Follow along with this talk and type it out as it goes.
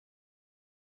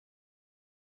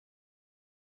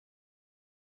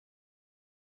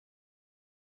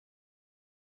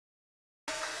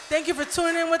Thank you for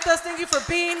tuning in with us. Thank you for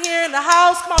being here in the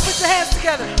house. Come on, put your hands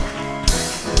together.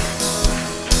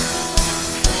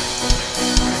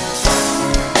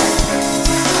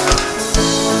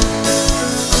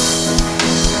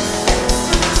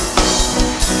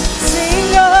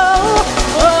 Sing, oh,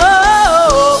 oh,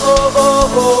 oh,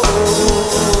 oh, oh, oh,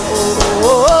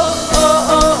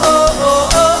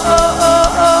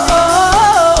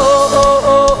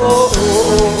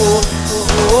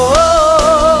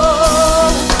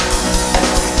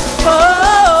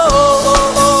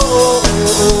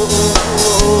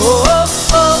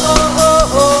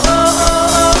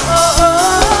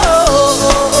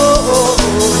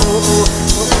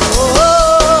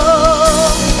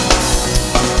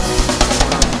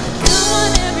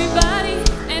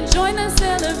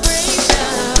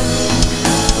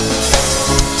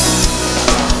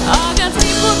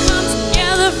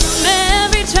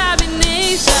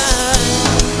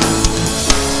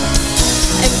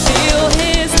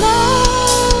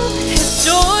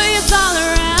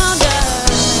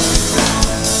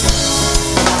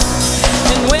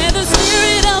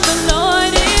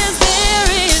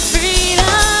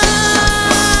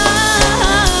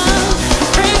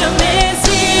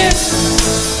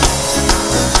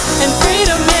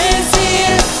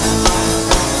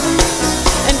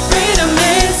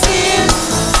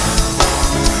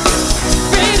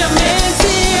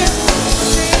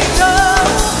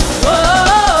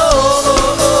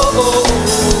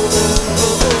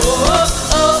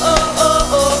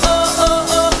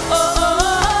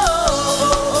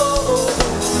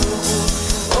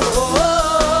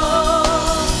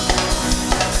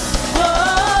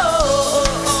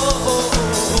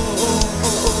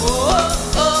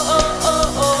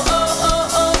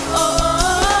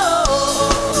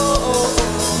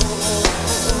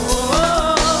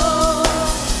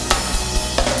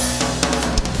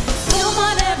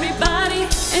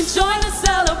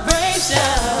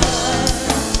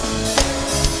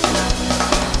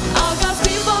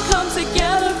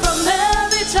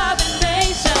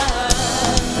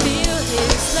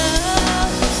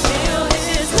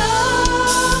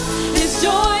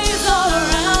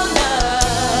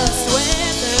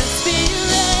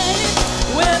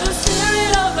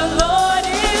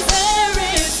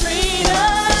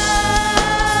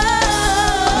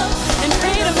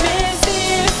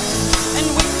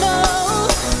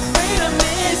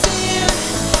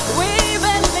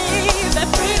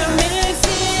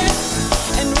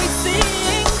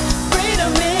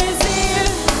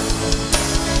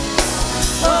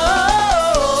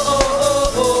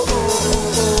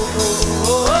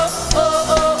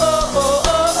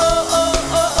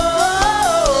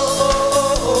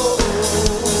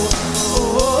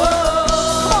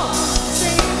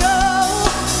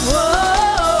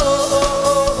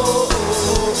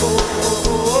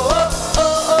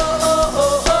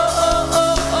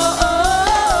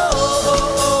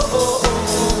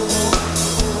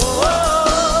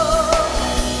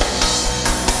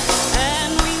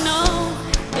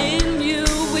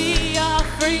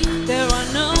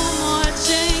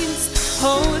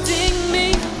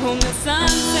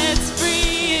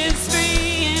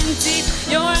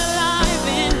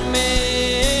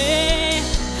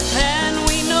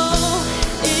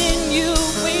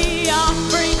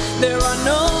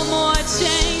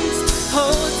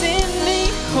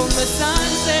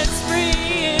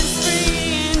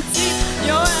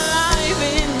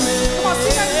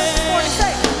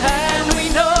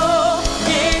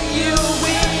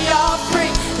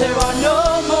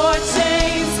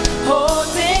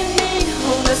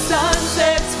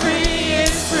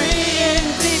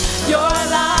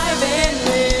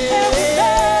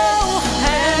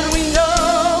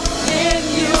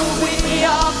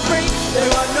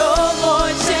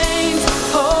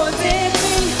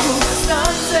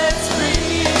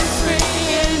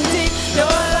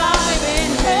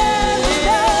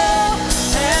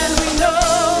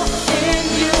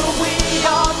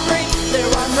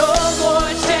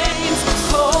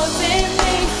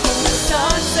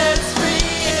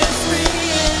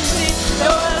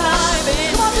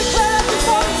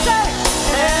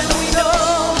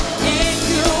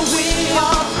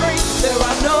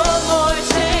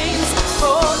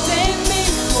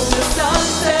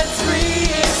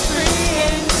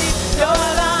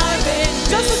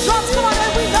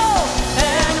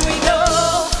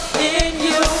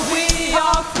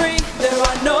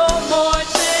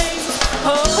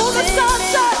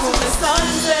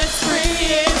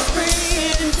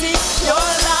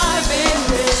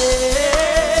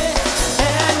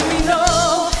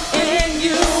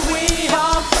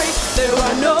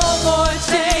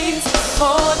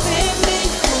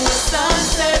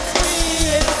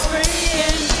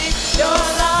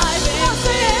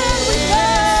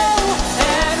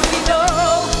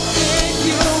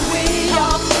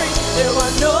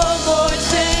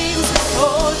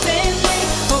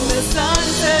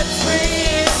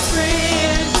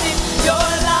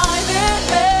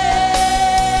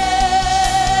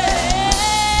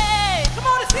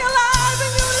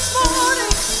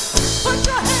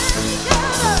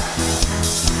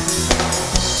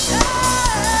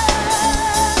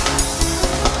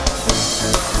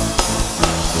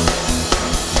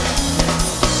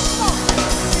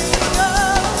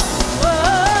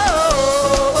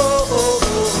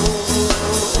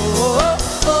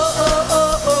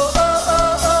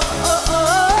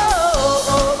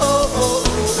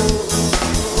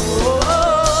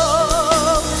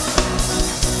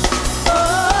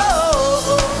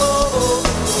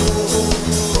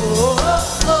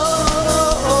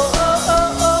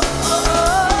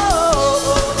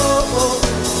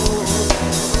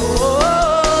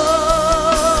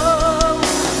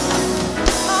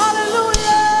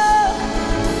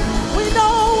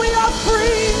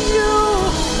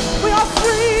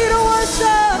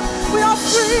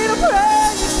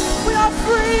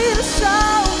 free to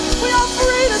shout. We are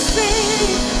free to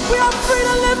sing. We are free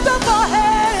to lift up our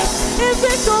hands in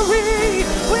victory.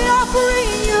 We are free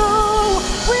in you.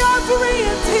 We are free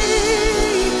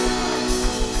indeed.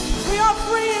 We are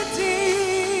free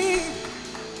indeed.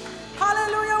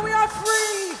 Hallelujah, we are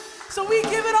free. So we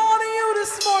give it all to you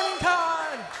this morning,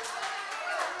 God.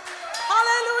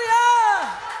 Hallelujah.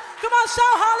 Come on,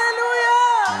 shout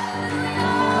hallelujah.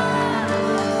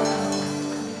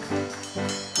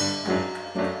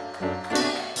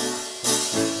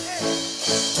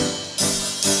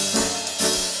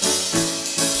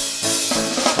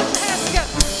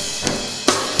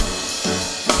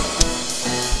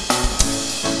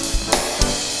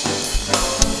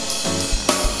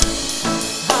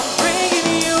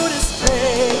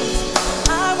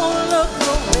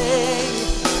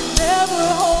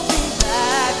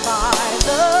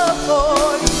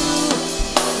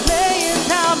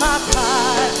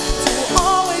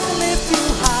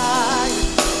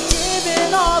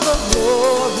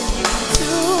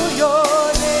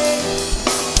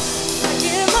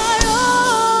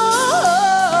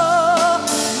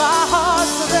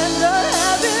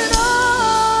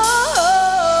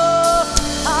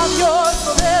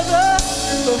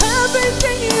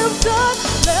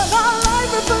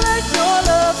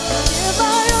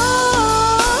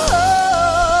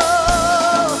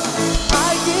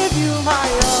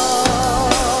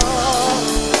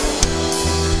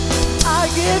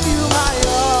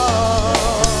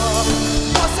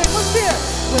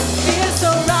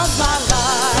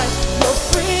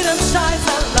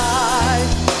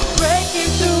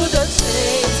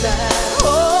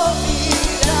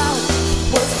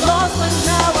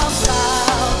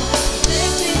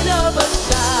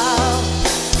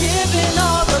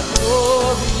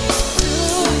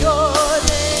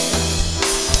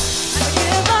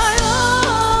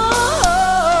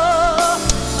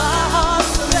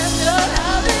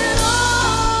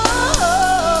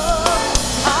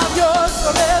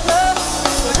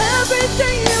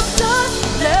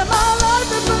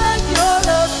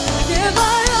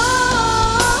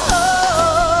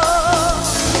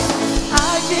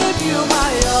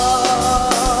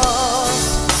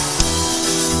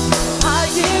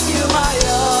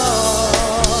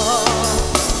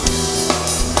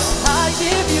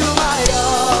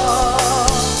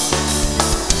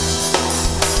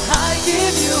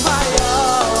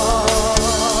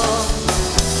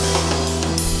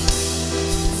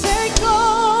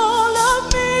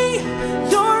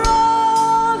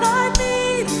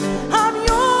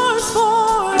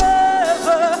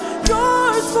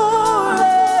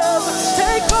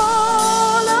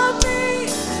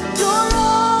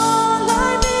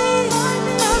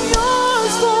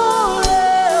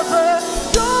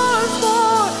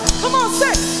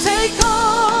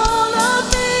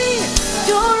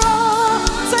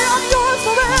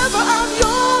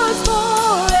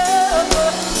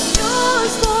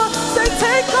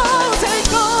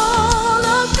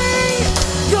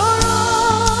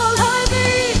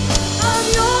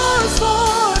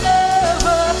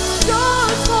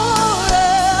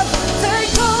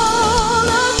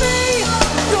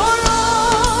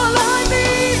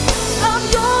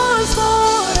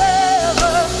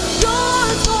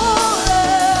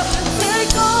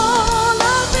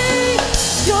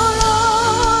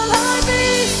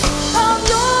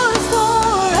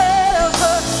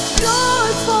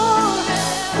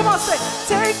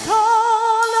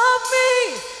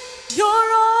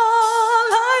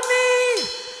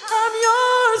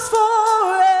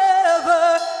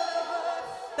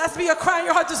 Be a cry in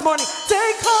your heart this morning.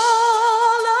 Take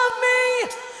all of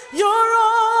me. You're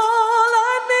all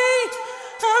I need.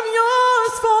 I'm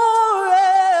yours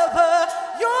forever.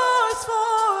 Yours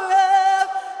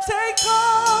forever. Take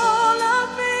all of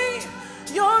me.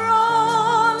 You're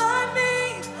all I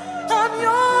need. I'm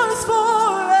yours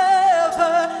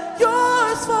forever.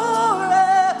 Yours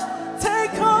forever.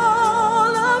 Take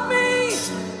all of me.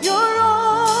 You're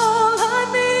all I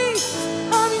need.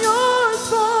 I'm yours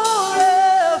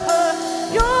forever.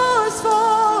 Yours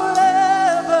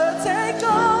forever. Take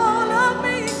all of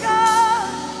me, God.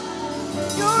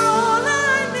 You're all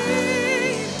I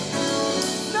need.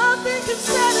 Nothing can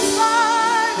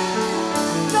satisfy me.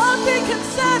 Nothing can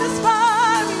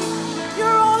satisfy me.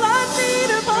 You're all I need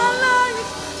in my life.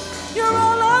 You're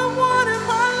all I want in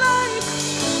my life.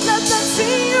 Let them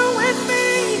see you in me.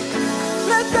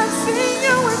 Let them see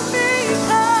you in me,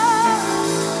 God.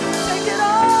 Take it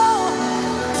all.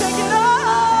 Take it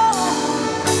all.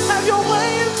 Have your way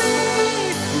in me.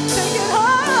 Take it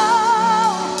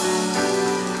all.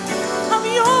 I'm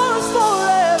yours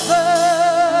forever.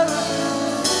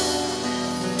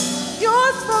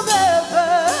 Yours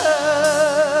forever.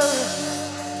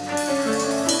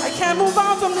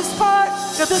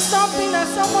 there's something that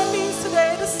someone needs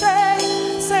today to say,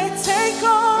 take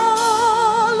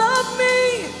all of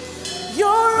me.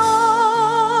 You're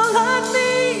all I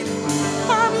need.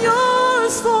 I'm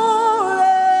yours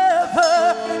forever.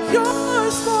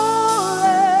 Yours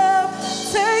forever.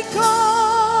 Take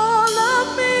all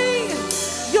of me.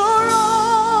 You're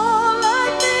all I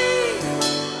need.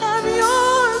 I'm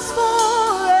yours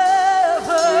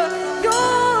forever.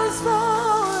 Yours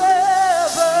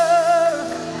forever.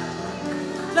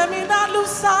 Let me not lose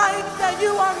sight that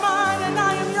you are mine and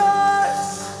I am yours.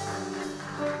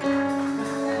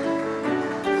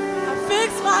 I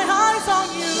fix my eyes on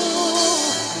you.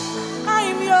 I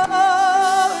am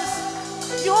yours.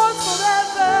 Yours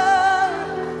forever.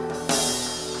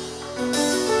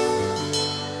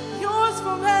 Yours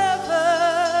forever.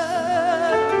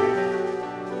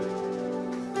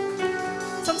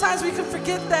 Sometimes we can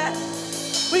forget that.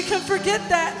 We can forget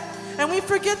that. And we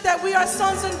forget that we are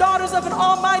sons and daughters of an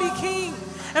almighty King.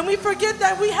 And we forget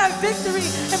that we have victory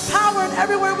and power in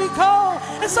everywhere we go.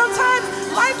 And sometimes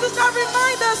life does not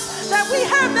remind us that we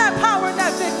have that power and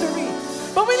that victory.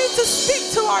 But we need to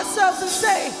speak to ourselves and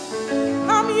say,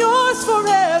 I'm yours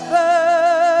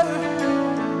forever.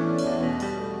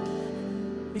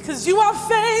 Because you are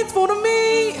faithful to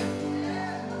me.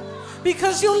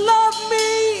 Because you love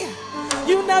me.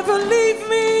 You never leave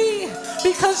me.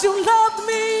 Because you loved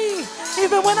me.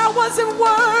 Even when I wasn't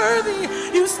worthy,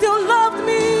 you still loved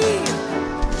me.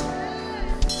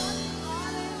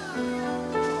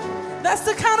 That's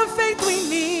the kind of faith we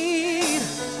need.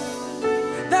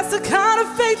 That's the kind of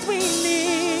faith we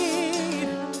need.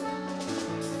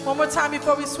 One more time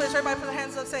before we switch. Everybody put their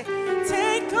hands up. Say,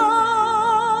 take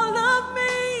all of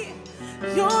me.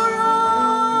 You're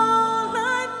all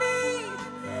I need.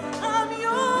 I'm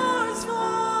yours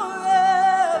forever.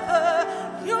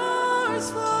 Yours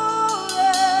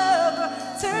forever.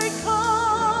 Take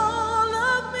all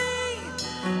of me.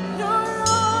 You're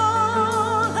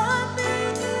all I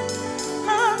need.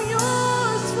 I'm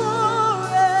yours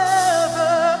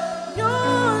forever.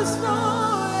 Yours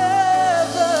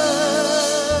forever.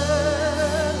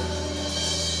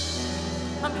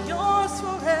 I'm yours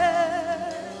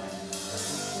forever.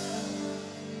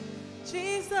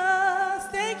 Jesus,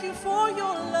 thank you for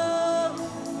your love.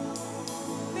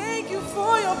 Thank you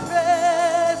for your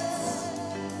presence.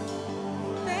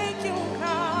 Thank you,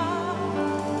 God.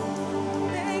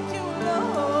 Thank you,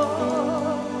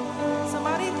 Lord.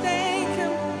 Somebody thank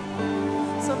him.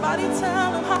 Somebody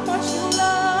tell him how much you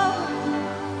love him.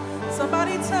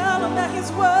 Somebody tell him that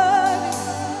he's worthy.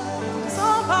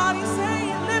 Somebody say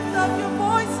it. Lift up your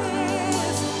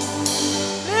voices.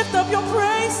 Lift up your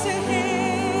praise to him.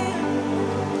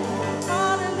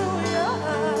 Hallelujah.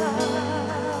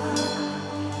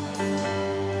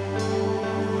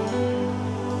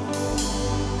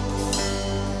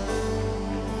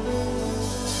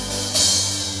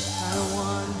 I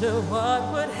wonder what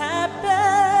would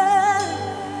happen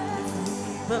if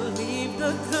we believe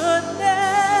the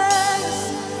goodness,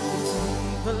 if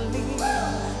we believe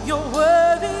you're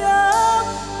worthy of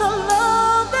the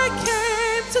love that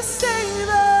came to save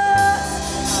us.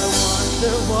 I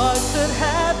wonder what could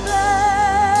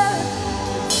happen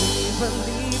if we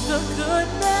believe the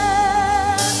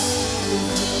goodness, if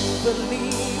we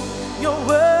believe you're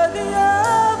worthy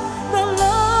of the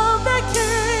love that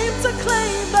came to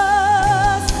claim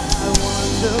us. I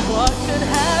wonder what could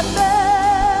happen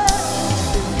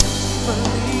if we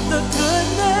believe the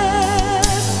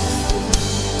goodness, if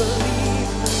we believe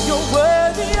you're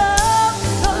worthy of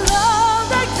the love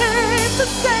that came to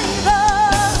save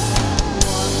us. I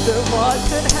wonder what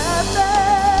could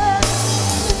happen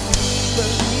if we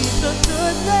believe the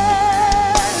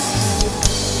goodness, if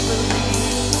we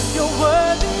believe you're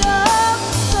worthy of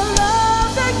the love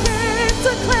that came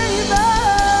to claim us.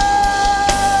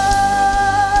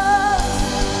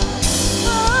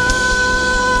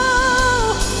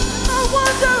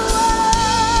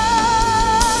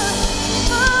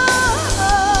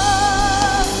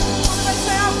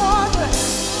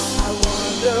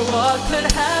 What could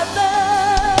happen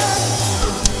if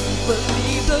we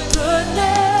believe the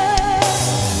goodness,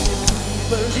 if we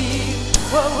believe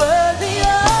we're worthy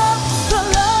of the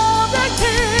love that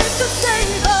came to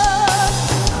save us?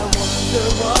 I wonder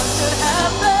what could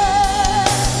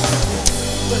happen if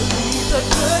we believe the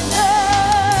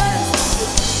goodness,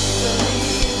 if we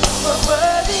believe we're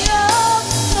worthy of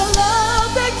the love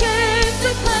that came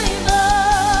to claim us.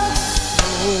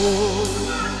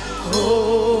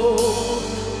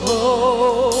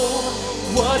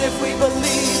 What if we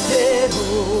believed it?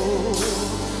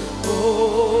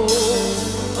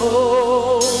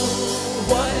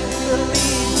 What if we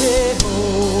believed it?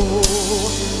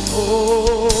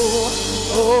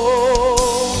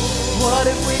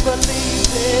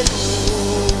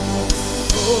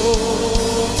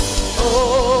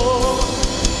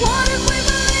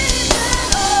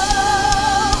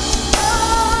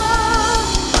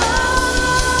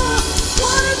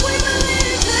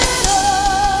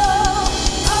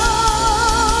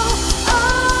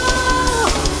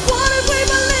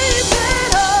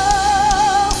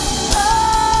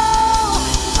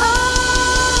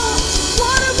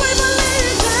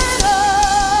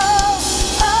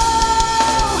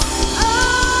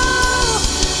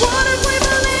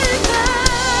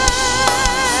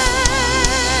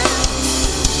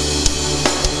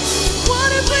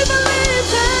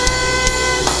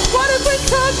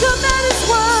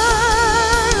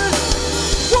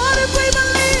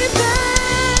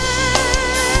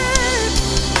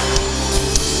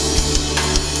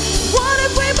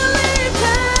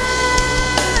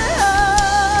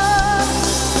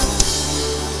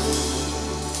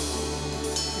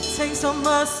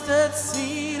 mustard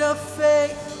seed of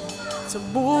faith to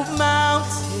move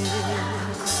mountains.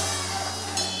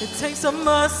 It takes a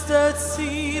mustard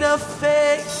seed of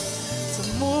faith to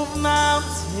move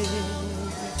mountains.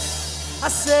 I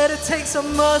said it takes a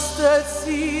mustard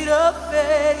seed of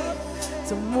faith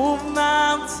to move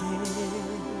mountains.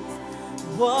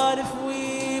 What if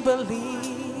we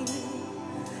believe?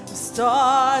 I'm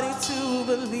starting to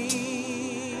believe.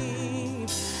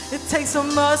 It takes a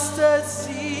mustard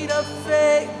seed of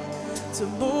faith to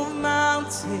move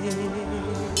mountains.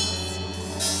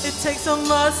 It takes a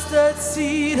mustard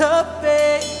seed of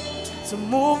faith to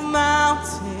move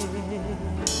mountains.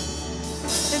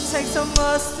 It takes a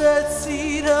mustard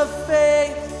seed of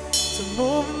faith to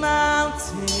move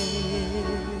mountains.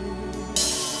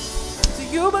 Do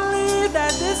you believe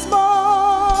that this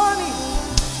morning?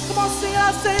 Come on, sing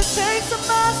out, say it takes a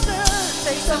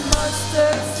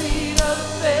mustard seed of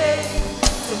faith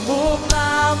to move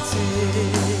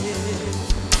mountains.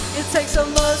 It takes a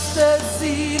mustard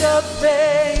seed of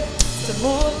faith to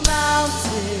move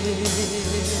mountains.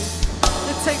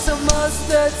 It takes a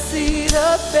mustard seed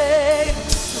of faith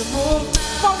to move.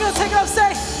 Come on, gonna take it up,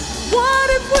 say, what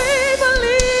if we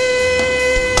believe?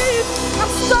 I'm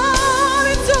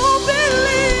starting to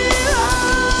believe.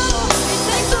 Oh, it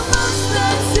takes a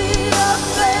mustard seed of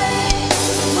faith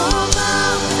to move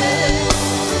mountains.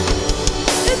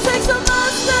 It takes a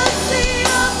mustard seed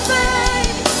of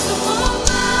faith to move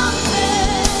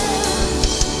mountains.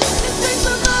 It takes a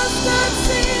mustard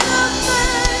seed of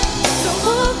faith to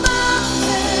move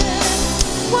mountains.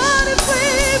 What if we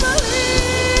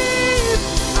believe?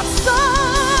 I'm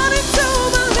starting to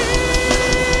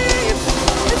believe.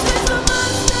 It takes a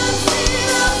mustard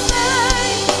seed of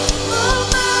faith to move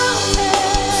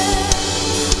mountains.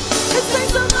 It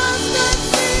takes a mustard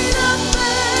seed of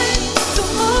faith to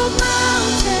move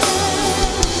mountains.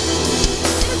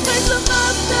 It takes a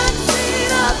mustard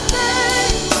seed of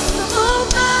faith to move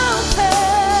mountains.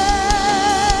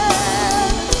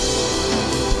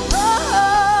 Oh,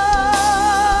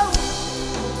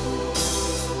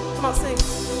 come on, sing.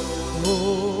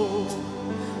 Oh,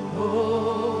 oh,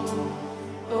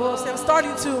 oh. See, I'm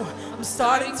starting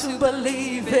to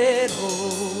believe it.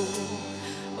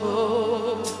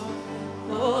 Oh,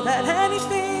 oh, that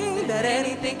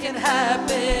anything can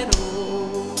happen.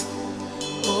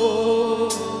 Oh,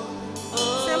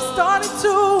 see, I'm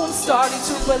starting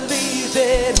to believe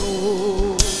it.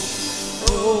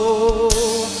 Oh,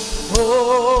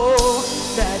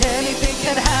 that anything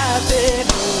can happen.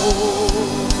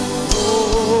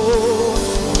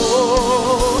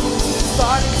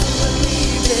 Starting to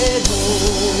believe it.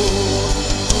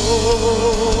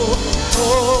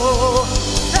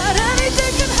 That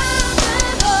anything can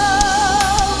happen.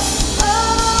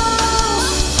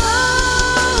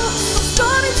 I'm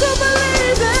starting to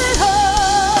believe it.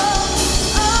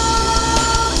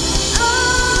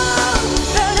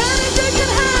 That anything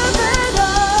can happen.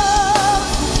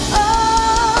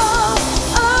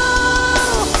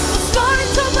 I'm starting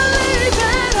to believe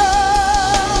it.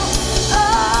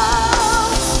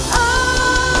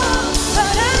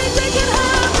 That anything can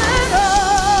happen.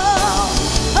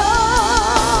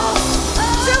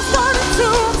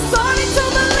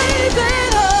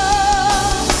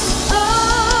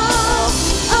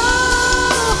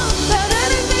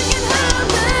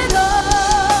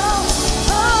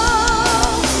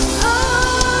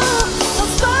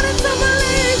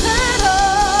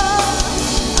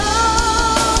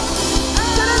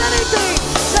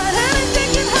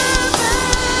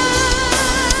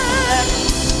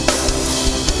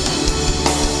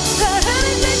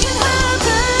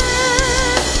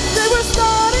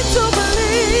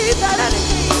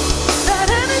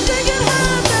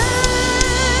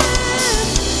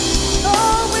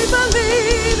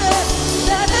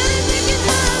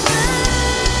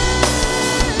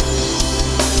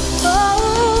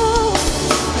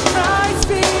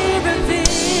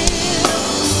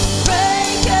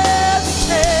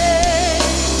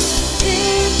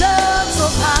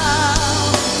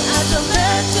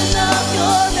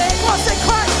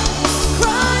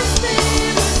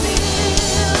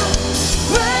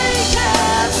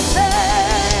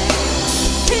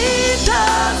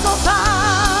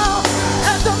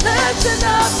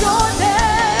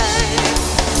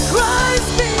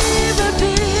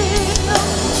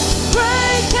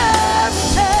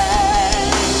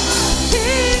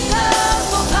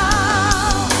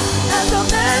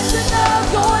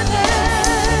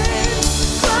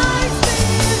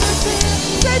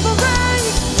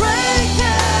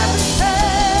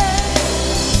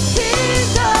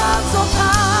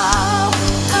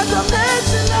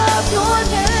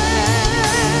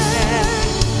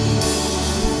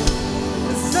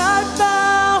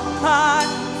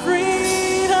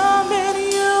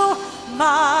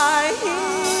 my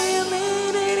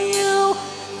healing in you,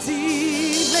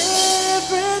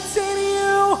 deliverance in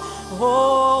you,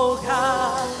 oh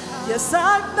God. Yes,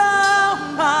 I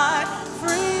found my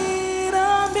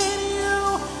freedom in you,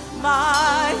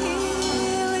 my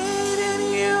healing in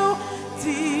you,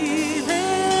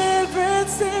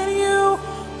 deliverance in you,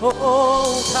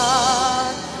 oh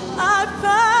God. I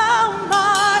found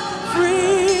my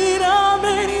freedom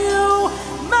in you,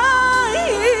 my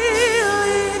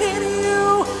healing in you,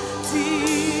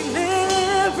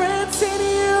 deliverance in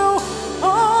you,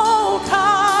 oh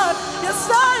God. Yes,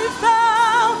 I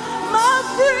found my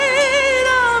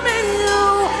freedom in you,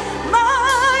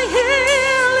 my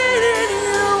healing in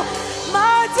you,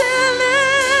 my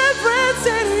deliverance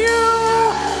in you,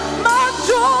 my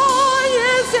joy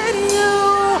is in you,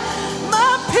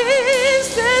 my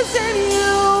peace is in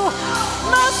you,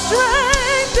 my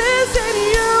strength is in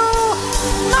you,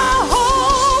 my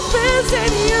hope is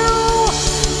in you,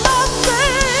 my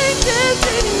faith is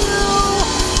in you,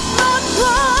 my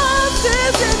trust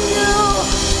is in you.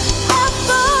 I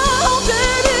found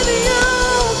it in you,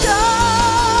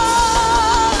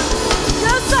 God.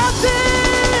 Yes, I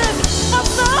did. I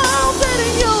found it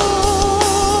in you.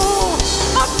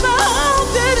 I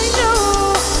found it in you.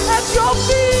 At your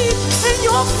feet, in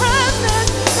your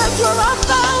presence, that's where I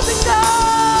found it,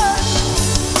 God.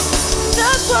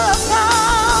 That's where I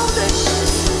found it.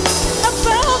 I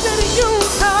found it in you,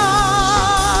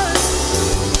 God.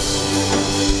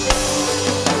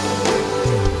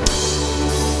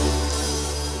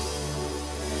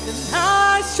 And I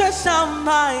stretched out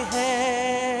my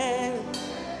hand,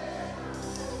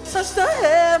 touch the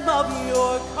hem of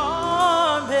your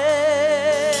garment,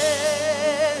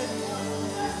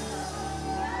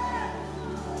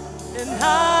 and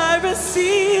I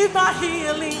receive my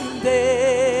healing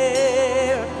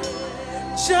there,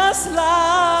 just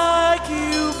like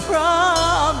you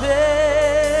promised.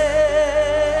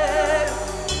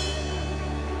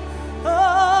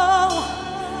 Oh,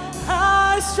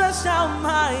 I stretched out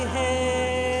my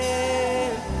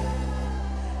hand,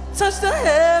 touch the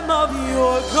hem of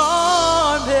your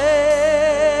garment,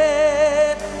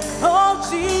 oh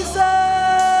Jesus,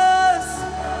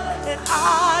 and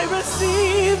I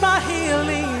receive my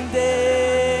healing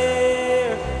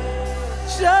there,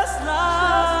 just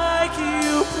like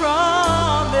you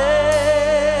promised.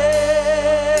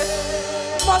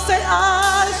 Come on, say,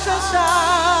 I stretch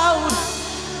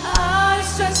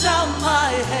out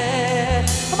my hand.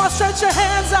 Come on, stretch your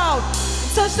hands out.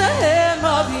 Touch the hem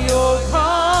of your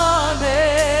garment.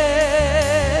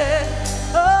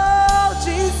 Oh,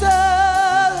 Jesus,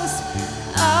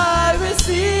 I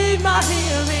receive my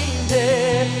healing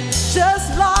there,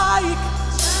 just like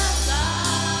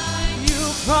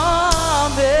you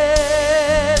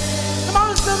promised. Come on,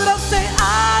 let's lift it up. Say,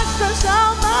 I stretch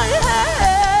out my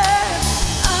hand.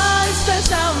 I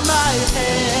stretch out my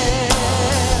hand.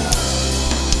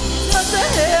 Touch the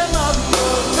hem of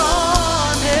your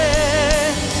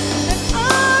garment, and I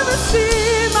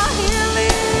receive my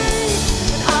healing,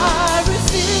 and I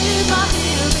receive my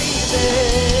healing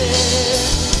there,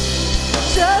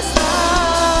 just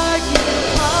like you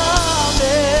promised.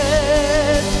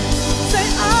 Say,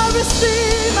 I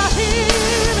receive my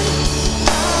healing, I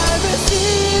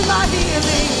receive my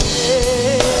healing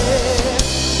there,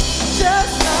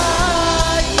 just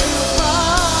like you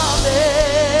promised.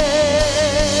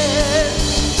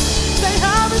 Say, I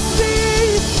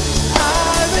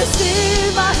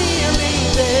receive my healing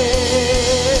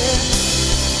there,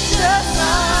 just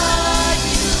like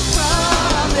you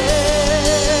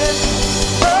promised.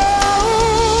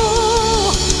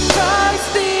 Oh, Christ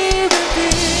be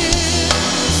revealed,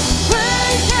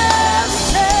 break every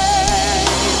chain,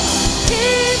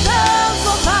 kingdoms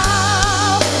will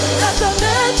bow at the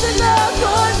mention of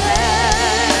your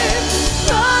name.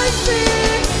 Christ be,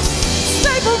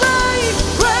 separate,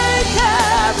 break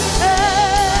every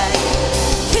chain,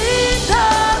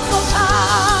 kingdoms will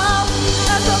bow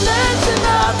at the mention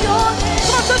of your name.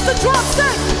 Come on, touch the drum,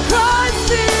 say, Christ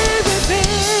be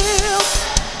revealed,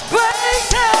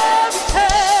 break every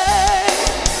chain,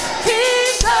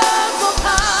 kingdoms will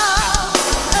bow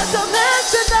at the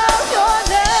mention of your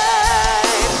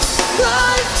name.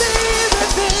 Christ be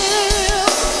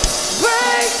revealed,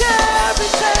 break every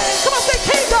chain. Come on, say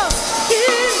kingdoms,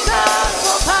 kingdoms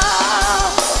will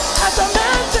bow at the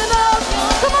mention of.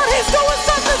 Come on, he's doing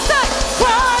something. Say,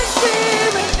 Christ be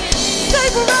revealed,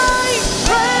 separate,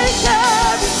 break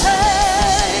every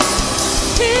chain,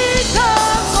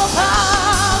 kingdoms will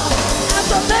bow at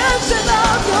the mention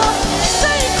of your.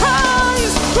 Say,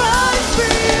 Christ, Christ be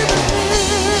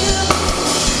revealed,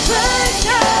 break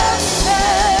every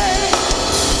chain,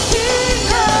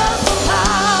 kingdoms will bow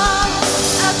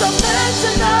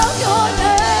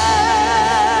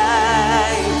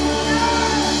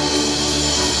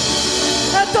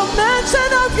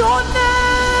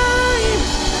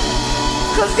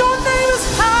 'cause your name is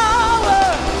power.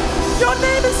 Your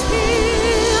name is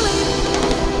healing.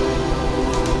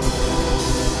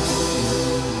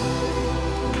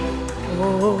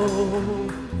 Oh,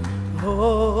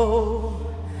 oh,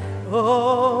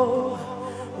 oh,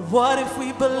 what if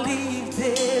we believed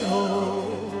it? Oh,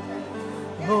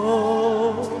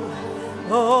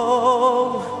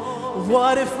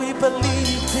 what if we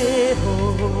believed it?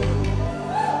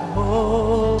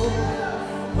 Oh,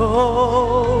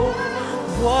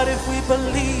 what if we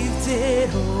believed it?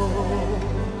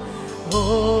 Oh,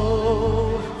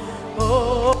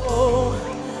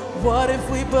 what if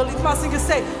we believe? Come on, sing and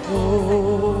say,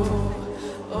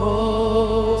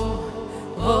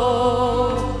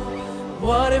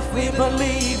 what if we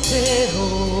believed it?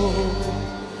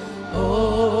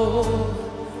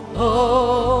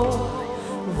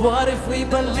 What if we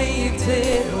believed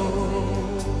it?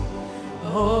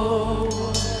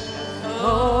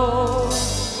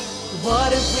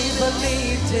 What if we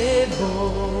believed it?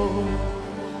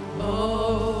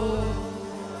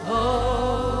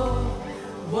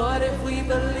 What if we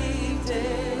believed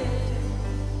it?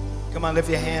 Come on, lift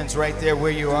your hands right there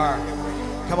where you are.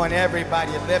 Come on,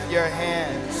 everybody, lift your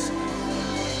hands.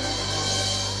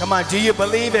 Come on, do you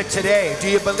believe it today? Do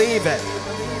you believe it?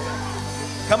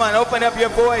 Come on, open up your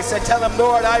voice and tell him,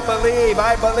 Lord, I believe,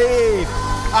 I believe,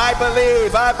 I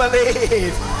believe, I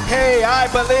believe. Hey, I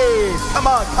believe. Come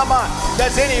on, come on.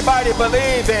 Does anybody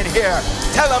believe in here?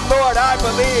 Tell him, Lord, I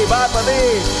believe, I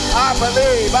believe, I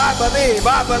believe, I believe,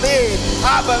 I believe,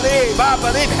 I believe, I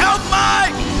believe. Help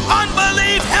my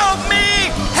unbelief, help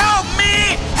me, help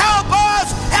me, help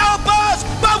us,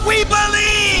 but we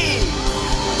believe.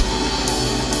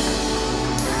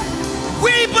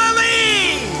 We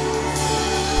believe.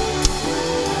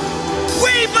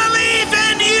 We believe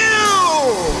in you.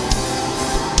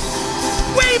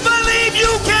 We believe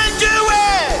you can do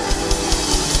it.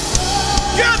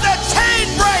 You're the chain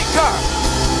breaker.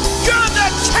 You're the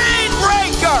chain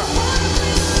breaker.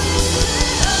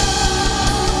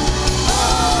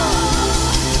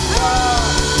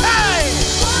 Hey.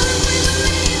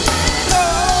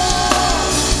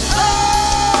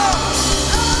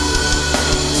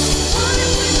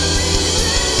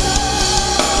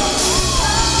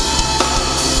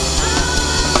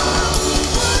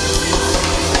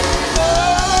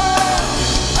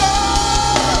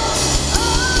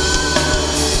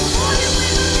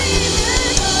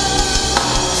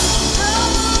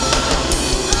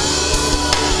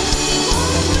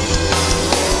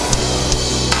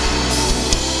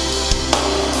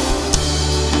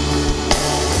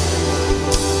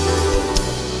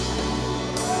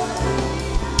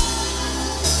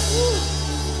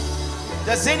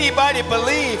 Does anybody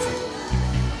believe?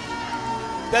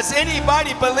 Does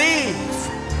anybody believe?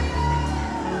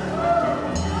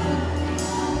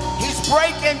 He's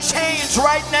breaking chains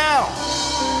right now.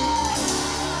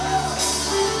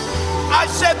 I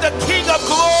said the King of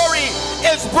Glory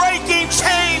is breaking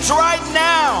chains right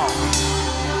now.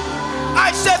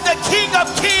 I said the King of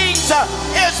Kings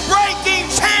is breaking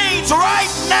chains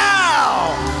right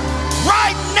now.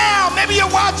 Right now. Maybe you're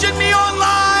watching me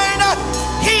online.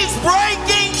 He's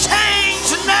breaking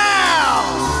chains now.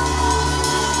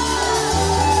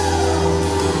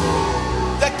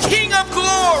 The King of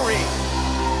Glory.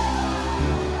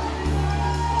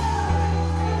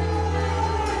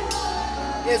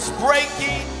 Is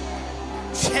breaking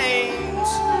chains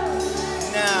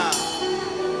now.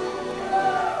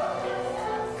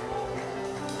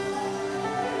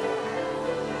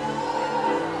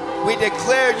 We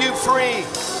declare you free.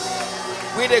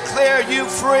 We declare you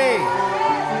free.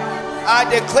 I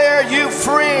declare you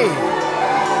free.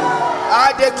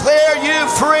 I declare you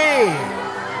free.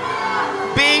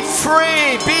 Be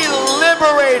free. Be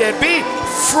liberated. Be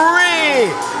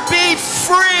free. Be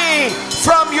free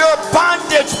from your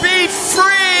bondage. Be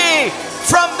free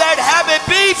from that habit.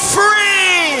 Be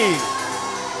free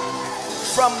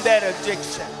from that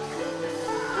addiction.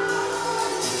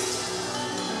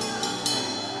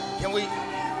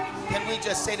 Can we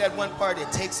just say that one part?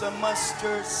 It takes a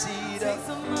mustard seed.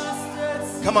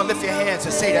 Come on, lift your hands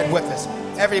and say that with us.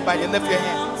 Everybody, lift your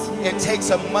hands. It takes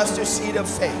a mustard seed of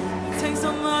faith.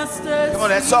 Come on,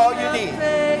 that's all you need.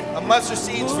 A mustard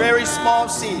seed is a very small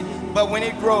seed, but when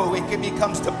it grows, it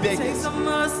becomes the biggest. It takes a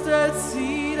mustard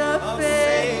seed of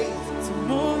faith to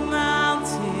move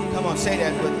mountains. Come on, say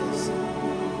that with us.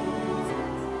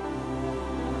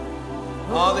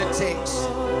 All it takes.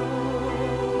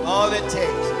 All it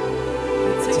takes.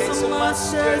 It takes a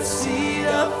mustard seed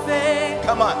of faith.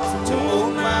 Come on, to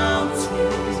move mountains.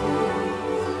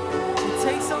 It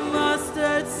takes a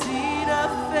mustard seed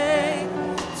of faith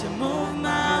to move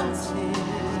mountains.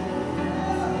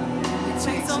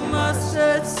 a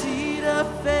mustard seed of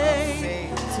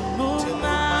faith to move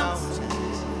mountains.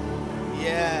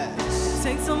 Yes.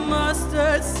 Takes a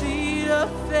mustard seed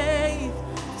of faith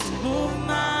to move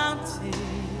mountains.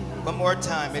 One more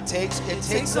time. It takes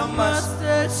a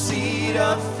mustard seed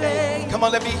of faith. Come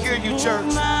on, let me hear you, church.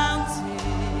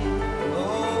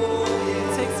 Oh,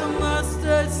 yeah. It takes a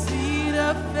mustard seed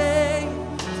of faith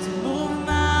to move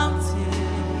mountains.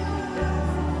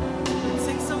 It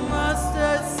takes a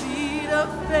mustard seed of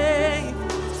faith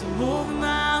to move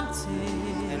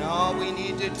mountains. And all we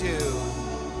need to do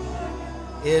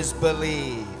is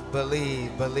believe,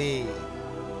 believe, believe,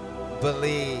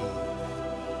 believe.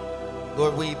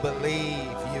 Lord, we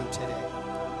believe you today.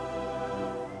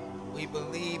 We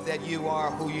believe that you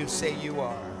are who you say you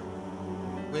are.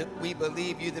 We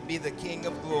believe you to be the King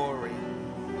of glory.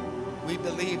 We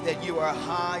believe that you are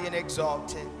high and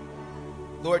exalted.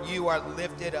 Lord, you are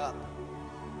lifted up.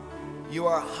 You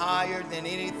are higher than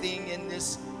anything in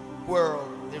this world.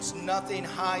 There's nothing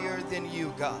higher than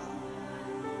you, God.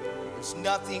 There's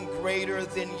nothing greater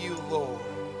than you, Lord.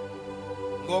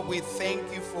 Lord, we thank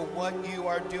you for what you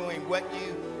are doing, what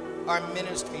you are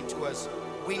ministering to us.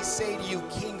 We say to you,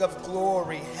 King of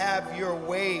glory, have your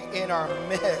way in our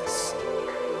midst.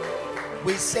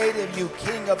 We say to you,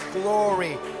 King of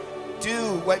glory,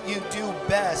 do what you do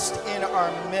best in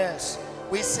our midst.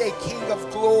 We say, King of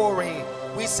glory,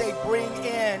 we say, bring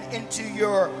into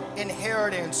your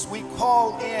inheritance. We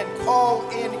call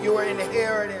in your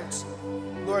inheritance.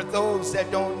 Lord, those that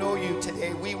don't know you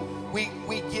today, we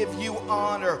give you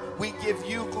honor, we give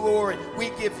you glory,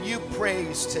 we give you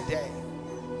praise today.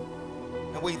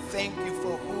 And we thank you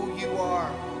for who you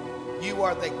are. You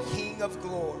are the King of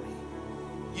glory.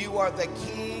 You are the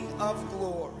King of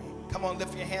glory. Come on,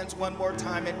 lift your hands one more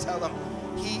time and tell him,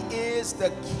 he is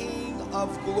the King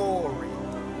of glory.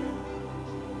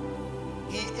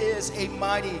 He is a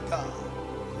mighty God.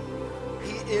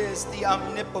 He is the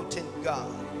omnipotent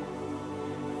God.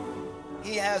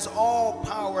 He has all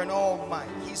power and all might.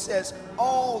 He says,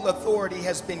 all authority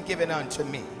has been given unto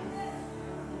me.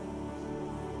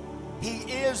 He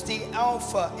is the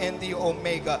Alpha and the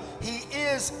Omega. He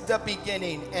is the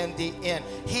beginning and the end.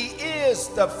 He is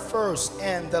the first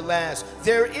and the last.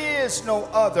 There is no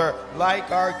other like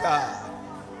our God.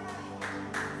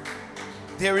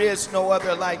 There is no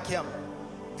other like him.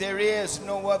 There is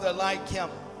no other like him.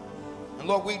 And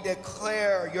Lord, we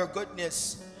declare your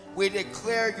goodness. We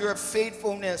declare your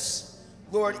faithfulness,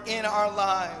 Lord, in our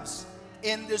lives,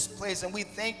 in this place. And we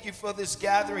thank you for this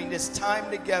gathering, this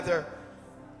time together,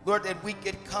 Lord, that we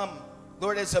could come,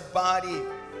 Lord, as a body,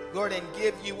 Lord, and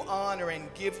give you honor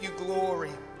and give you glory.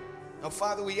 Now,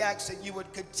 Father, we ask that you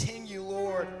would continue,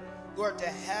 Lord, to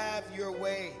have your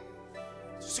way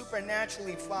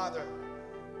supernaturally, Father,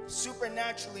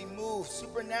 supernaturally move,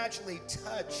 supernaturally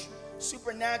touch,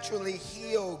 supernaturally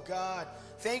heal, God.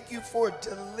 Thank you for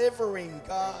delivering,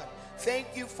 God.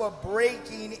 Thank you for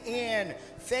breaking in.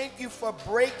 Thank you for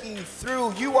breaking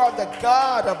through. You are the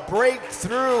God of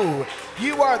breakthrough.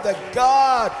 You are the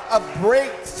God of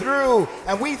breakthrough.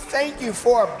 And we thank you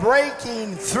for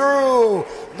breaking through.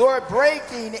 Lord,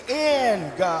 breaking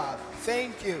in, God.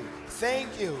 Thank you.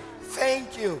 Thank you.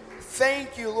 Thank you.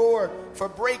 Thank you, Lord, for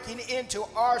breaking into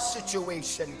our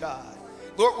situation, God.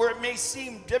 Lord, where it may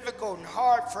seem difficult and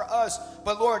hard for us,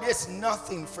 but Lord, it's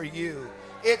nothing for you.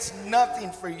 It's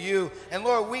nothing for you. And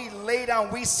Lord, we lay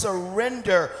down, we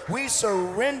surrender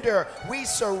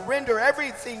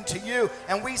everything to you.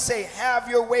 And we say, have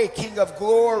your way, King of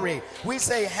glory. We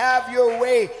say, have your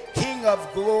way, King of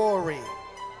glory.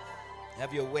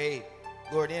 Have your way,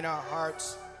 Lord, in our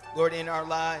hearts, Lord, in our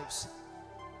lives.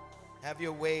 Have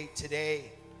your way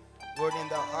today, Lord, in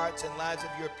the hearts and lives of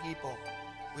your people.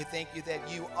 We thank you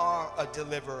that you are a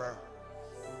deliverer.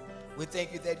 We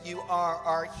thank you that you are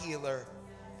our healer.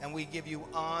 And we give you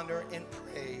honor and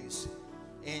praise.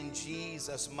 In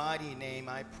Jesus' mighty name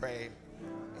I pray.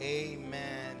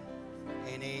 Amen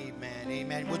and amen.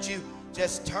 Amen. Would you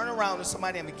just turn around to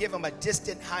somebody and give them a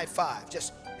distant high five?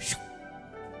 Just,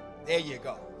 there you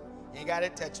go. You ain't got to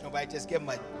touch nobody. Just give them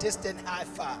a distant high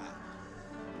five.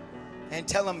 And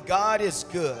tell them God is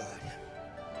good.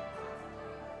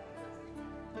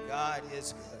 God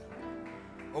is good.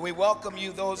 Well, we welcome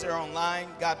you, those that are online.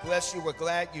 God bless you. We're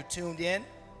glad you tuned in.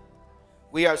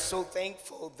 We are so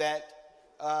thankful that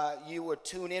you were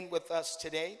tuned in with us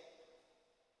today.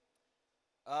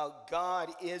 God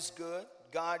is good.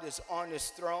 God is on his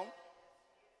throne.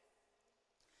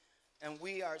 And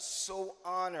we are so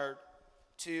honored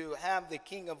to have the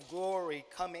King of Glory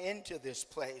come into this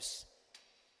place.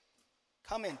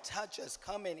 Come and touch us.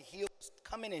 Come and heal us.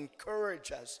 Come and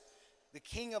encourage us. The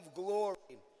King of Glory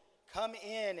come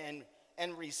in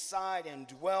and reside and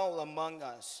dwell among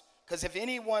us. Because if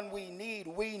anyone we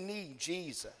need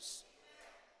Jesus.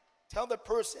 Tell the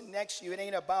person next to you, it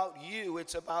ain't about you,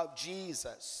 it's about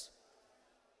Jesus.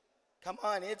 Come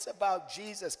on, it's about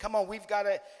Jesus. Come on, we've got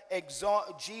to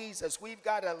exalt Jesus. We've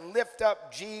got to lift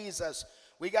up Jesus.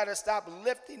 We got to stop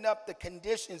lifting up the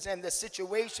conditions and the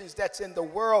situations that's in the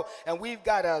world, and we've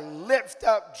got to lift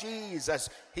up Jesus.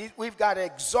 We've got to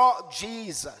exalt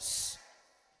Jesus.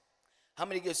 How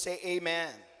many can say amen?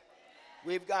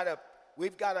 We've got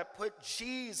to put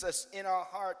Jesus in our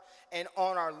heart and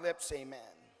on our lips, amen.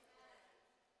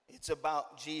 It's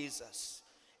about Jesus.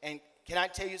 And can I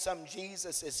tell you something?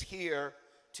 Jesus is here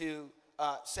to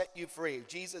set you free.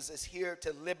 Jesus is here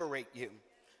to liberate you.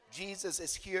 Jesus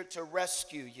is here to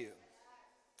rescue you.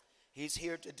 He's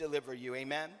here to deliver you.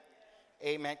 Amen?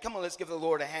 Amen. Come on, let's give the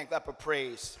Lord a hand clap of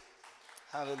praise.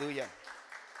 Hallelujah.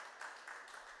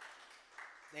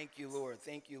 Thank you, Lord.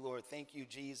 Thank you, Lord. Thank you,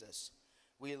 Jesus.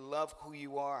 We love who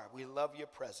you are. We love your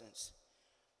presence.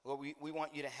 Lord, we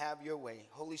want you to have your way.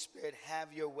 Holy Spirit,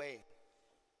 have your way.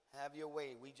 Have your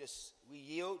way. We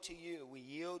yield to you. We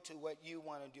yield to what you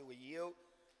want to do. We yield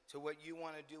to what you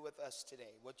want to do with us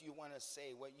today, what you want to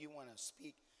say, what you want to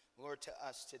speak, Lord, to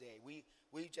us today. We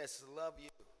just love you.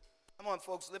 Come on,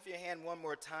 folks, lift your hand one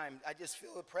more time. I just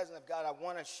feel the presence of God. I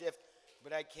want to shift,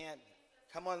 but I can't.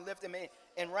 Come on, lift him in.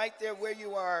 And right there where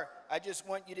you are, I just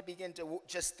want you to begin to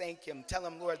just thank him. Tell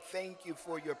him, Lord, thank you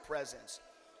for your presence.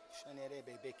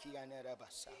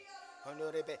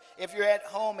 If you're at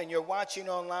home and you're watching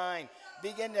online,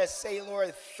 begin to say,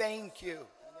 Lord, thank you.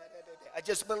 I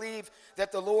just believe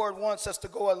that the Lord wants us to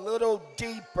go a little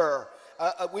deeper.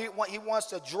 He wants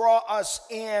to draw us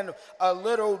in a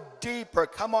little deeper.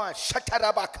 Come on,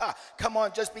 shatarabaka. Come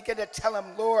on, just begin to tell him,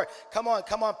 Lord, come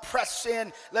on, press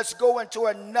in. Let's go into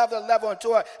another level,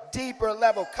 into a deeper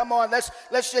level. Come on,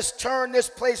 let's just turn this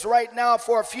place right now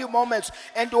for a few moments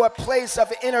into a place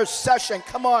of intercession.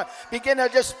 Come on, begin to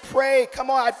just pray. Come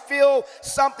on, I feel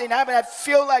something happening. I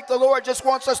feel like the Lord just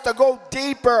wants us to go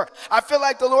deeper. I feel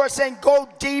like the Lord saying, go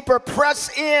deeper,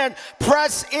 press in,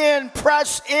 press in,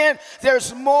 press in.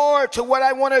 There's more to what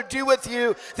I want to do with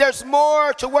you. There's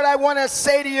more to what I want to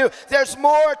say to you. There's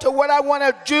more to what I want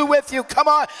to do with you. Come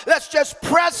on, let's just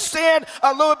press in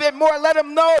a little bit more. Let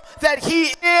him know that he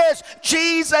is,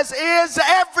 Jesus is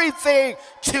everything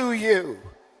to you.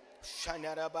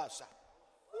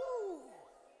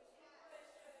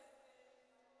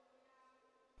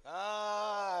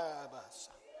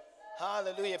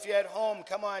 Hallelujah. If you're at home,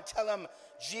 come on, tell him,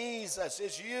 Jesus,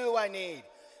 it's you I need.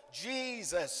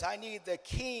 Jesus, I need the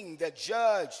king, the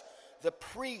judge, the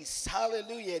priest.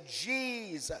 Hallelujah.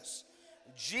 Jesus,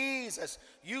 Jesus,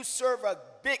 you serve a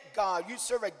big God. You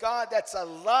serve a God that's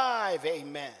alive.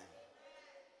 Amen.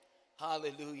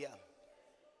 Hallelujah.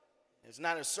 There's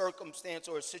not a circumstance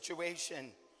or a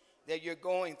situation that you're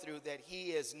going through that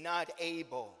he is not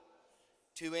able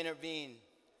to intervene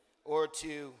or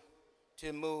to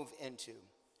move into.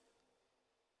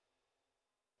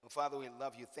 Well, Father, we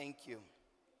love you. Thank you.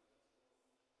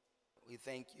 We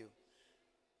thank you.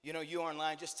 You know, you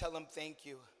online, just tell them thank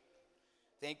you.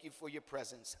 Thank you for your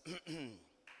presence. Thank you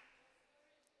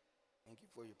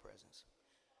for your presence.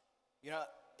 You know,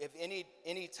 if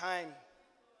any time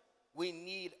we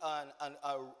need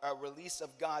a release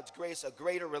of God's grace, a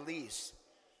greater release,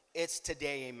 it's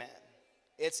today, amen.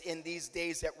 It's in these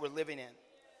days that we're living in.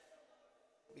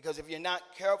 Because if you're not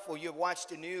careful, you watch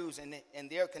the news and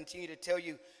they'll continue to tell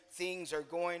you things are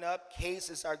going up,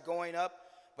 cases are going up.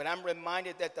 But I'm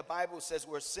reminded that the Bible says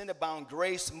where sin abounds,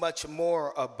 grace much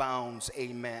more abounds.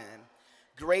 Amen.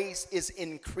 Grace is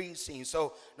increasing.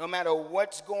 So no matter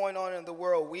what's going on in the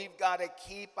world, we've got to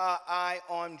keep our eye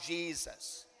on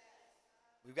Jesus.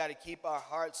 We've got to keep our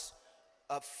hearts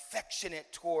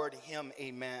affectionate toward him.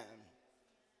 Amen.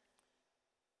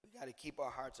 We've got to keep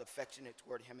our hearts affectionate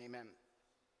toward him. Amen.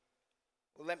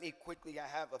 Well, let me quickly, I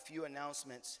have a few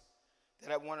announcements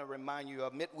that I want to remind you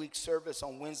of. Midweek service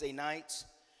on Wednesday nights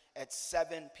at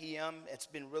 7 p.m. It's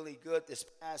been really good. This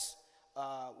past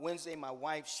Wednesday, my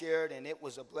wife shared, and it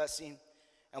was a blessing.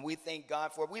 And we thank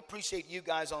God for it. We appreciate you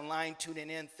guys online tuning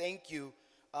in. Thank you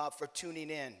for tuning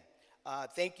in.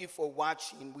 Thank you for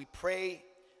watching. We pray,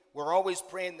 we're always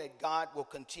praying that God will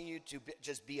continue to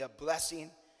just be a blessing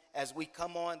as we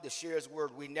come on to share his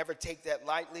word. We never take that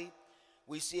lightly.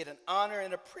 We see it an honor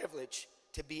and a privilege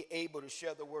to be able to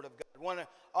share the word of God. I want to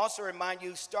also remind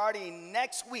you, starting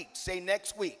next week, say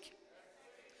next week,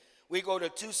 we go to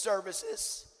 2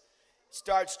 services.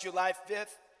 Starts July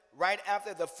 5th. Right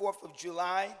after the 4th of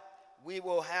July, we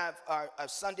will have our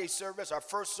Sunday service. Our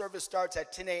first service starts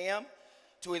at 10 a.m.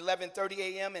 to 11:30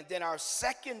 a.m. And then our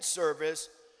second service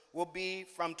will be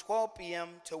from 12 p.m.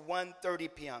 to 1:30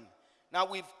 p.m. Now,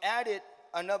 we've added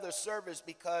another service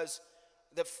because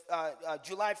the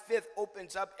July 5th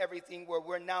opens up everything where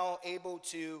we're now able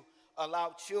to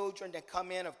allow children to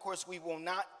come in. Of course, we will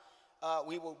not,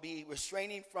 we will be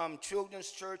restraining from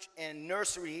children's church and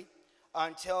nursery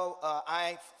until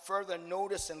I further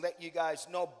notice and let you guys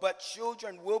know. But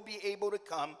children will be able to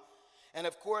come. And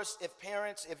of course, if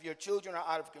parents, if your children are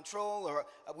out of control, or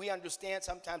we understand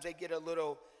sometimes they get a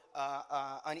little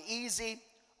uneasy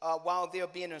while they're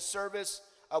being in service,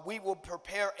 we will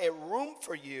prepare a room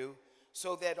for you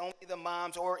so that only the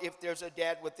moms, or if there's a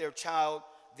dad with their child,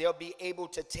 they'll be able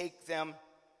to take them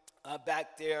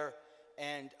back there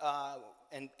and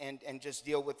just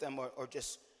deal with them, or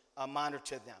just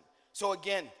monitor them. So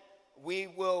again, we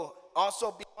will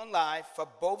also be on live for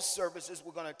both services.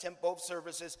 We're going to attempt both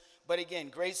services. But again,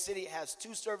 Grace City has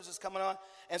 2 services coming on.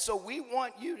 And so we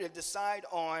want you to decide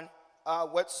on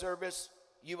what service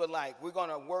you would like. We're going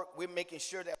to work. We're making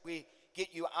sure that we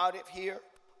get you out of here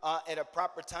at a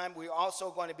proper time. We're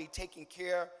also going to be taking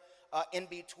care in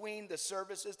between the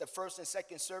services, the first and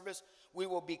second service. We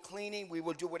will be cleaning. We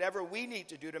will do whatever we need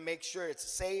to do to make sure it's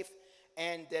safe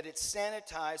and that it's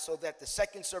sanitized, so that the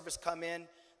second service come in,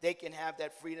 they can have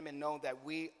that freedom and know that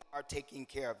we are taking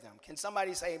care of them. Can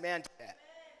somebody say amen to that?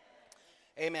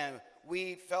 Amen.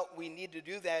 We felt we need to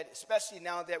do that, especially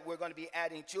now that we're going to be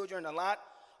adding children. A lot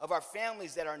of our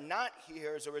families that are not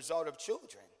here as a result of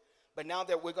children. But now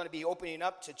that we're going to be opening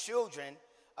up to children,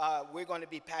 we're going to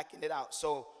be packing it out.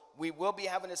 So we will be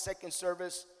having a second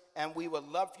service, and we would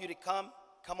love for you to come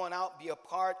on out, be a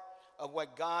part of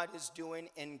what God is doing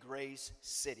in Grace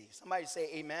City. Somebody say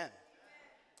amen.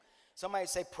 Somebody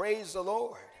say praise the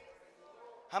Lord.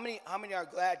 How many are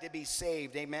glad to be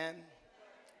saved? Amen.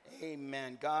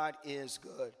 Amen. God is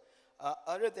good.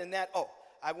 Other than that,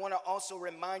 I want to also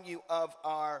remind you of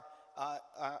our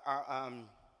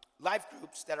life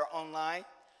groups that are online.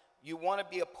 You want to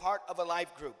be a part of a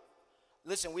life group.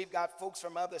 Listen, we've got folks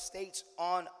from other states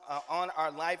on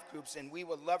our life groups, and we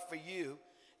would love for you,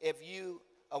 if you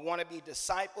want to be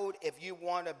discipled, if you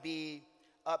want to be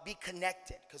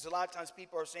connected. Because a lot of times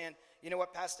people are saying, you know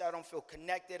what, Pastor, I don't feel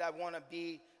connected. I want to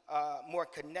be more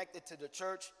connected to the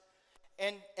church.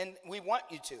 And we want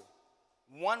you to.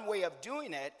 One way of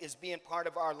doing that is being part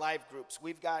of our life groups.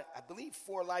 We've got, I believe,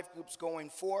 4 life groups going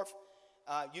forth.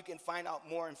 You can find out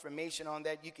more information on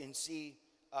that. You can see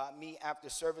me after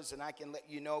service, and I can let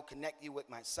you know, connect you with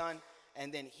my son,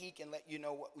 and then he can let you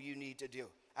know what you need to do.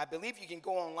 I believe you can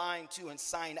go online, too, and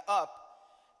sign up,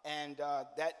 and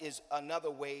that is another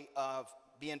way of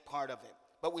being part of it.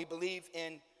 But we believe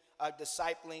in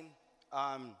discipling.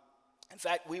 In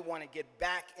fact, we want to get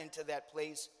back into that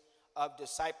place of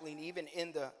discipling, even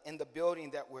in the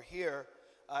building that we're here.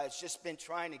 It's just been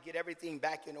trying to get everything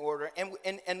back in order, and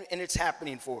it's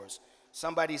happening for us.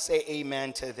 Somebody say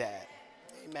amen to that.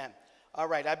 Amen. All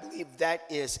right, I believe that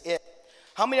is it.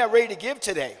 How many are ready to give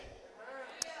today?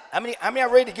 How many are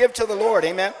ready to give to the Lord?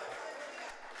 Amen.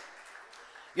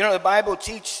 You know, the Bible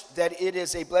teaches that it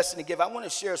is a blessing to give. I want to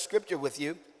share a scripture with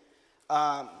you.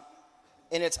 And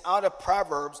it's out of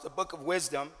Proverbs, the book of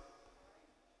wisdom.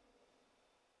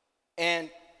 And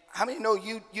how many know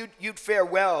you'd fare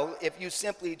well if you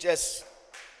simply just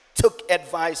took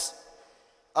advice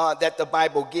that the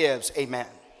Bible gives? Amen.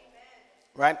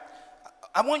 Right?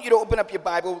 I want you to open up your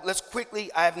Bible. Let's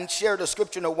quickly, I haven't shared a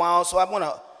scripture in a while, so I want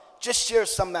to just share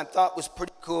something I thought was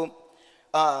pretty cool.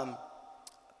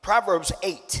 Proverbs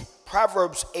 8,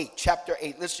 chapter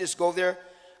 8. Let's just go there.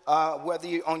 Whether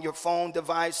you're on your phone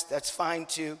device, that's fine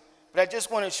too. But I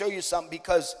just want to show you something,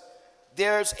 because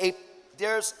there's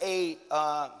a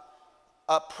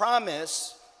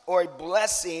promise or a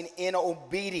blessing in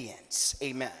obedience.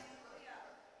 Amen.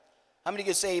 How many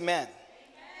can say amen?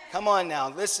 Come on now,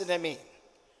 listen to me.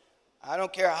 I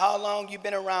don't care how long you've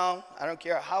been around. I don't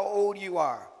care how old you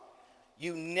are.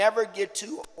 You never get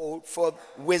too old for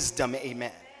wisdom.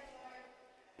 Amen.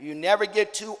 You never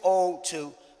get too old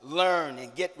to learn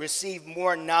and receive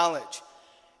more knowledge.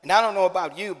 And I don't know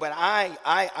about you, but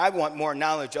I want more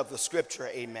knowledge of the scripture.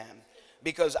 Amen.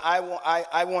 Because I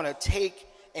want to take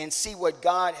and see what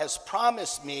God has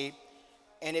promised me,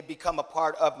 and it become a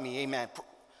part of me. Amen.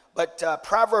 But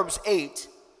Proverbs 8,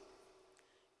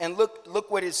 and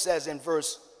look what it says in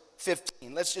verse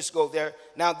 15. Let's just go there.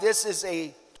 Now, this is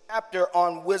a chapter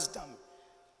on wisdom.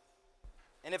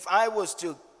 And if I was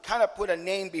to kind of put a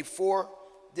name before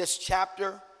this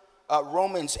chapter,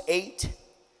 Romans 8,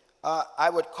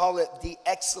 I would call it the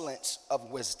excellence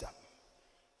of wisdom.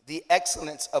 The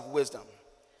excellence of wisdom.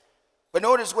 But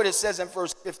notice what it says in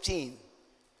verse 15.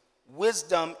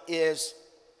 wisdom is,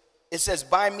 it says,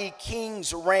 by me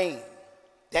kings reign.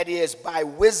 That is, by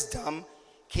wisdom,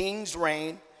 kings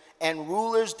reign, and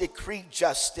rulers decree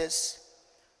justice.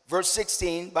 Verse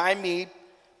 16, by me,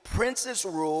 princes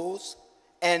rules,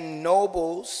 and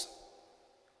nobles,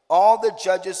 all the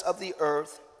judges of the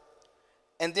earth.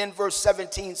 And then verse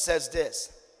 17 says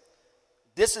this.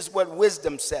 This is what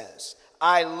wisdom says.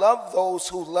 I love those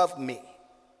who love me,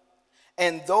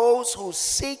 and those who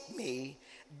seek me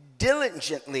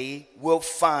diligently will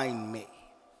find me.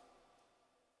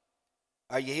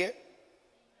 Are you here?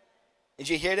 Did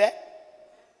you hear that?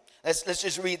 Let's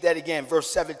just read that again, verse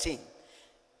 17.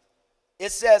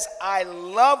 It says, I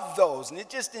love those. And it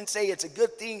just didn't say it's a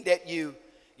good thing that you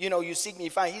seek me,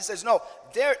 find. He says, no,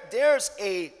 there's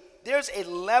a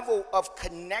level of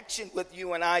connection with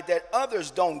you and I that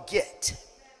others don't get.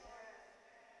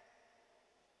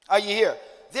 Are you here?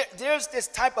 There's this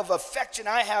type of affection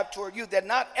I have toward you that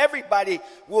not everybody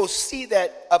will see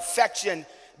that affection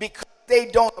because they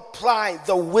don't apply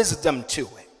the wisdom to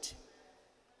it.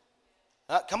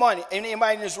 Come on,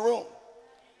 anybody in this room?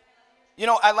 You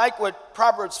know, I like what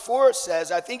Proverbs 4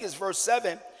 says. I think it's verse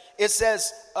 7. It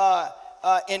says,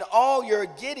 in all you're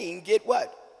getting, get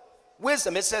what?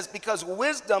 Wisdom. It says, because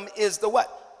wisdom is the what?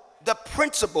 The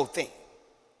principal thing.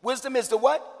 Wisdom is the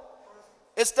what?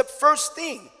 It's the first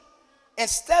thing.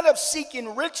 Instead of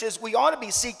seeking riches, we ought to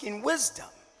be seeking wisdom.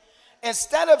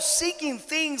 Instead of seeking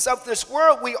things of this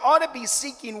world, we ought to be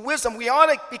seeking wisdom. We ought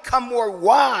to become more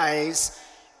wise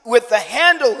with the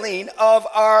handling of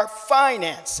our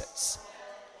finances.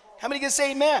 How many can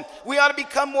say amen? We ought to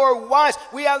become more wise.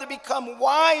 We ought to become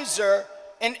wiser.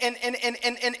 And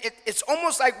it's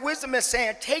almost like wisdom is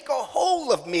saying, take a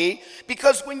hold of me,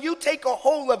 because when you take a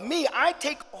hold of me, I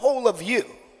take a hold of you.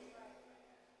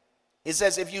 It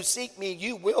says, if you seek me,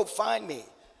 you will find me.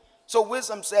 So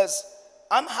wisdom says,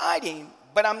 I'm hiding,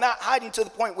 but I'm not hiding to the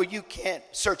point where you can't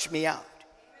search me out.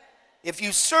 If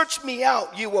you search me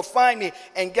out, you will find me.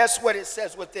 And guess what it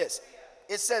says with this?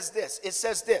 It says this. It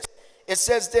says this. It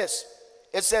says this.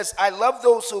 It says, I love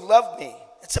those who love me.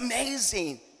 It's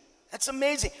amazing. That's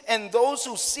amazing. And those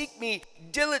who seek me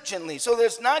diligently. So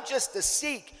there's not just the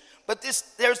seek, but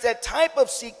there's that type of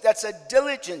seek that's a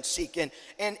diligent seek. And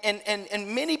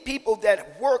many people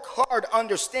that work hard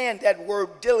understand that word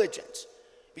diligence.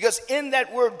 Because in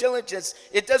that word diligence,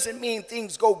 it doesn't mean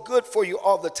things go good for you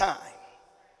all the time.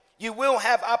 You will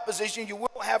have opposition. You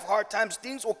will have hard times.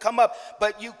 Things will come up.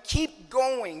 But you keep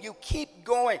going. You keep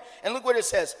going. And look what it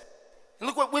says. And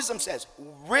look what wisdom says.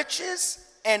 Riches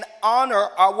and honor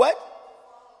are what?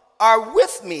 Are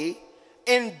with me,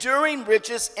 enduring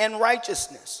riches and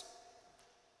righteousness.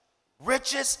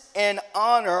 Riches and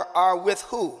honor are with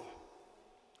who?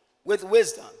 With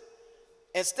wisdom.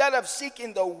 Instead of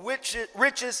seeking the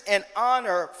riches and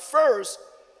honor first,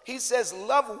 he says,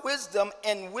 love wisdom,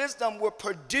 and wisdom will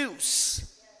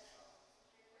produce.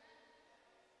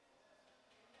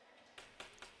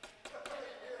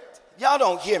 Y'all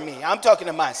don't hear me. I'm talking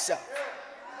to myself.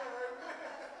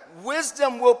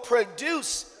 Wisdom will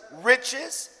produce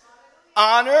riches,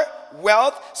 honor,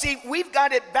 wealth. See, we've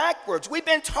got it backwards. We've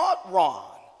been taught wrong.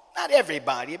 Not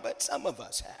everybody, but some of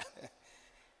us have.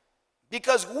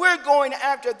 Because we're going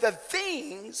after the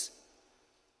things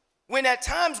when at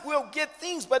times we'll get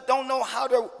things but don't know how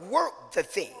to work the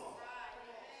thing.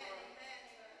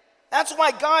 That's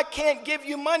why God can't give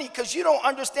you money, because you don't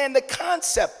understand the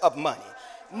concept of money.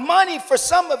 Money for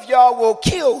some of y'all will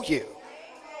kill you.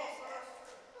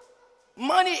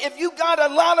 Money, if you got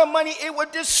a lot of money, it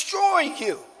would destroy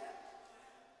you.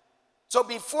 So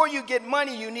before you get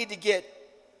money, you need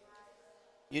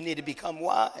to become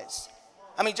wise.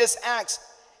 I mean, just ask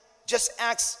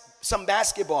some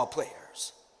basketball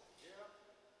players.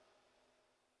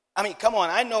 I mean, come on,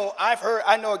 I know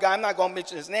a guy, I'm not going to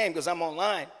mention his name because I'm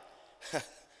online.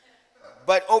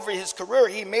 But over his career,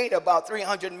 he made about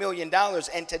 $300 million,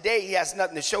 and today he has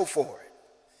nothing to show for it.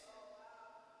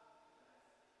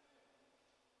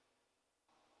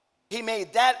 He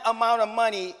made that amount of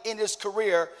money in his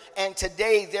career, and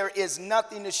today there is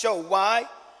nothing to show. Why?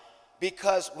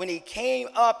 Because when he came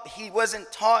up, he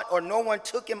wasn't taught, or no one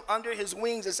took him under his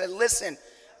wings and said, listen,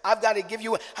 I've got to give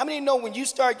you. How many know when you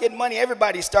start getting money,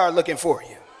 everybody start looking for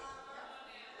you?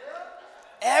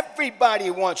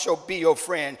 Everybody wants to be your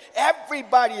friend.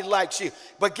 Everybody likes you.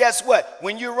 But guess what?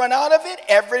 When you run out of it,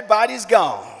 everybody's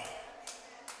gone.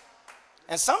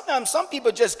 And sometimes some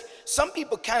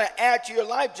people kind of add to your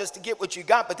life just to get what you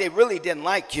got, but they really didn't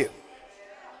like you.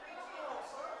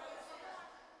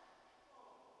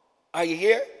 Are you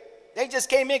here? They just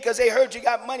came in because they heard you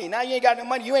got money. Now you ain't got no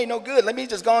money. You ain't no good. Let me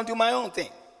just go and do my own thing.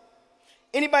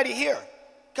 Anybody here?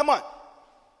 Come on.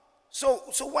 So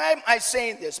why am I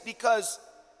saying this? Because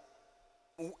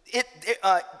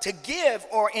to give,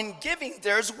 or in giving,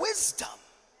 there's wisdom.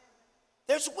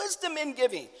 There's wisdom in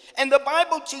giving. And the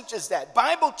Bible teaches that.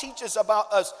 Bible teaches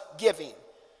about us giving.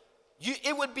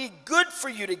 It would be good for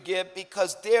you to give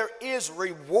because there is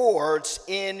rewards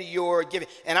in your giving.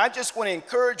 And I just want to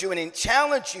encourage you and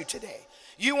challenge you today.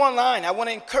 You online, I want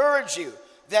to encourage you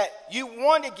that you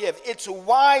want to give. It's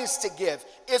wise to give.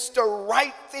 It's the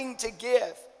right thing to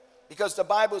give. Because the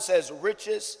Bible says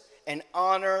riches and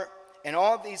honor and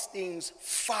all these things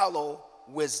follow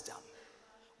wisdom.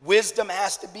 Wisdom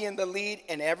has to be in the lead,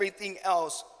 and everything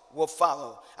else will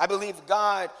follow. I believe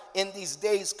God in these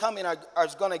days coming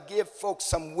is going to give folks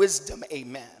some wisdom.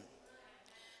 Amen.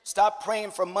 Stop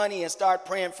praying for money and start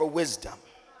praying for wisdom.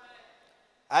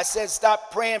 I said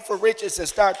stop praying for riches and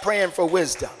start praying for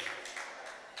wisdom.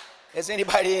 Is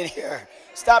anybody in here?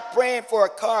 Stop praying for a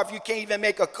car if you can't even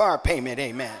make a car payment.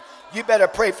 Amen. You better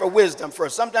pray for wisdom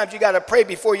first. Sometimes you got to pray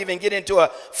before you even get into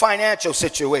a financial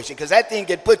situation, because that thing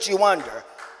can put you under.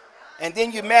 And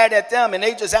then you're mad at them and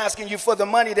they just asking you for the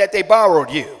money that they borrowed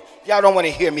you. Y'all don't want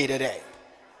to hear me today.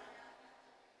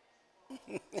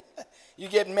 You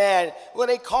get mad. Well,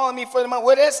 they calling me for the money.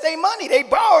 Well, that's their money. They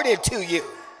borrowed it to you.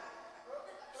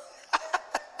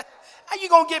 How you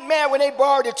going to get mad when they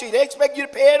borrowed it to you? They expect you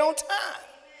to pay it on time.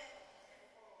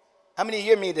 How many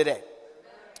hear me today?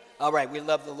 All right, we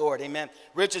love the Lord. Amen.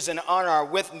 Riches and honor are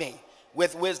with me,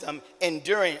 with wisdom,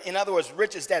 enduring. In other words,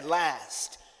 riches that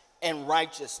last. And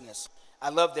righteousness. I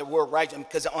love that word righteous,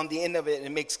 because on the end of it,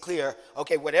 it makes clear,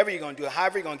 okay, whatever you're going to do,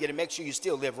 however you're going to get it, make sure you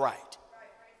still live right.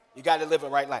 You got to live a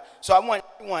right life. So I want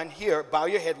everyone here, bow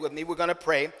your head with me. We're going to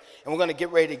pray, and we're going to get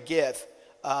ready to give.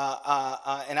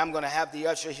 And I'm going to have the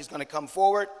usher. He's going to come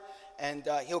forward, and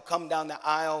he'll come down the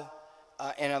aisle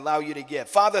and allow you to give.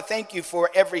 Father, thank you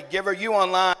for every giver. You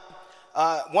online,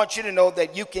 want you to know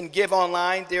that you can give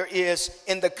online. There is,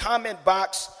 in the comment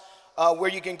box where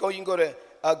you can go to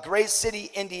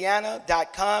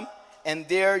gracecityindiana.com, and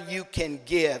there you can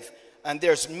give. And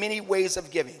there's many ways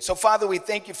of giving. So, Father, we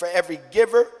thank you for every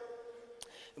giver.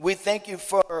 We thank you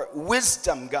for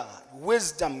wisdom, God.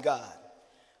 Wisdom, God.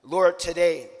 Lord,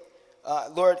 today,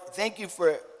 Lord, thank you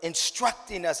for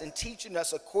instructing us and teaching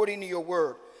us according to your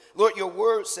word. Lord, your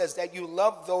word says that you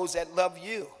love those that love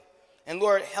you. And,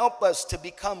 Lord, help us to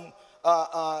become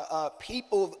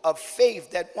people of faith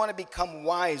that want to become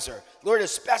wiser. Lord,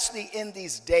 especially in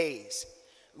these days.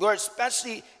 Lord,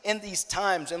 especially in these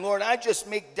times. And Lord, I just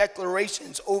make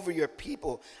declarations over your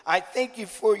people. I thank you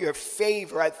for your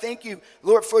favor. I thank you,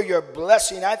 Lord, for your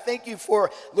blessing. I thank you for,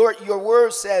 Lord, your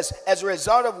word says, as a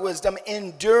result of wisdom,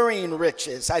 enduring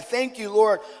riches. I thank you,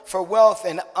 Lord, for wealth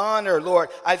and honor, Lord.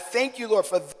 I thank you, Lord,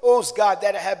 for those, God,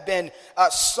 that have been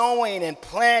sowing and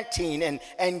planting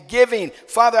and giving.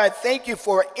 Father, I thank you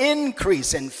for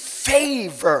increase and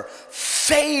favor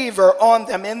on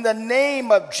them in the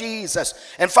name of Jesus.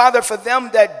 And Father, for them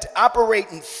that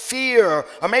operate in fear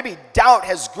or maybe doubt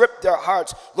has gripped their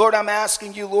hearts, Lord, I'm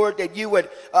asking you, Lord, that you would,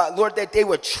 Lord, that they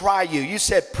would try you. You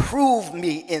said, prove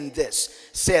me in this,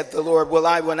 said the Lord. Well,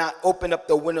 I will not open up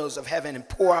the windows of heaven and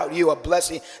pour out you a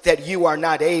blessing that you are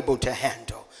not able to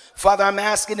handle. Father, I'm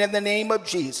asking in the name of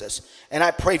Jesus, and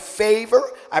I pray favor.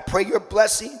 I pray your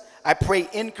blessing. I pray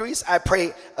increase. I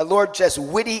pray, Lord, just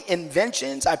witty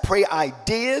inventions. I pray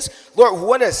ideas. Lord,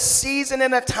 what a season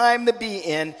and a time to be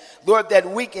in. Lord, that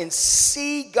we can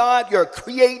see, God, your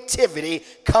creativity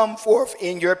come forth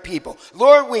in your people.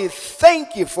 Lord, we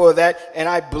thank you for that, and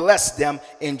I bless them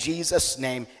in Jesus'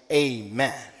 name.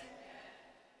 Amen.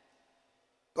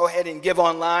 Go ahead and give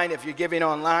online if you're giving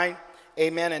online.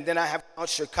 Amen. And then I have an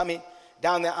usher coming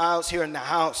down the aisles here in the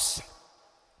house.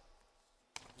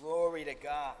 Glory to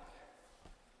God.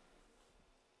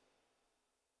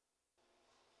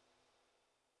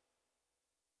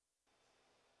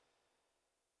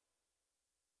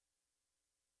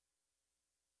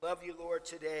 Love you, Lord,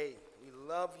 today. We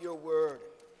love your word.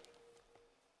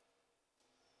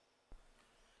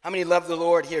 How many love the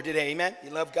Lord here today? Amen? You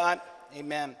love God?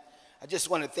 Amen. I just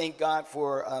want to thank God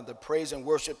for the praise and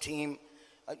worship team.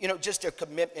 Just their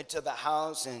commitment to the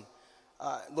house. And,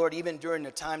 Lord, even during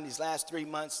the time, these last 3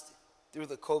 months through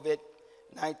the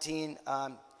COVID-19,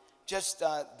 just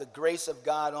the grace of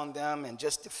God on them and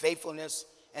just the faithfulness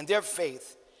and their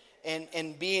faith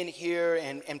in being here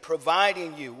and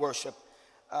providing you worship.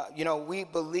 We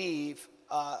believe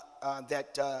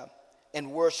that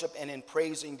in worship and in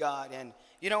praising God. And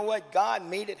you know what? God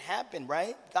made it happen,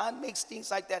 right? God makes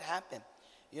things like that happen.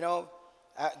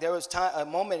 There was a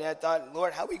moment I thought,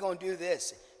 Lord, how are we going to do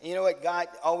this? And you know what? God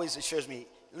always assures me,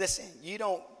 listen, you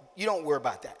don't worry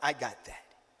about that. I got that.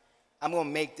 I'm going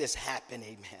to make this happen,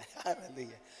 amen.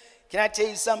 Hallelujah. Can I tell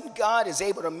you something? God is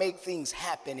able to make things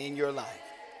happen in your life.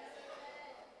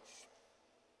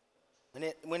 When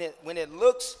it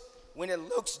looks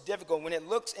difficult, when it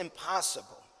looks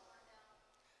impossible,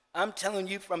 I'm telling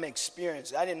you from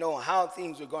experience, I didn't know how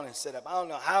things were going to set up. I don't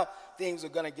know how things are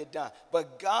going to get done.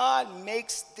 But God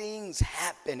makes things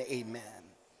happen, amen.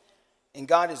 And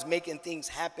God is making things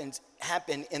happen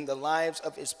in the lives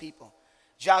of his people.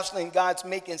 Jocelyn, God's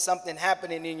making something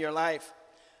happening in your life.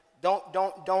 Don't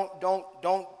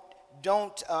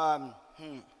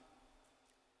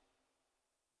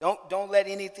let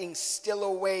anything steal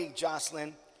away,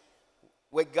 Jocelyn,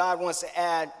 what God wants to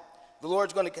add. The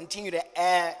Lord's going to continue to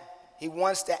add. He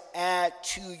wants to add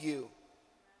to you.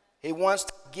 He wants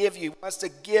to give you. He wants to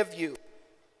give you.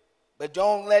 But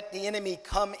don't let the enemy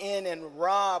come in and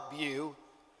rob you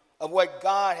of what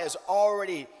God has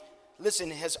already,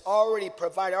 has already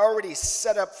provided, already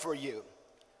set up for you.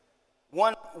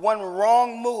 One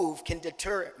wrong move can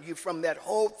deter you from that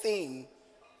whole thing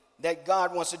that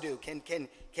God wants to do,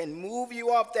 can move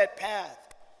you off that path.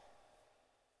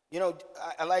 You know,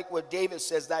 I like what David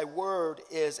says, thy word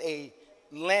is a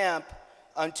lamp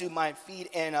unto my feet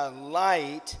and a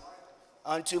light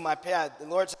unto my path. The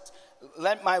Lord says,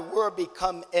 let my word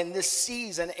become in this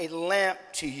season a lamp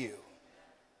to you.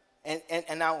 And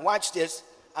now watch this.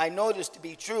 I know this to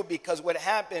be true because what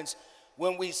happens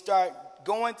when we start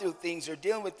going through things or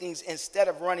dealing with things, instead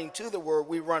of running to the word,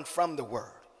 we run from the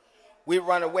word. We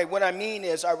run away. What I mean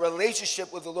is our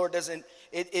relationship with the Lord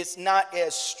it's not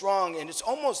as strong, and it's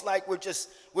almost like we're just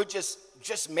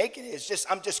making it.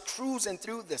 I'm just cruising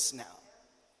through this now.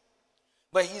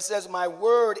 But he says, my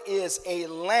word is a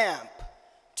lamp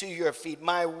to your feet.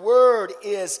 My word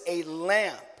is a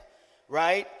lamp,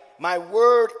 right? My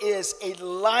word is a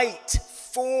light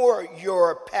for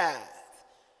your path.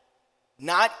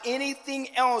 Not anything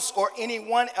else or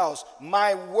anyone else.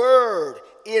 My word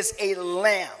is a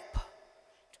lamp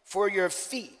for your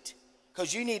feet,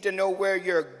 because you need to know where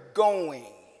you're going.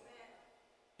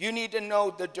 You need to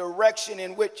know the direction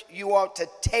in which you ought to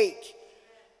take.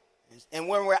 And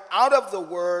when we're out of the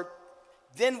word,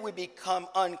 then we become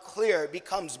unclear. It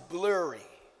becomes blurry,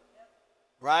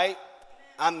 right?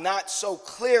 I'm not so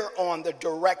clear on the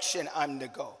direction I'm to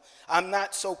go. I'm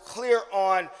not so clear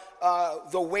on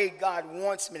the way God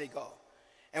wants me to go.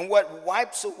 And what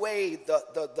wipes away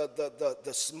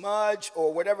the smudge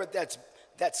or whatever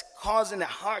that's causing the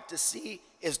heart to see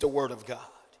is the word of God.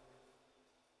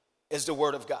 Is the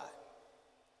word of God.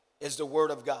 Is the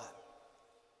word of God.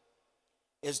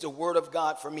 Is the word of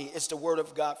God for me. It's the word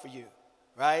of God for you,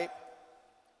 right?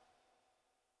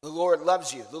 The Lord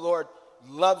loves you. The Lord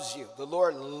loves you. The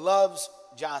Lord loves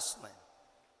Jocelyn.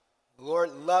 The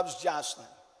Lord loves Jocelyn.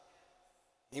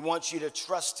 He wants you to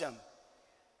trust him.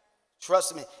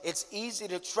 Trust him. It's easy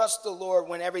to trust the Lord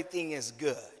when everything is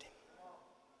good.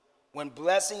 When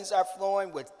blessings are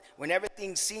flowing, when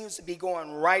everything seems to be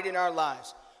going right in our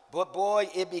lives. But boy,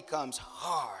 it becomes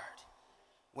hard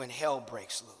when hell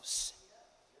breaks loose.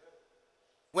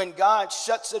 When God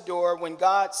shuts the door, when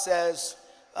God says,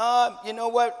 you know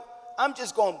what, I'm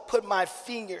just going to put my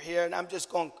finger here and I'm just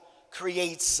going to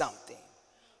create something.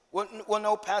 Well,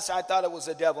 no, Pastor, I thought it was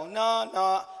the devil.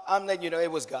 No, I'm letting you know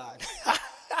it was God.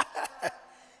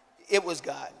 It was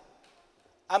God.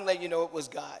 I'm letting you know it was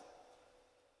God.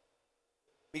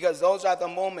 Because those are the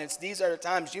moments, these are the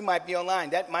times you might be online.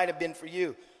 That might have been for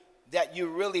you, that you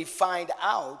really find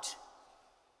out,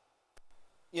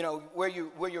 you know, where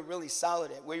you're really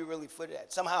solid at, where you're really footed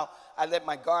at. Somehow I let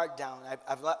my guard down.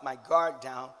 I've let my guard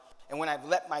down. And when I've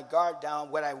let my guard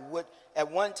down, what I would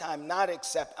at one time not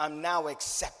accept, I'm now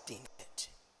accepting it.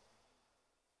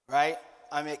 Right?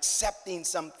 I'm accepting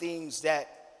some things that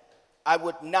I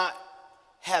would not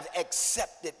have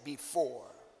accepted before.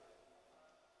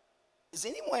 Is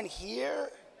anyone here?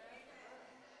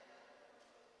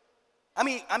 I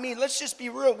mean, let's just be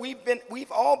real.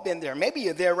 We've all been there. Maybe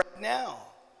you're there right now.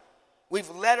 We've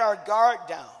let our guard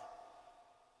down.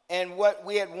 And what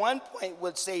we at one point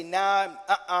would say, nah,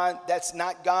 that's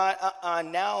not God.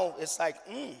 Now it's like,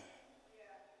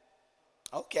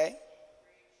 okay.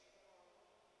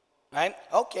 Right?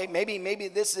 Okay, maybe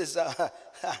this is,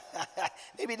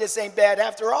 maybe this ain't bad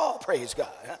after all, praise God.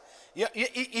 You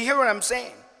hear what I'm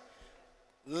saying?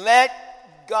 Let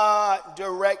God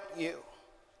direct you.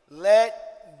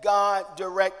 Let God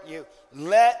direct you.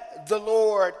 Let the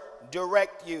Lord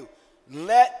direct you.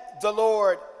 Let the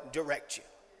Lord direct you.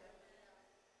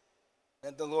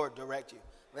 Let the Lord direct you.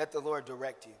 Let the Lord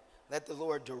direct you. Let the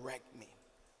Lord direct me.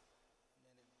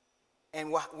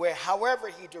 And however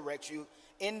he directs you,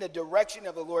 in the direction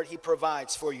of the Lord, he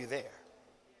provides for you there.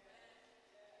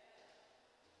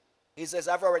 He says,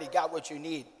 I've already got what you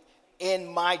need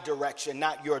in my direction,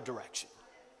 not your direction.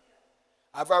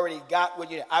 I've already got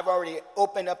what you need. I've already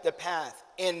opened up the path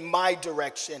in my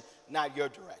direction, not your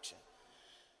direction.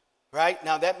 Right?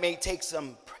 Now, that may take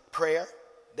some prayer.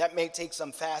 That may take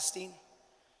some fasting.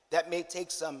 That may take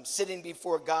some sitting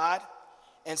before God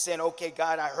and saying, okay,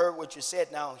 God, I heard what you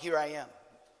said. Now, here I am.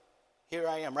 Here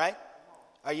I am, right?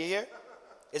 Are you here?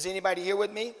 Is anybody here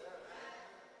with me?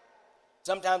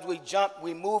 Sometimes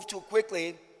we move too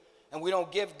quickly, and we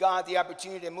don't give God the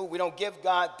opportunity to move. We don't give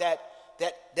God that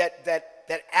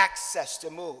access to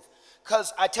move.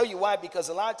 Because I tell you why, because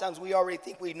a lot of times we already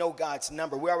think we know God's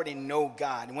number. We already know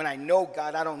God. And when I know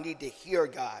God, I don't need to hear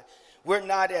God. We're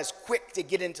not as quick to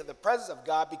get into the presence of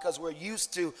God because we're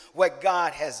used to what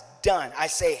God has done. I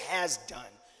say has done,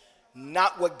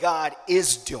 not what God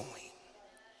is doing.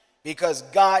 Because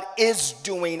God is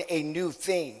doing a new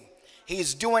thing.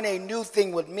 He's doing a new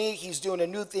thing with me. He's doing a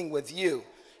new thing with you.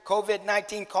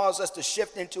 COVID-19 caused us to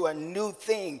shift into a new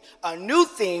thing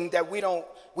that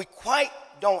we quite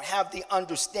don't have the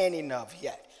understanding of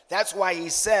yet. That's why he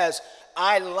says,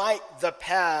 I light the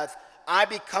path. I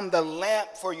become the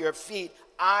lamp for your feet.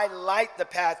 I light the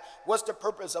path. What's the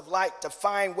purpose of light? To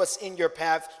find what's in your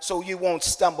path so you won't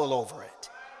stumble over it.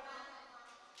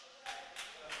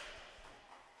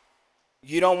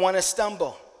 You don't want to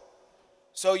stumble,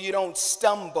 so you don't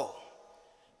stumble.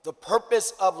 The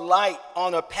purpose of light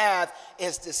on a path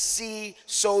is to see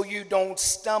so you don't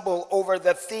stumble over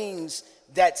the things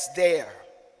that's there.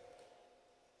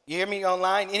 You hear me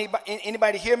online?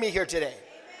 Anybody hear me here today?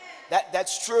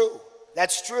 That's true.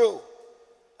 That's true.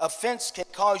 Offense can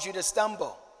cause you to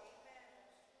stumble.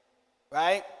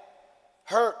 Right?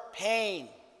 Hurt, pain.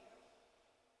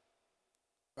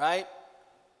 Right?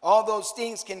 All those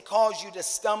things can cause you to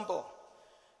stumble.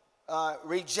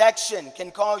 Rejection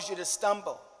can cause you to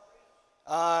stumble.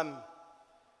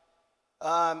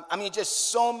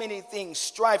 Just so many things.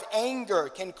 Strife, anger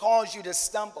can cause you to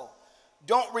stumble.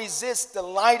 Don't resist the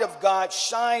light of God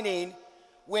shining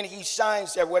when he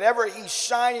shines there. Whatever he's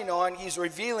shining on, he's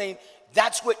revealing,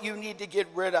 that's what you need to get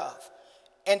rid of.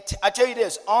 And I tell you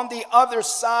this, on the other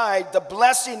side, the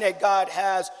blessing that God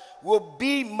has will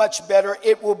be much better.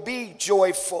 It will be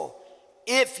joyful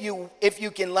if you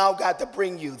can allow God to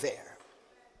bring you there.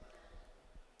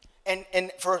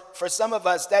 And for some of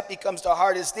us, that becomes the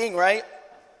hardest thing, right?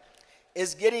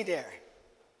 Is getting there.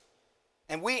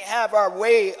 And we have our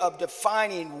way of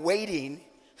defining waiting.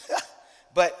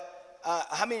 But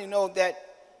how many know that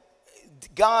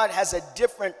God has a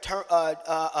different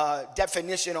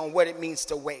definition on what it means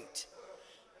to wait?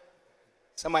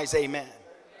 Somebody say amen.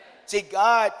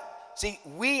 See,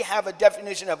 we have a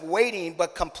definition of waiting,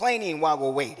 but complaining while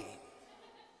we're waiting.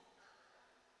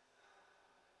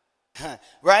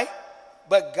 Right?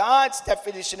 But God's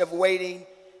definition of waiting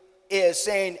is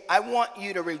saying, I want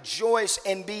you to rejoice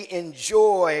and be in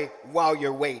joy while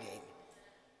you're waiting.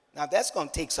 Now, that's going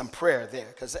to take some prayer there,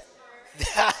 because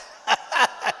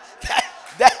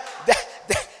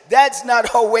that's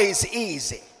not always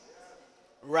easy,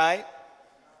 right?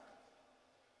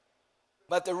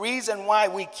 But the reason why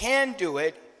we can do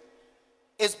it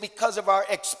is because of our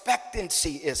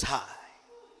expectancy is high.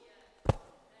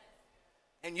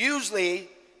 And usually,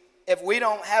 if we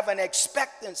don't have an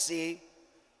expectancy,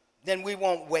 then we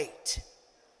won't wait.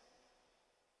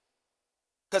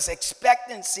 Because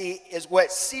expectancy is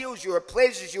what seals you or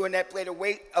places you in that place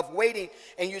of waiting.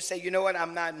 And you say, you know what,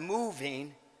 I'm not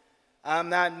moving. I'm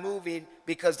not moving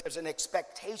because there's an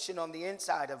expectation on the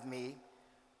inside of me.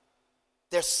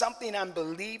 There's something I'm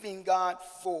believing God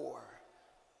for.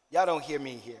 Y'all don't hear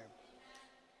me here.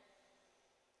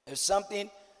 There's something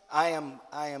I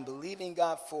am believing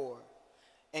God for.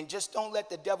 And just don't let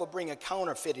the devil bring a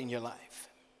counterfeit in your life.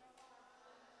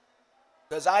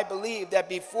 Because I believe that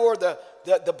before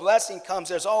the blessing comes,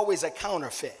 there's always a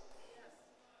counterfeit.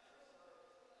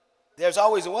 There's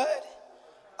always what?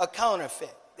 A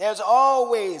counterfeit. There's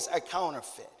always a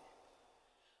counterfeit.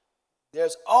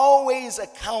 There's always a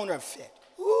counterfeit.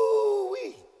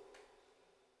 Woo-wee.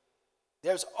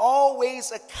 There's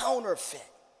always a counterfeit.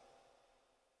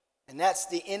 And that's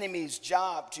the enemy's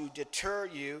job, to deter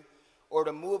you or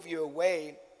to move you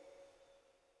away,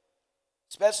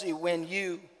 especially when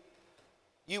you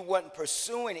weren't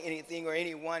pursuing anything or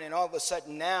anyone, and all of a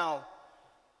sudden now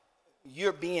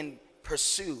you're being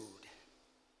pursued,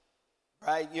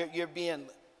 right? You're being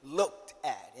looked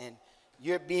at and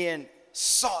you're being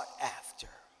sought after.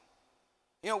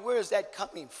 You know, where is that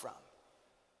coming from?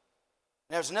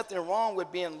 There's nothing wrong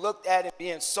with being looked at and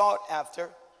being sought after,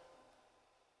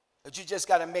 but you just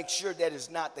got to make sure that it's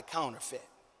not the counterfeit.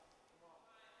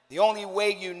 The only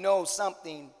way you know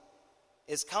something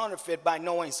is counterfeit by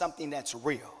knowing something that's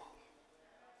real,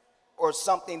 or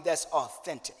something that's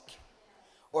authentic,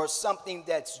 or something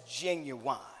that's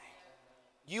genuine.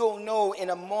 You'll know in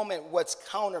a moment what's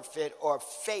counterfeit or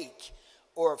fake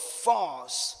or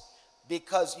false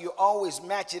because you always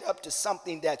match it up to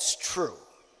something that's true,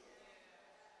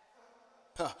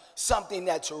 something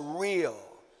that's real.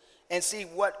 And see,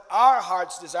 what our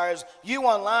heart's desires, you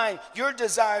online, your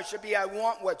desire should be, I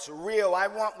want what's real. I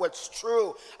want what's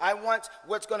true. I want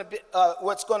what's going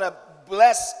to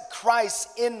bless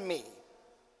Christ in me.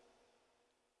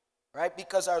 Right?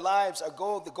 Because our lives, the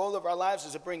goal of our lives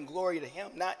is to bring glory to him,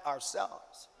 not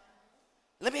ourselves.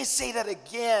 Let me say that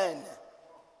again.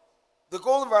 The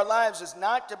goal of our lives is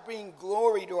not to bring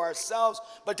glory to ourselves,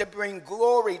 but to bring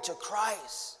glory to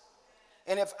Christ.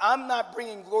 And if I'm not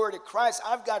bringing glory to Christ,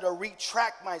 I've got to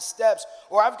retract my steps,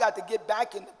 or I've got to get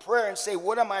back into prayer and say,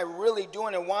 what am I really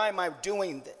doing and why am I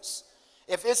doing this?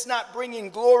 If it's not bringing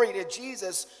glory to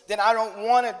Jesus, then I don't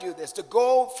want to do this. The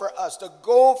goal for us, the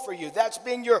goal for you, that's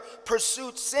been your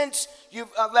pursuit since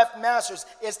you've left Masters,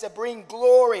 is to bring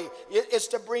glory. It's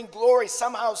to bring glory.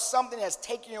 Somehow something has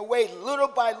taken you away. Little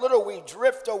by little we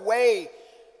drift away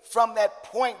from that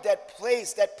point, that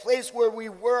place where we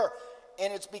were.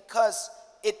 And it's because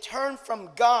it turned from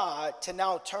God to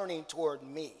now turning toward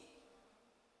me.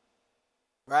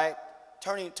 Right?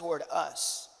 Turning toward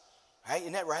us. Right?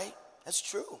 Isn't that right? That's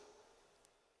true.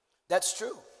 That's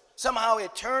true. Somehow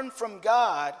it turned from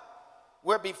God,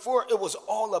 where before it was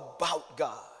all about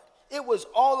God. It was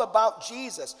all about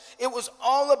Jesus. It was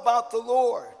all about the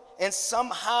Lord. And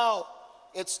somehow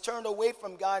it's turned away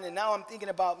from God, and now I'm thinking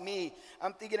about me.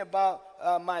 I'm thinking about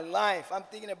my life. I'm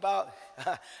thinking about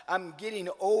I'm getting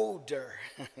older.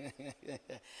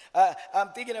 I'm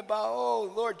thinking about,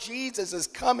 oh, Lord Jesus is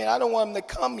coming. I don't want him to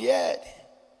come yet.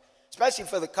 Especially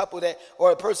for the couple that,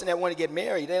 or a person that want to get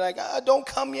married. They're like, don't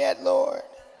come yet, Lord.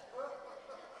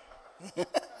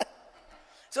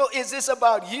 So is this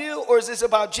about you, or is this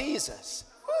about Jesus?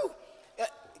 Woo.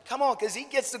 Come on, because he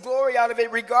gets the glory out of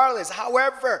it regardless.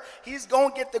 However, he's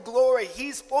going to get the glory.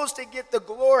 He's supposed to get the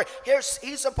glory.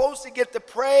 He's supposed to get the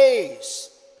praise.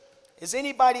 Is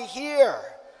anybody here?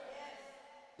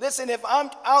 Listen, if I'm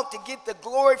out to get the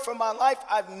glory from my life,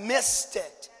 I've missed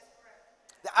it.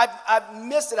 I've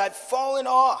missed it. I've fallen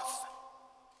off.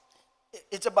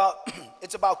 It's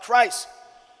about Christ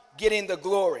getting the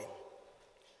glory.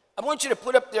 I want you to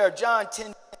put up there John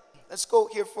 10. Let's go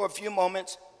here for a few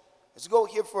moments.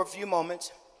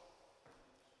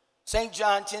 St.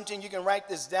 John 10:10, you can write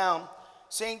this down.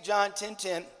 St. John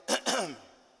 10:10.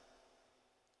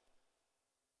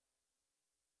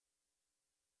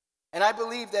 And I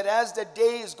believe that as the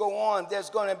days go on, there's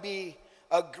going to be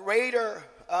a greater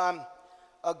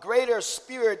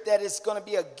spirit that is going to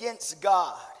be against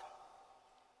God.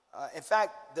 In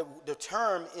fact, the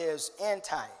term is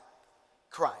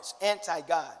anti-Christ,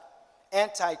 anti-God,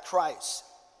 anti-Christ.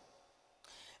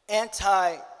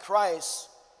 Anti-Christ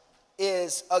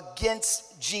is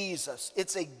against Jesus.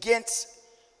 It's against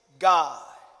God,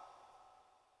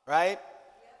 right?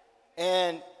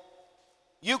 And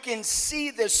you can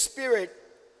see the spirit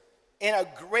in a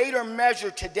greater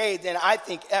measure today than I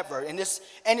think ever. And it's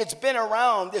been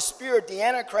around, this spirit, the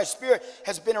Antichrist spirit,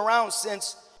 has been around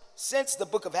since the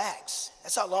book of Acts.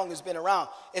 That's how long it's been around.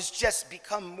 It's just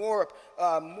become more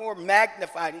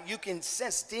magnified. You can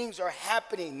sense things are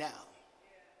happening now.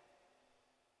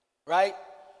 Right?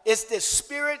 It's this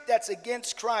spirit that's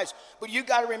against Christ. But you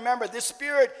got to remember, this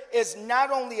spirit is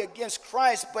not only against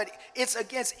Christ, but it's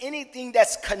against anything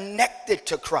that's connected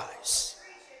to Christ.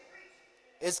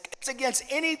 It's against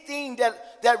anything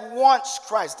that wants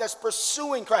Christ, that's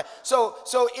pursuing Christ. So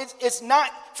it's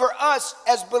not for us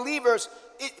as believers,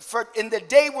 in the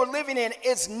day we're living in,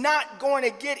 it's not going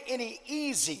to get any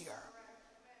easier.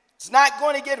 It's not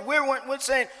going to get, we're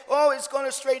saying, oh, it's going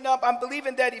to straighten up. I'm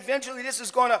believing that eventually this is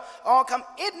going to all come.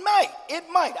 It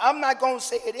might. I'm not going to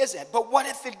say it isn't. But what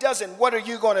if it doesn't? What are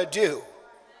you going to do?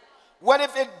 What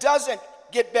if it doesn't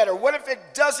get better? What if it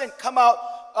doesn't come out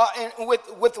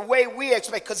with the way we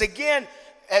expect? Because again,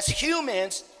 as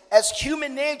humans, as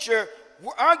human nature,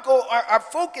 our goal, our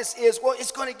focus is, well,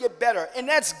 it's going to get better. And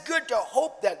that's good to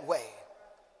hope that way.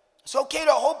 It's okay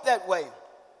to hope that way.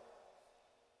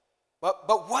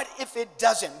 But what if it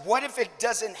doesn't? What if it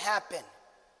doesn't happen?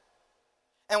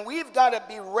 And we've got to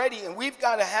be ready, and we've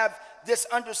got to have this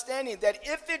understanding that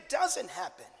if it doesn't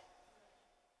happen,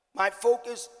 my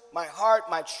focus, my heart,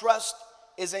 my trust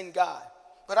is in God.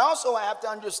 But also I have to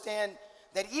understand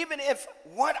that even if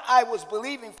what I was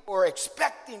believing for,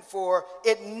 expecting for,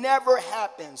 it never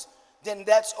happens, then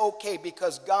that's okay,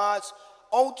 because God's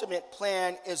ultimate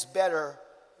plan is better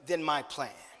than my plan.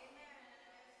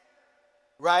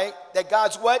 Right? That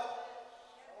God's what?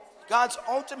 God's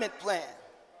ultimate plan.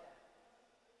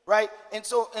 Right? And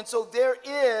so there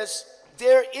is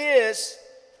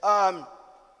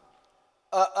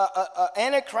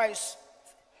Antichrist,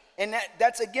 and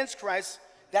that's against Christ.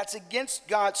 That's against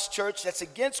God's church. That's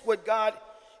against what God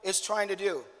is trying to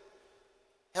do.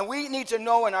 And we need to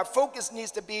know, and our focus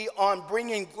needs to be on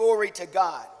bringing glory to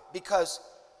God. Because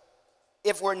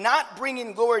if we're not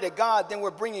bringing glory to God, then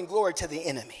we're bringing glory to the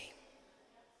enemy.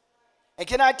 And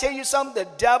can I tell you something? The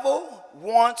devil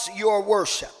wants your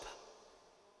worship.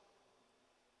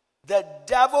 The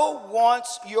devil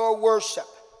wants your worship.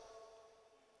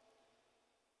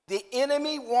 The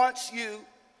enemy wants you,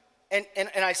 and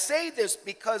I say this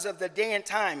because of the day and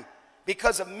time,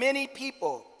 because of many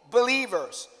people,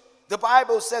 believers. The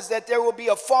Bible says that there will be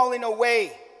a falling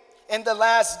away in the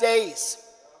last days.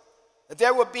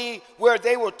 There will be where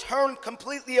they will turn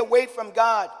completely away from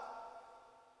God.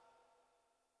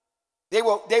 They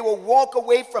will walk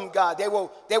away from God. They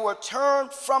will turn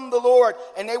from the Lord,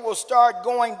 and they will start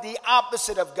going the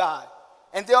opposite of God.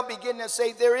 And they'll begin to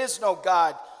say there is no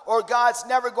God, or God's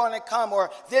never going to come,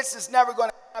 or this is never going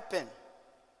to happen.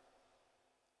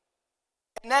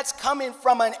 And that's coming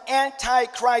from an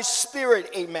antichrist spirit,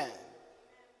 amen.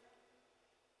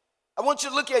 I want you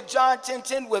to look at John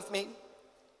 10:10 with me.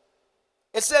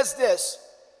 It says this: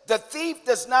 the thief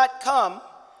does not come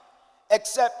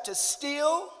except to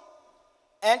steal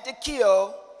and to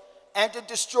kill and to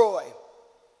destroy.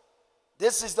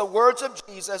 This is the words of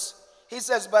Jesus. He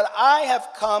says, but I have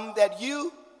come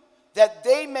that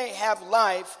they may have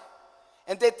life,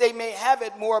 and that they may have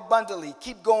it more abundantly.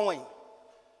 Keep going.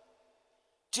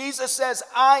 Jesus says,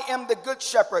 I am the good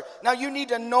shepherd. Now you need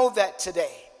to know that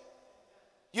today.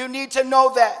 You need to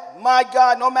know that, my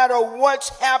God, no matter what's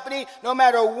happening, no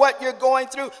matter what you're going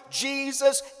through,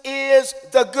 Jesus is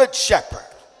the good shepherd.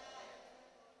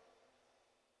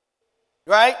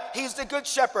 Right? He's the good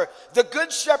shepherd. The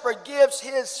good shepherd gives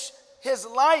his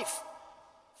life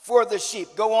for the sheep.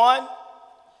 Go on.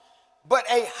 But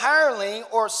a hireling,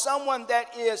 or someone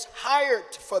that is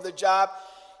hired for the job,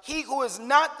 he who is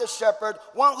not the shepherd,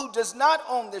 one who does not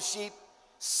own the sheep,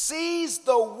 sees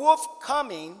the wolf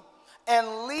coming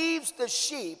and leaves the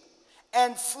sheep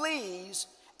and flees,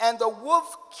 and the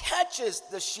wolf catches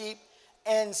the sheep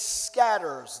and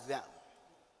scatters them.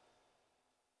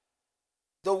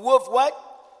 The wolf what?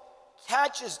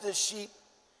 Catches the sheep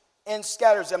and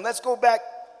scatters them. Let's go back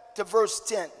to verse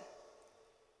 10.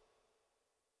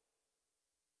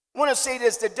 I want to say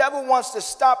this: the devil wants to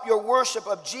stop your worship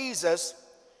of Jesus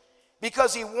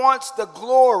because he wants the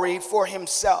glory for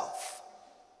himself.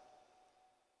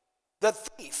 The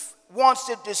thief wants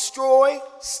to destroy,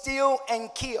 steal,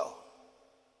 and kill.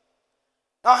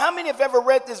 Now, how many have ever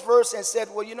read this verse and said,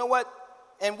 well, you know what?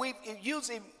 And we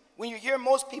usually, when you hear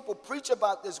most people preach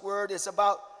about this word, it's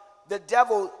about the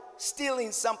devil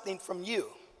stealing something from you.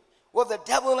 Well, the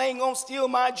devil ain't going to steal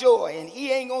my joy, and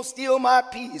he ain't going to steal my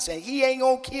peace, and he ain't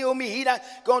going to kill me. He not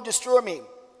going to destroy me.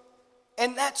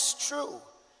 And that's true.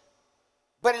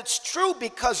 But it's true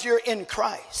because you're in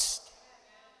Christ.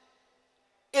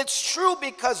 It's true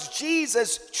because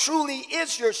Jesus truly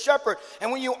is your shepherd.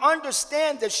 And when you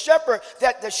understand the shepherd,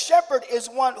 that the shepherd is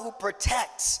one who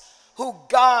protects, who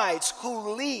guides,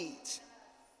 who leads.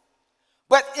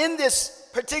 But in this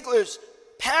particular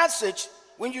passage,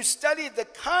 when you study the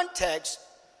context,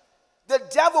 the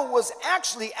devil was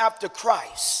actually after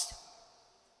Christ.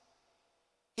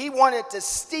 He wanted to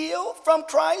steal from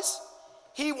Christ,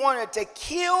 he wanted to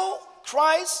kill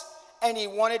Christ, and he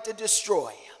wanted to destroy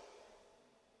him.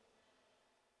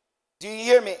 Do you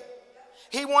hear me?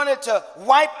 He wanted to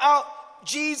wipe out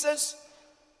Jesus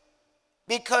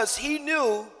because he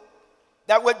knew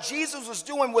that what Jesus was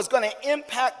doing was going to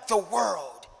impact the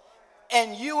world.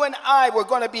 And you and I were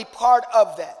going to be part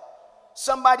of that.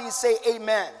 Somebody say amen.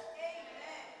 Amen.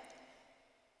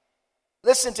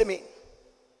 Listen to me.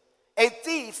 A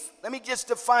thief, let me just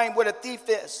define what a thief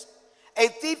is. A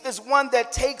thief is one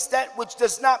that takes that which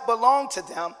does not belong to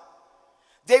them.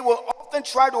 They will often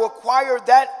try to acquire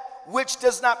that which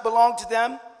does not belong to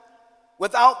them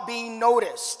without being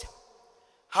noticed.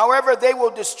 However, they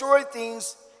will destroy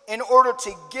things in order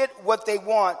to get what they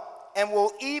want, and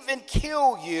will even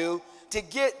kill you to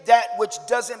get that which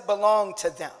doesn't belong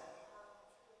to them.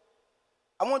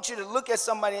 I want you to look at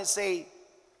somebody and say,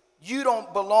 you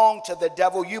don't belong to the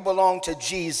devil, you belong to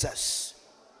Jesus.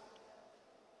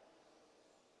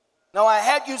 Now, I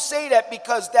had you say that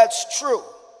because that's true.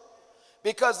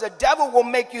 Because the devil will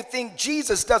make you think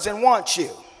Jesus doesn't want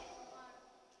you.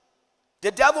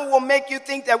 The devil will make you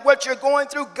think that what you're going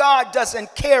through, God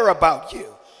doesn't care about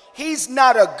you. he's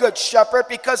not a good shepherd,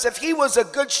 because if he was a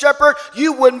good shepherd,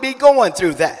 you wouldn't be going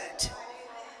through that.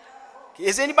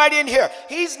 Is anybody in here?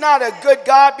 He's not a good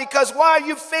God, because why are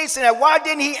you facing that? Why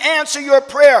didn't he answer your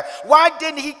prayer? Why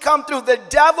didn't he come through? The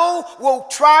devil will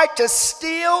try to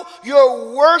steal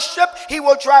your worship. He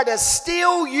will try to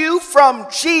steal you from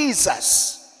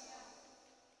Jesus.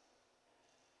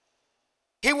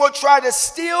 He will try to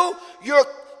steal your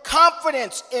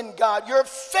confidence in God, your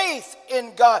faith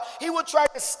in God. He will try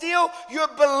to steal your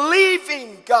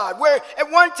believing God. Where at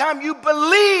one time you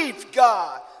believed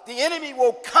God, the enemy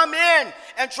will come in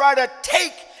and try to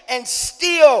take and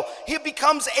steal. He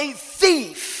becomes a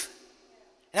thief.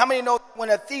 And how many know when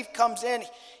a thief comes in,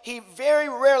 he very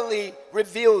rarely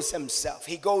reveals himself?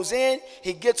 He goes in,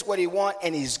 he gets what he wants,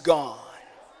 and he's gone.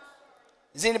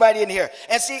 Is anybody in here?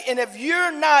 And see, and if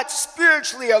you're not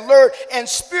spiritually alert and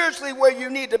spiritually where you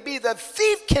need to be, the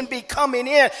thief can be coming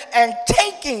in and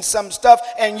taking some stuff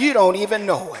and you don't even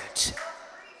know it.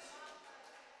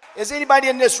 Is anybody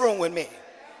in this room with me?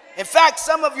 In fact,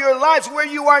 some of your lives where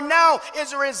you are now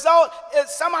is a result,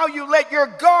 somehow you let your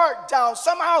guard down.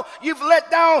 Somehow you've let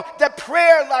down the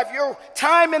prayer life, your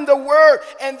time in the Word,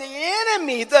 and the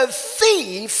enemy, the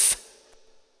thief,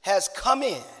 has come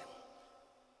in.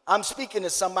 I'm speaking to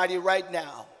somebody right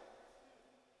now,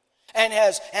 and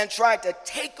tried to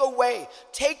take away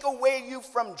you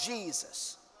from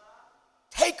Jesus.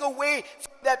 Take away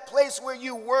from that place where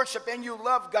you worship and you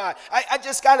love God. I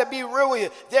just got to be real with you.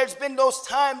 There's been those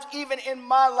times even in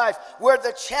my life where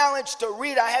the challenge to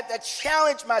read, I had to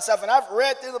challenge myself, and I've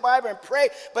read through the Bible and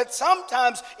prayed, but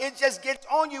sometimes it just gets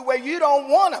on you where you don't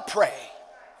want to pray.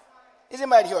 Is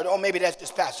anybody here? Oh, maybe that's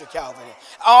just Pastor Calvin.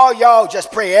 Oh, y'all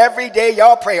just pray every day.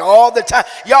 Y'all pray all the time.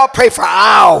 Y'all pray for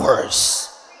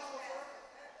hours.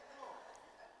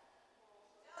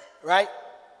 Right?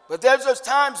 But there's those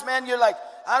times, man, you're like,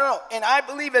 I don't know. And I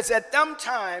believe it's at them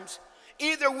times,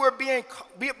 either we're being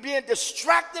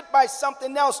distracted by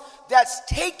something else that's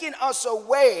taking us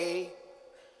away,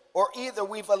 or either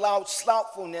we've allowed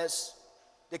slothfulness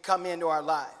to come into our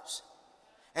lives.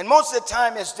 And most of the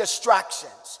time it's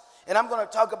distractions. And I'm going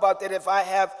to talk about that if I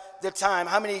have the time.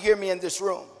 How many hear me in this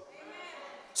room?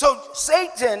 So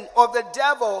Satan, or the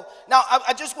devil, now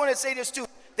I just want to say this too.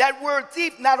 That word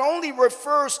thief not only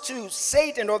refers to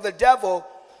Satan or the devil,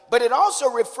 but it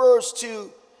also refers to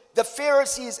the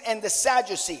Pharisees and the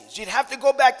Sadducees. You'd have to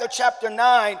go back to chapter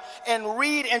 9 and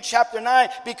read in chapter 9,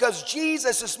 because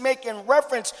Jesus is making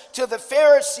reference to the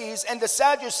Pharisees and the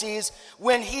Sadducees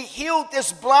when he healed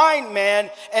this blind man,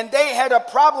 and they had a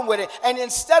problem with it. And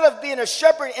instead of being a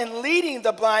shepherd and leading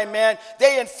the blind man,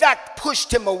 they in fact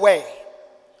pushed him away.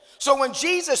 So when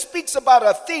Jesus speaks about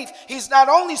a thief, he's not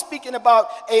only speaking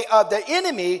about the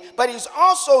enemy, but he's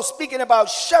also speaking about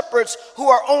shepherds who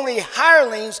are only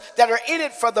hirelings that are in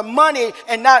it for the money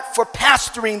and not for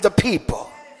pastoring the people.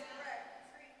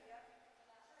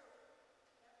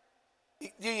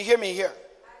 Do you hear me here?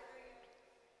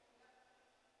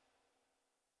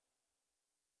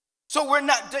 So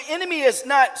the enemy is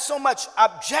not so much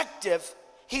objective,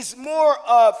 he's more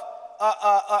of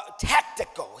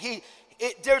tactical.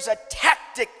 There's a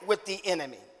tactic with the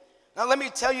enemy. Now let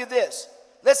me tell you this.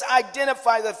 Let's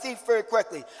identify the thief very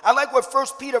quickly. I like what 1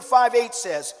 Peter 5:8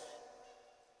 says.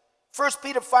 1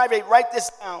 Peter 5:8, write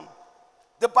this down.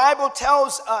 The Bible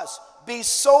tells us, be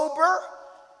sober,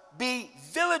 be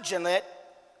vigilant.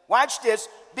 Watch this.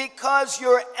 Because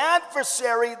your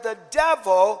adversary, the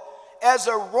devil, as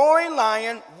a roaring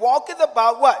lion, walketh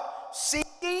about what?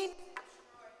 Seeking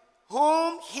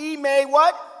whom he may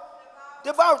what?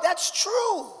 Devour. That's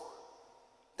true.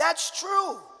 That's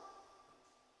true.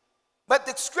 But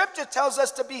the scripture tells us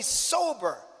to be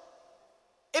sober.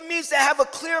 It means to have a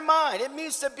clear mind. It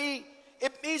means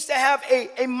to have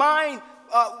a mind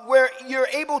where you're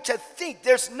able to think.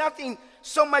 There's nothing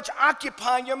so much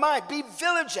occupying your mind. Be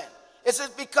vigilant. It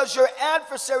says because your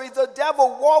adversary, the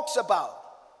devil, walks about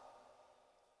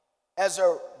as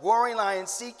a roaring lion,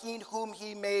 seeking whom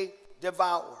he may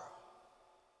devour.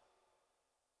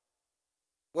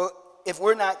 Well, if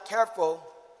we're not careful,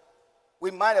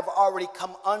 we might have already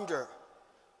come under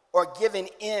or given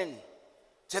in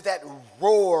to that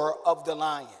roar of the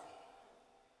lion.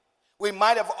 We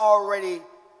might have already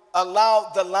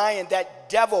allowed the lion, that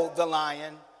devil, the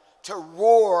lion, to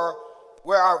roar,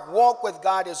 where our walk with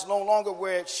God is no longer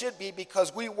where it should be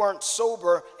because we weren't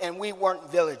sober and we weren't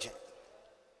vigilant.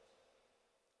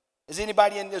 Is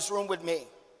anybody in this room with me?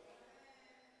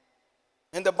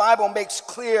 And the Bible makes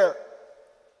clear,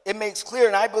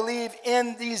 and I believe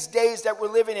in these days that we're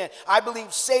living in, I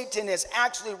believe Satan is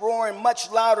actually roaring much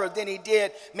louder than he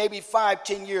did maybe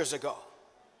 5-10 years ago.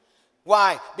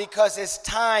 Why? Because his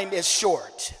time is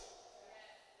short.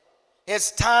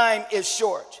 His time is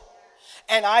short.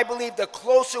 And I believe the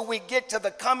closer we get to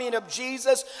the coming of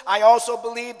Jesus, I also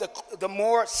believe the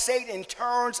more Satan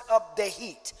turns up the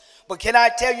heat. But can I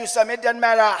tell you something? It doesn't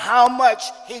matter how much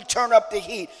he turned up the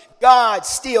heat. God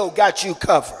still got you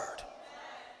covered.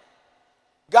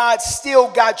 God still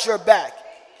got your back.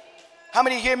 How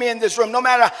many hear me in this room? No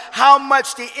matter how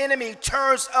much the enemy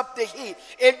turns up the heat,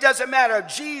 it doesn't matter.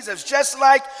 Jesus, just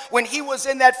like when he was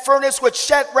in that furnace with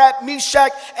Shadrach,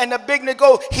 Meshach, and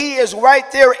Abednego, he is right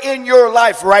there in your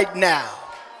life right now.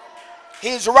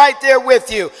 He's right there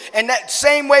with you. And that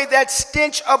same way that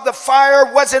stench of the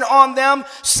fire wasn't on them,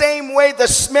 same way the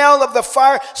smell of the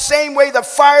fire, same way the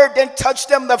fire didn't touch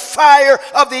them, the fire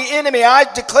of the enemy, I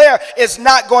declare, is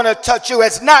not going to touch you.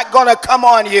 It's not going to come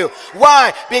on you.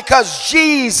 Why? Because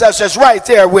Jesus is right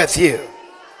there with you.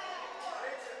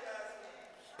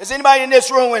 Is anybody in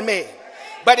this room with me?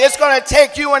 But it's going to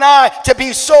take you and I to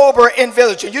be sober and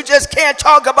vigilant. You just can't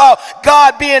talk about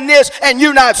God being this and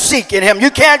you not seeking him. You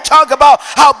can't talk about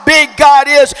how big God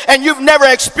is and you've never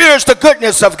experienced the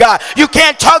goodness of God. You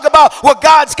can't talk about, well,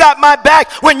 God's got my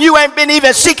back when you ain't been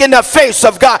even seeking the face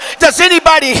of God. Does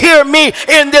anybody hear me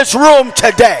in this room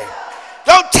today?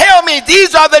 Don't tell me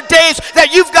these are the days that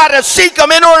you've got to seek him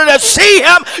in order to see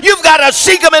him. You've got to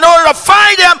seek him in order to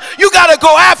find him. You got to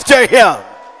go after him.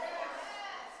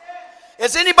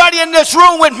 Is anybody in this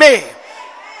room with me?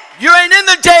 You ain't in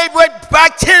the day where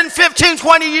back 10, 15,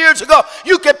 20 years ago,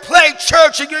 you could play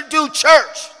church and you do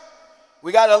church.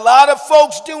 We got a lot of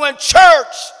folks doing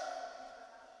church,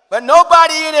 but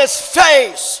nobody in his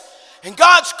face. And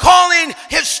God's calling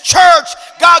his church,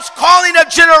 God's calling a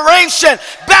generation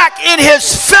back in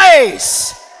his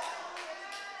face.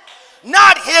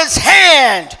 Not his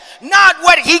hand, not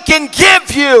what he can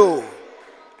give you.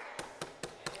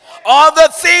 All the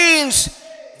things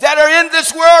that are in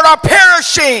this world are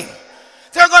perishing.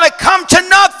 They're going to come to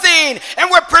nothing. And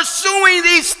we're pursuing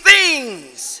these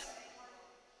things.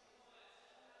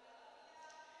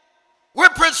 We're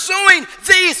pursuing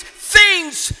these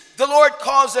things. The Lord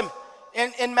calls them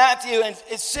in Matthew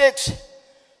 6.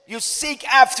 You seek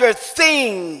after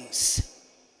things,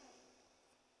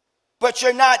 but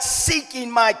you're not seeking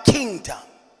my kingdom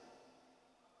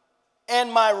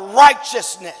and my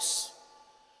righteousness.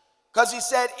 Because he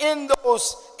said, in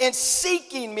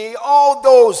seeking me, all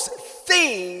those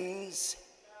things,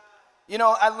 you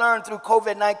know, I learned through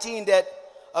COVID-19 that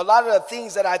a lot of the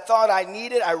things that I thought I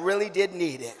needed, I really did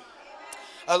need it.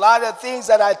 A lot of things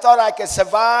that I thought I could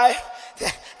survive,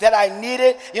 that I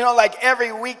needed, you know, like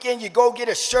every weekend you go get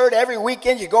a shirt, every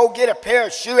weekend you go get a pair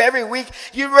of shoes, every week,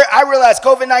 I realized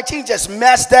COVID-19 just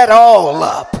messed that all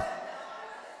up.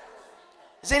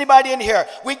 Is anybody in here?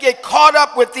 We get caught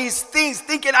up with these things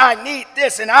thinking I need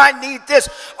this and I need this.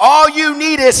 All you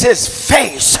need is his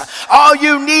face. All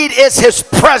you need is his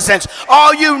presence.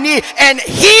 All you need, and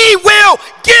he will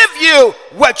give you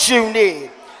what you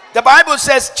need. The Bible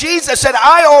says, Jesus said,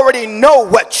 I already know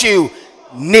what you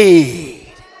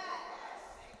need.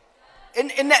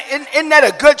 Isn't that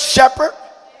a good shepherd?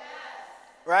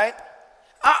 Right?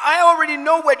 I already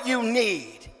know what you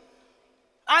need.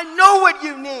 I know what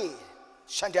you need.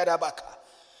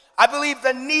 I believe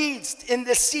the needs in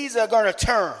this season are going to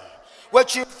turn.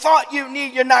 What you thought you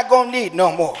need, you're not going to need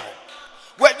no more.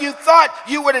 What you thought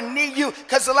you would have need you,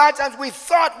 because a lot of times we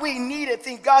thought we needed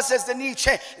things. God says the need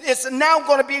change. It's now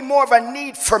going to be more of a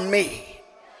need for me.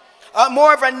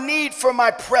 More of a need for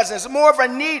my presence, more of a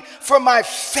need for my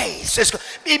face. It's going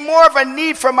to be more of a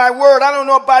need for my word. I don't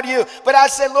know about you, but I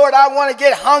said, Lord, I want to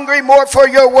get hungry more for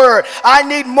your word. I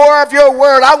need more of your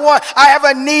word. I have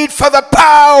a need for the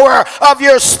power of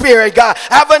your spirit, God.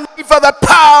 I have a need for the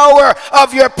power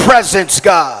of your presence,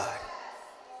 God.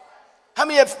 How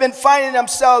many have been finding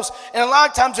themselves, and a lot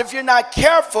of times if you're not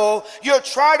careful, you'll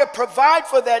try to provide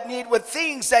for that need with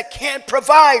things that can't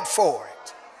provide for it.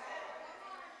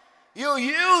 You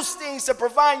use things to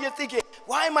provide. You're thinking,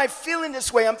 why am I feeling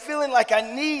this way? I'm feeling like I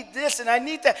need this and I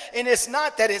need that. And it's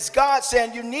not that. It's God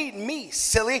saying, you need me,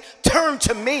 silly. Turn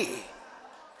to me.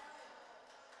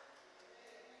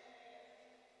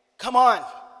 Come on.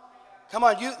 Come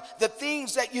on. The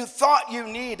things that you thought you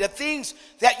need, the things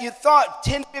that you thought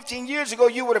 10, 15 years ago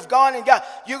you would have gone and got,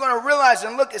 you're going to realize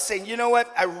and look and say, you know what?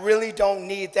 I really don't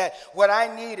need that. What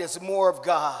I need is more of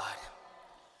God.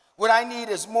 What I need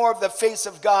is more of the face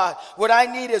of God. What I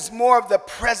need is more of the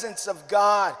presence of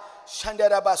God.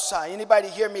 Anybody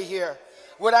hear me here?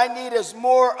 What I need is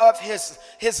more of his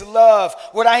love.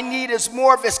 What I need is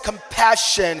more of his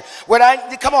compassion.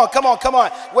 Come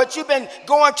on. What you've been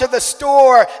going to the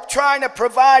store trying to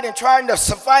provide and trying to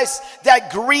suffice,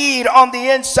 that greed on the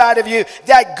inside of you,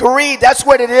 that greed, that's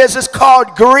what it is. It's called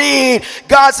greed.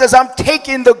 God says, I'm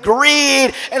taking the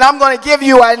greed and I'm going to give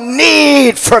you a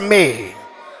need for me.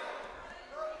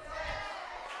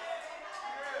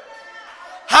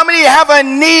 How many have a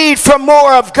need for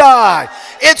more of God?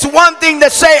 It's one thing to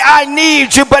say, I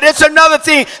need you, but it's another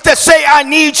thing to say, I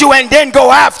need you, and then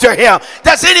go after him.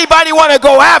 Does anybody want to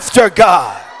go after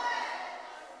God?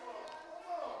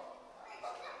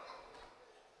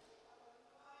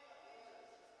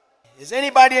 Is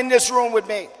anybody in this room with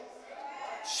me?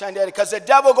 Because the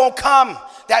devil gonna come,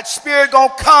 that spirit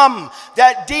gonna come,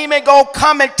 that demon gonna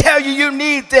come and tell you you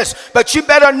need this, but you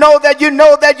better know that you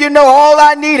know all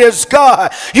I need is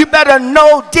God. You better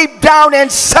know deep down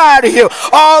inside of you,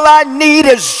 all I need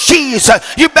is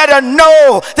Jesus. You better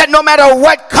know that no matter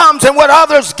what comes and what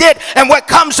others get and what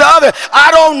comes to others,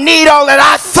 I don't need all that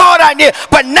I thought I needed,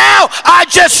 but now I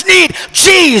just need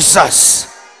Jesus.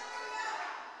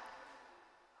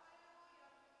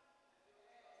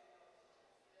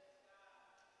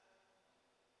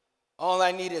 All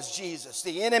I need is Jesus.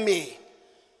 The enemy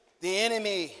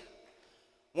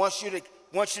wants you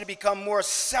to become more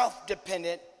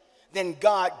self-dependent than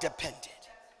God-dependent.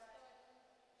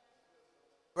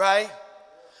 Right?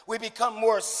 We become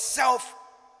more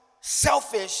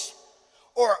selfish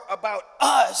or about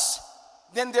us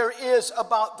than there is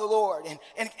about the Lord.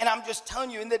 And I'm just telling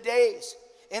you, in the days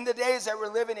that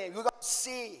we're living in, we're going to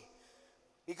see,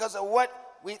 because of what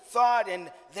we thought and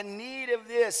the need of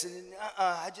this, and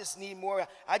I just need more.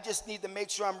 I just need to make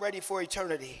sure I'm ready for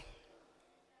eternity.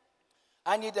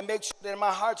 I need to make sure that my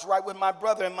heart's right with my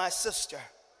brother and my sister.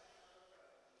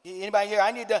 Anybody here?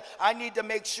 I need to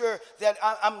make sure that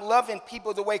I'm loving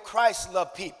people the way Christ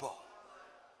loved people.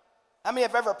 How many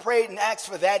have ever prayed and asked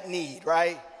for that need,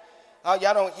 right? Oh,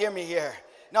 y'all don't hear me here.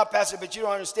 No, Pastor, but you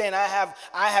don't understand. I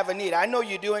have a need. I know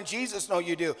you do, and Jesus knows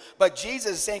you do. But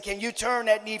Jesus is saying, can you turn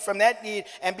that need from that need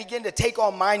and begin to take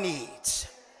on my needs?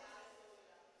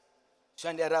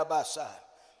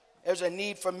 There's a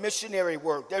need for missionary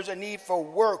work. There's a need for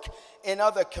work in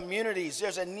other communities.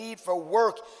 There's a need for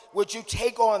work. Would you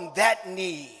take on that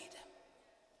need?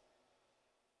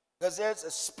 Because there's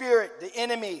a spirit, the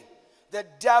enemy, the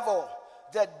devil,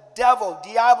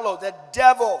 Diablo, the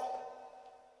devil,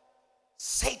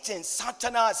 Satan,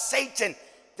 Satanas, Satan,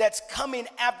 that's coming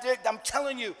after it. I'm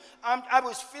telling you, I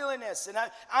was feeling this, and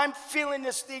I'm feeling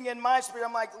this thing in my spirit.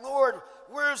 I'm like, Lord,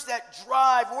 where's that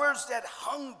drive? Where's that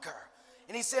hunger?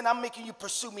 And he said, I'm making you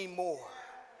pursue me more.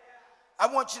 I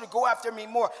want you to go after me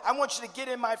more. I want you to get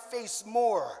in my face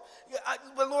more.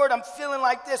 But Lord, I'm feeling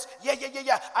like this. Yeah.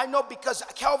 I know, because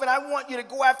Calvin, I want you to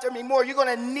go after me more. You're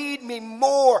going to need me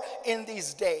more in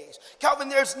these days. Calvin,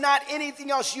 there's not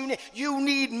anything else you need. You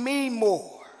need me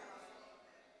more.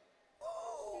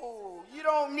 Oh, you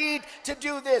don't need to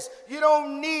do this. You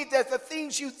don't need the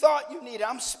things you thought you needed.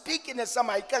 I'm speaking to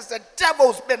somebody because the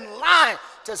devil's been lying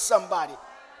to somebody.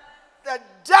 The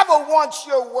devil wants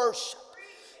your worship.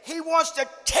 He wants to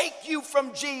take you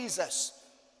from Jesus.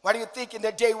 Why do you think in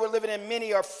the day we're living in,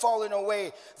 many are falling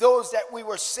away? Those that we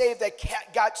were saved, that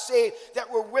got saved,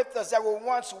 that were with us, that were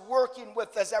once working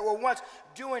with us, that were once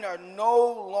doing, are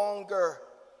no longer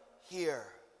here.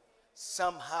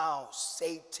 Somehow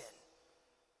Satan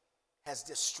has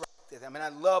distracted them. And I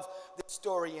love this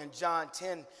story in John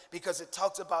 10 because it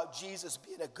talks about Jesus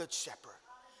being a good shepherd.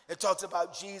 It talks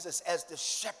about Jesus as the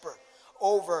shepherd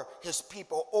over his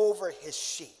people, over his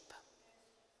sheep.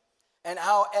 And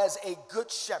how as a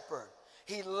good shepherd,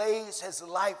 he lays his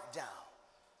life down.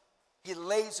 He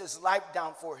lays his life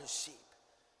down for his sheep.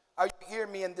 Are you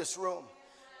hearing me in this room?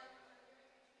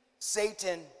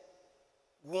 Satan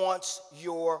wants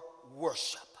your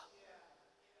worship.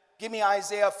 Give me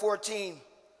Isaiah 14.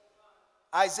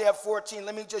 Isaiah 14,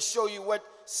 let me just show you what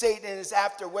Satan is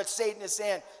after, what Satan is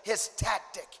saying, his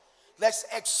tactic. Let's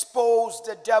expose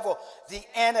the devil, the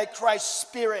Antichrist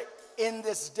spirit in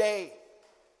this day.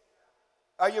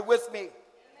 Are you with me? Amen.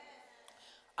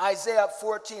 Isaiah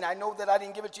 14. I know that I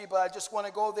didn't give it to you, but I just want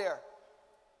to go there.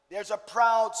 There's a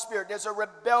proud spirit. There's a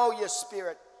rebellious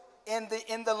spirit in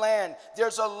the land.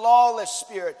 There's a lawless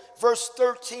spirit. Verse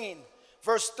 13.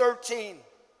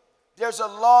 There's a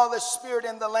lawless spirit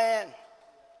in the land.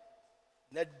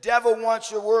 The devil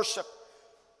wants your worship.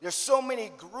 There's so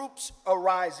many groups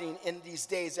arising in these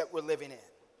days that we're living in.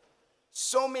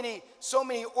 So many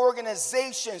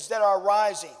organizations that are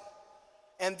rising,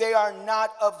 and they are not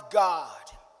of God.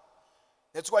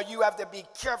 That's why you have to be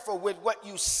careful with what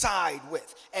you side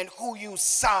with and who you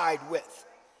side with.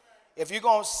 If you're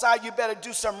going to side, you better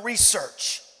do some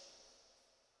research.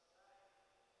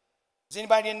 Is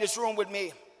anybody in this room with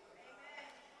me?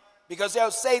 Because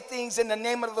they'll say things in the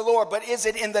name of the Lord, but is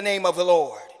it in the name of the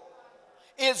Lord?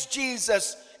 Is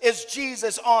Jesus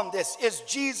on this? Is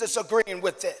Jesus agreeing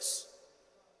with this?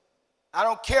 I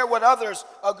don't care what others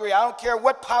agree. I don't care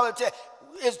what politics.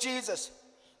 Is Jesus.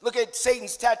 Look at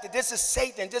Satan's tactic. This is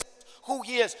Satan. This is who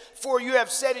he is. For you have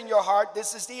said in your heart,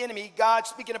 this is the enemy. God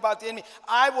speaking about the enemy.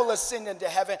 I will ascend into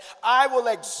heaven. I will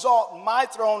exalt my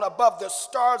throne above the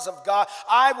stars of God.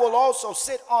 I will also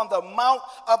sit on the mount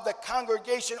of the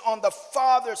congregation on the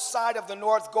farther side of the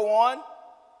north. Go on.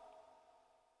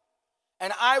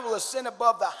 And I will ascend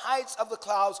above the heights of the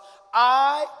clouds.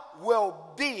 I will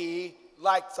be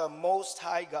like the Most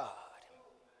High God.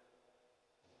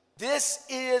 This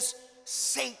is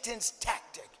Satan's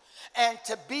tactic. And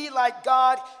to be like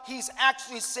God, he's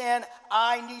actually saying,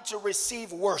 I need to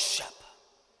receive worship.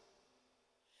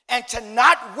 And to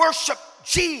not worship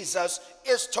Jesus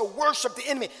is to worship the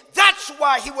enemy. That's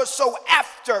why he was so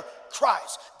after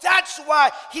Christ. That's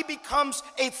why he becomes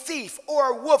a thief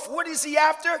or a wolf. What is he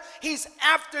after? He's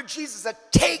after Jesus to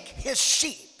take his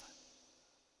sheep.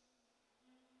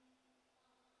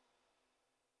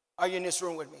 Are you in this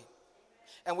room with me?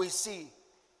 And we see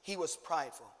he was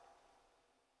prideful.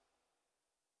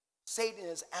 Satan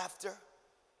is after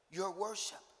your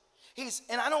worship.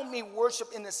 And I don't mean worship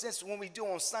in the sense when we do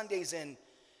on Sundays and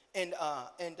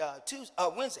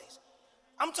Wednesdays.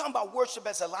 I'm talking about worship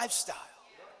as a lifestyle.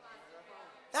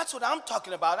 That's what I'm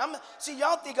talking about. See,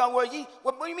 y'all think, what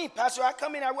do you mean, Pastor? I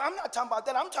come in, I'm not talking about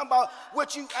that. I'm talking about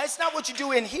it's not what you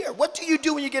do in here. What do you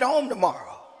do when you get home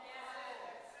tomorrow?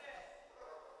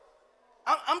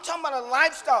 I'm talking about a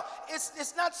lifestyle.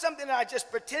 It's not something that I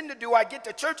just pretend to do. I get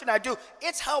to church and I do.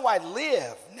 It's how I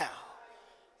live now.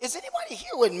 Is anybody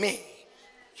here with me?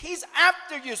 He's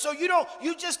after you. So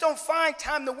you just don't find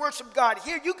time to worship God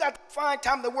here. You got to find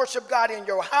time to worship God in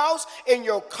your house, in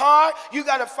your car. You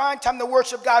got to find time to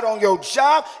worship God on your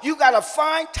job. You got to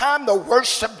find time to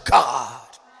worship God.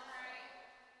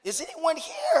 Is anyone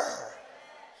here?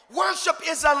 Worship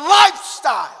is a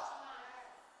lifestyle.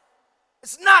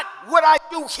 It's not what I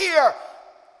do here,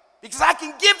 because I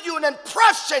can give you an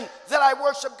impression that I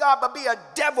worship God, but be a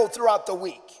devil throughout the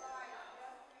week.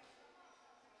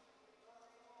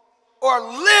 Or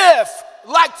live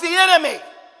like the enemy.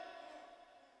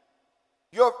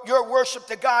 Your worship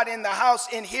to God in the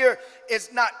house in here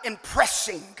is not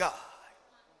impressing God.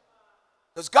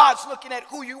 Because God's looking at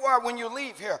who you are when you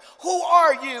leave here. Who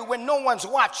are you when no one's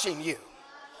watching you?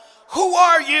 Who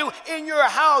are you in your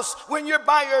house when you're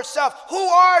by yourself? Who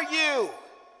are you?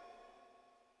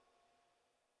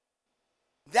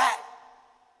 That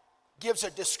gives a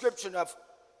description of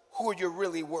who you're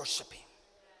really worshiping.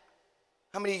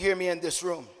 How many hear me in this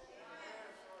room?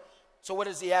 So what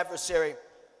is the adversary?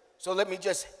 So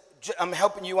I'm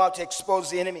helping you out to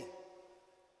expose the enemy.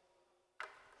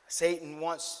 Satan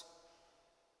wants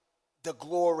the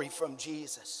glory from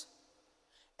Jesus.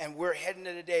 And we're heading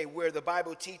to the day where the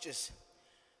Bible teaches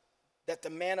that the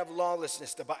man of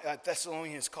lawlessness, the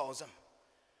Thessalonians calls him,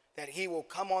 that he will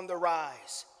come on the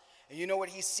rise. And you know what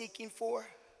he's seeking for?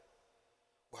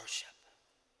 Worship.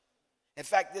 In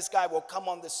fact, this guy will come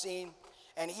on the scene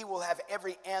and he will have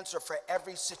every answer for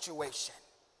every situation.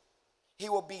 He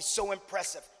will be so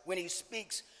impressive when he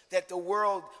speaks that the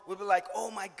world will be like, oh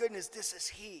my goodness, this is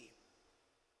he.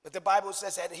 But the Bible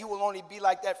says that he will only be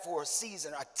like that for a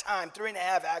season, a time, 3.5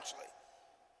 actually.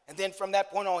 And then from that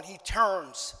point on, he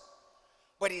turns.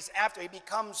 But he says,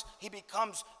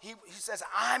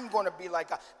 I'm going to be like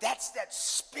God. That's that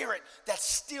spirit that's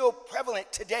still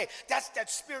prevalent today. That's that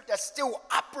spirit that's still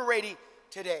operating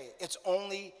today. It's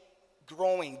only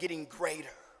growing, getting greater.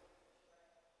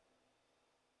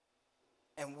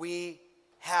 And we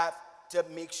have to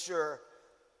make sure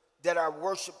that our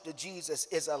worship to Jesus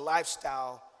is a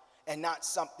lifestyle and not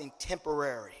something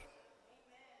temporary.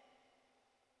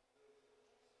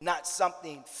 Not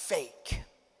something fake.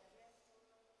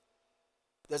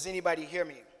 Does anybody hear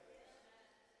me?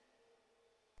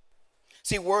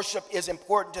 See, worship is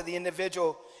important to the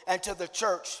individual and to the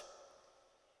church.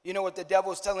 You know what the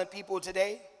devil is telling people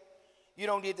today? You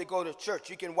don't need to go to church.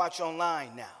 You can watch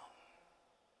online now.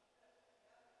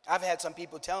 I've had some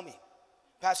people tell me,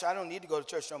 Pastor, I don't need to go to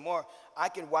church no more. I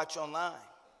can watch online.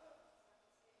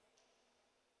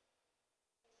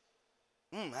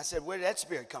 I said, where did that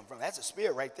spirit come from? That's a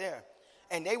spirit right there.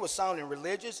 And they were sounding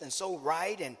religious and so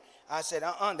right. And I said,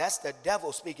 that's the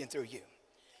devil speaking through you.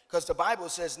 Because the Bible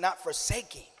says not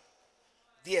forsaking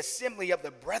the assembly of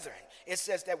the brethren. It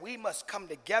says that we must come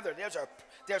together.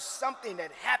 There's something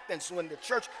that happens when the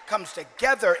church comes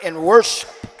together in worship.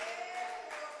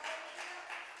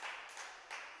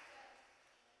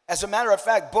 As a matter of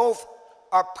fact, both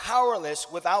are powerless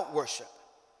without worship.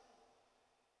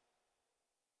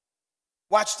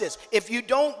 Watch this. If you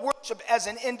don't worship as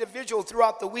an individual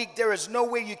throughout the week, there is no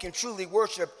way you can truly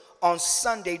worship on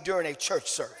Sunday during a church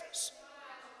service.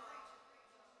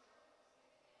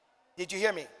 Did you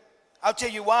hear me? I'll tell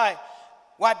you why.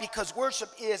 Why? Because worship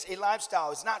is a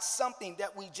lifestyle. It's not something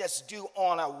that we just do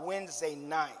on a Wednesday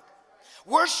night.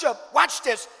 Worship, watch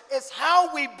this, is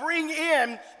how we bring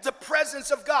in the presence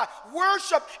of God.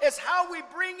 Worship is how we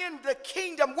bring in the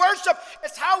kingdom. Worship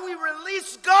is how we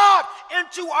release God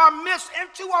into our midst,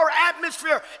 into our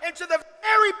atmosphere, into the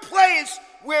very place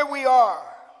where we are.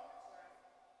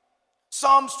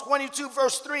 Psalms 22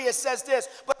 verse 3, it says this,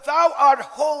 "But thou art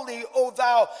holy, O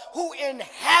thou who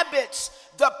inhabits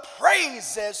the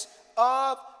praises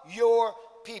of your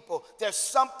people." There's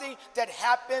something that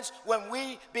happens when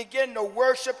we begin to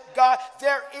worship God.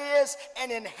 There is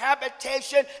an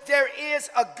inhabitation. There is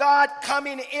a God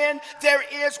coming in. There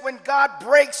is when God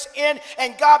breaks in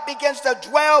and God begins to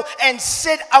dwell and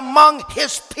sit among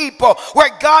his people,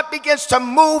 where God begins to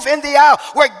move in the aisle,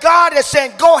 where God is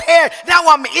saying, go ahead, now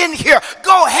I'm in here.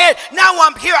 Go ahead, now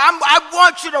I'm here. I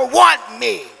want you to want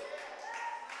me.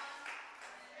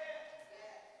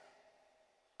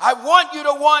 I want you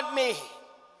to want me.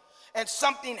 And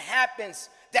something happens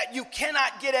that you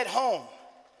cannot get at home,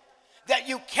 that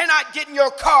you cannot get in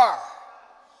your car.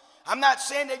 I'm not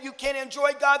saying that you can't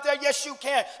enjoy God there. Yes, you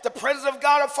can. The presence of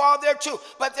God will fall there too.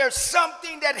 But there's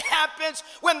something that happens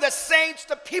when the saints,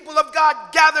 the people of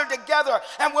God, gather together.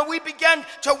 And when we begin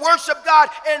to worship God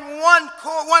in one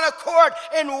accord,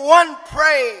 in one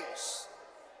praise.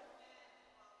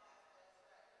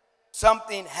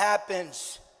 Something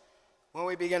happens when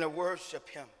we begin to worship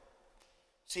him.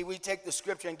 See, we take the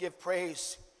scripture and give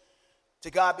praise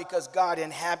to God because God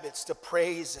inhabits the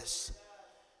praises.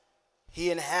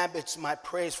 He inhabits my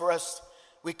praise. For us,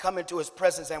 we come into his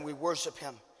presence and we worship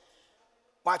him.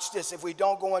 Watch this. If we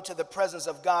don't go into the presence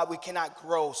of God, we cannot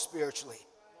grow spiritually.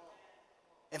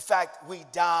 In fact, we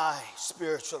die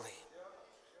spiritually.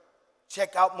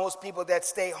 Check out most people that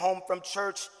stay home from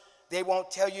church. They won't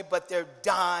tell you, but they're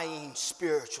dying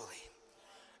spiritually.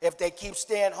 If they keep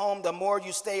staying home, the more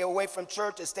you stay away from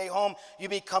church and stay home, you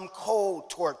become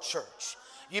cold toward church.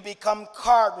 You become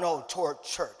cardinal toward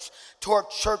church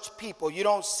people. You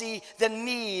don't see the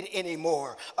need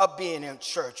anymore of being in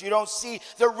church. You don't see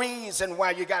the reason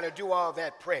why you got to do all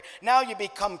that prayer. Now you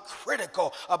become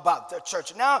critical about the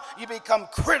church. Now you become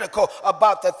critical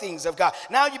about the things of God.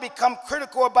 Now you become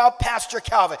critical about Pastor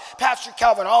Calvin. Pastor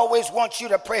Calvin always wants you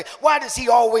to pray. Why does he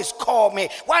always call me?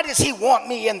 Why does he want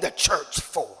me in the church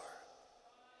for?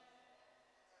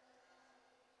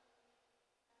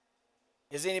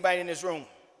 Is anybody in this room?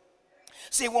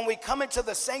 See, when we come into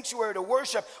the sanctuary to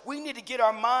worship, we need to get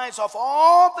our minds off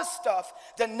all the stuff,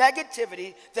 the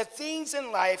negativity, the things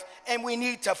in life, and we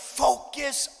need to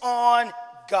focus on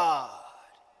God.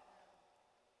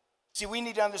 See, we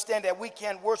need to understand that we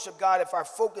can't worship God if our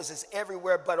focus is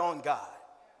everywhere but on God.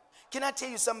 Can I tell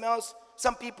you something else?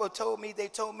 Some people told me,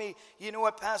 you know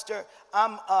what, Pastor,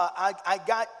 I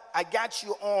got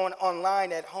you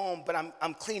online at home, but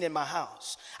I'm cleaning my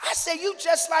house. I say, you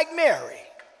just like Mary.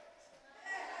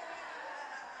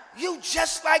 You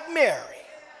just like Mary.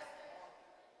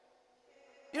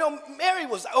 You know, Mary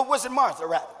was it Martha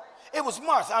rather? It was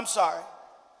Martha, I'm sorry.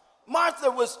 Martha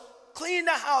was cleaning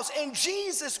the house and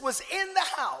Jesus was in the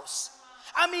house.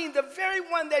 I mean, the very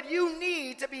one that you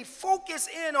need to be focused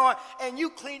in on, and you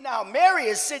clean out. Mary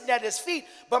is sitting at his feet,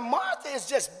 but Martha is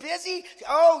just busy.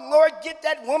 Oh, Lord, get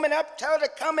that woman up. Tell her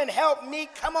to come and help me.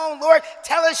 Come on, Lord.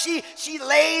 Tell her she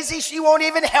lazy. She won't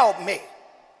even help me.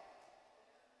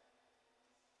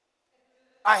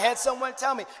 I had someone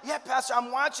tell me, yeah, Pastor,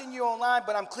 I'm watching you online,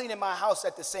 but I'm cleaning my house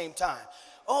at the same time.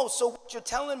 Oh, so what you're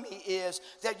telling me is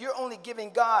that you're only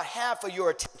giving God half of your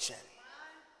attention.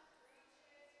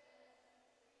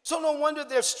 So no wonder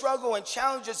there's struggle and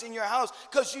challenges in your house,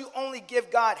 because you only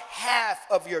give God half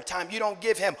of your time. You don't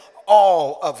give him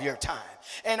all of your time.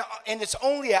 And it's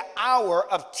only an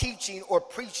hour of teaching or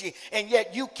preaching, and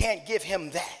yet you can't give him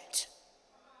that.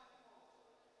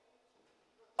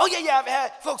 Oh, yeah, I've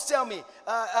had folks tell me,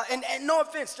 and no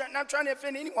offense, not trying to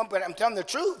offend anyone, but I'm telling the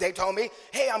truth. They told me,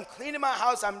 hey, I'm cleaning my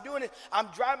house, I'm doing it, I'm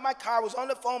driving my car, I was on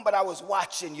the phone, but I was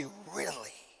watching you.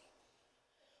 Really?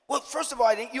 Well, first of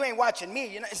all, you ain't watching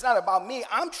me. It's not about me.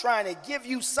 I'm trying to give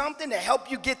you something to help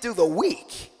you get through the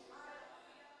week.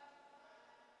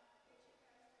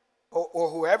 or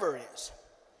whoever it is.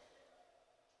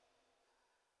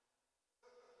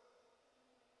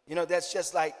 You know, that's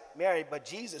just like Mary, but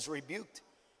Jesus rebuked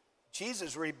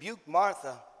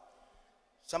Martha.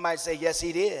 Somebody say, yes,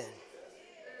 he did.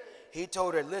 He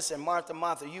told her, listen, Martha,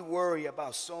 Martha, you worry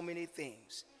about so many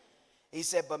things. He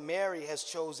said, but Mary has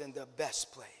chosen the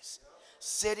best place,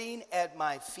 sitting at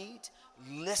my feet,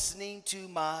 listening to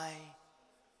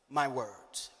my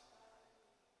words.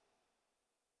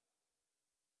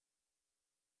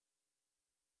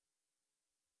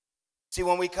 See,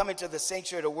 when we come into the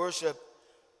sanctuary to worship,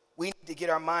 we need to get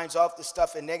our minds off the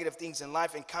stuff and negative things in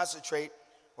life and concentrate,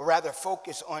 or rather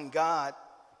focus on God.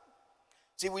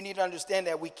 See, we need to understand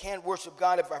that we can't worship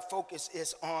God if our focus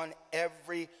is on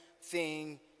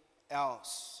everything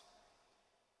else.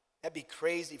 That'd be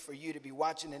crazy for you to be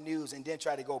watching the news and then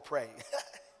try to go pray.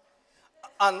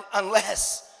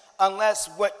 unless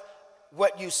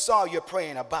what you saw you're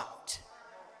praying about.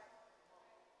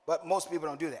 But most people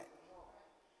don't do that.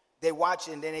 They watch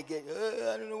it and then they get,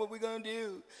 I don't know what we're going to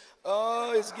do.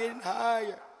 Oh, it's getting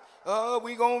higher. Oh,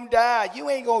 we going to die. You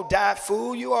ain't going to die,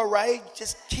 fool. You all right?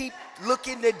 Just keep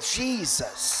looking to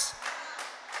Jesus.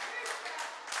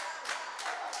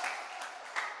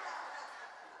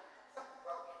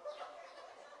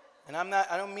 And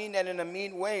I don't mean that in a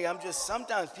mean way. I'm just,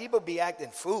 sometimes people be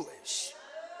acting foolish.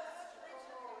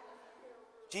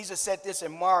 Jesus said this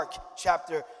in Mark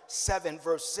chapter 7,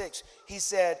 verse 6. He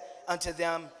said unto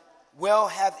them, well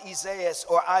hath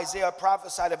Isaiah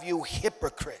prophesied of you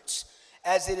hypocrites,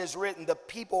 as it is written, the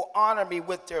people honor me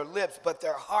with their lips, but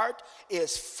their heart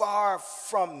is far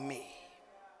from me.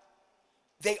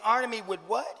 They honor me with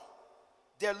what?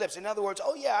 Their lips. In other words,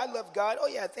 oh yeah, I love God. Oh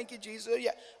yeah, thank you, Jesus. Oh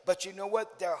yeah. But you know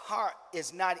what? Their heart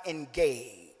is not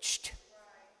engaged.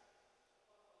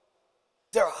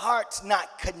 Their heart's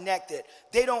not connected.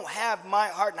 They don't have my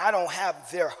heart and I don't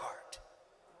have their heart.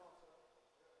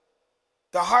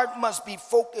 The heart must be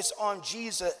focused on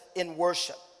Jesus in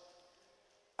worship.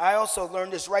 I also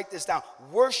learned this, write this down.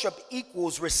 Worship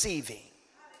equals receiving.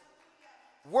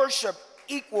 Worship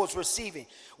equals receiving.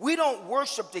 We don't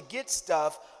worship to get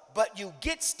stuff, but you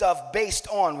get stuff based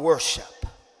on worship.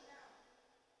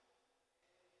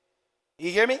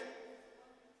 You hear me?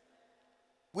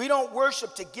 We don't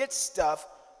worship to get stuff,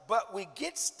 but we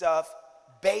get stuff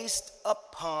based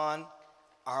upon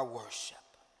our worship.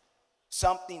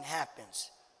 Something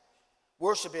happens.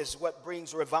 Worship is what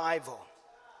brings revival.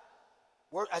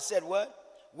 I said what?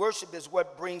 Worship is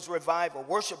what brings revival.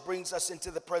 Worship brings us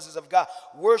into the presence of God.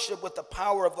 Worship with the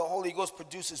power of the Holy Ghost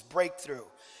produces breakthrough.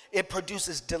 It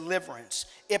produces deliverance.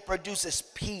 It produces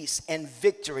peace and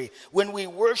victory. When we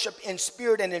worship in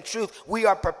spirit and in truth, we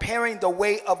are preparing the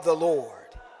way of the Lord.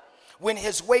 When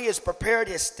his way is prepared,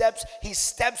 he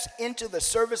steps into the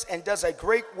service and does a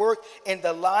great work in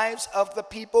the lives of the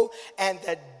people. And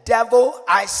the devil,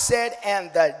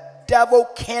 and the devil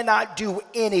cannot do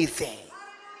anything.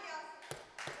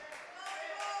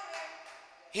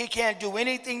 He can't do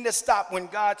anything to stop when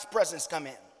God's presence come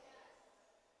in.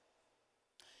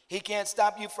 He can't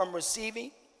stop you from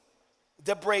receiving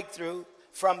the breakthrough,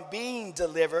 from being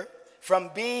delivered,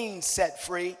 from being set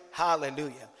free.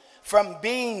 Hallelujah. From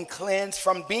being cleansed,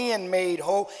 from being made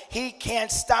whole. He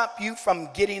can't stop you from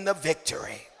getting the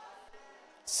victory.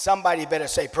 Somebody better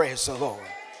say praise the Lord.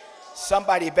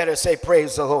 Somebody better say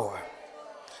praise the Lord.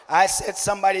 I said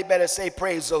somebody better say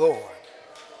praise the Lord.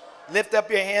 Lift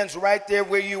up your hands right there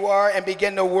where you are and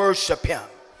begin to worship him.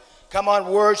 Come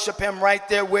on, worship him right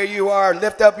there where you are.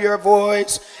 Lift up your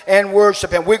voice and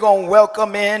worship him. We're going to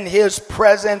welcome in his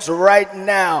presence right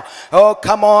now. Oh,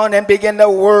 come on and begin to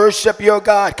worship your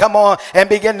God. Come on and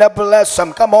begin to bless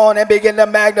him. Come on and begin to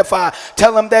magnify.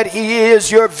 Tell him that he is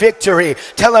your victory.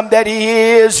 Tell him that he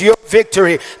is your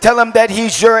victory. Tell him that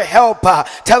he's your helper.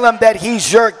 Tell him that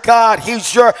he's your God.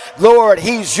 He's your Lord.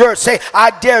 He's your, say,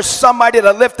 I dare somebody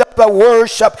to lift up the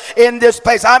worship in this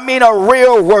place. I mean a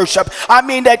real worship. I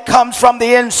mean that comes from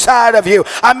the inside of you.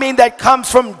 I mean that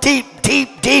comes from deep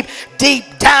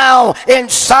down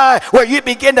inside, where you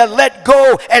begin to let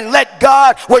go and let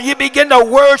God, where you begin to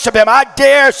worship him. I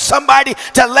dare somebody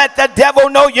to let the devil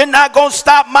know you're not going to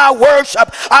stop my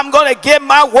worship. I'm going to give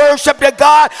my worship to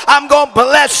God. I'm going to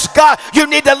bless God. You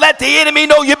need to let the enemy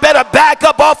know you better back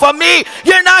up off of me.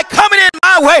 You're not coming in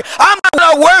my way. I'm not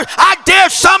going to worship. I dare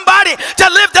somebody to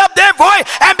lift up their voice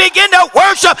and begin to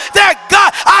worship their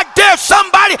God. I dare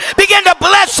somebody begin to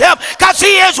bless him, because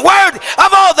he is worthy of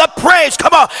all the praise.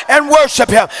 Come on and worship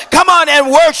him. Come on and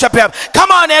worship him.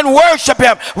 Come on and worship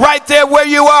him right there where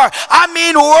you are. I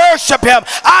mean worship him.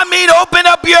 I mean open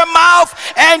up your mouth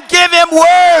and give him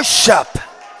worship.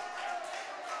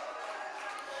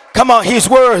 Come on, he's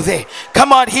worthy.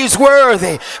 Come on, he's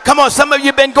worthy. Come on, some of you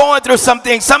have been going through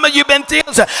something. Some of you have been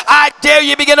feeling something. I dare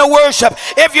you begin to worship.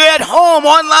 If you're at home,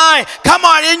 online, come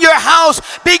on, in your house,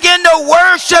 begin to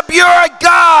worship your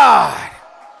God.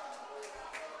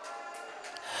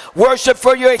 Worship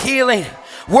for your healing.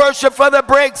 Worship for the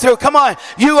breakthrough. Come on.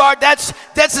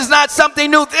 This is not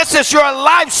something new. This is your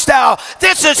lifestyle.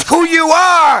 This is who you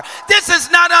are. This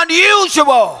is not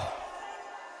unusual.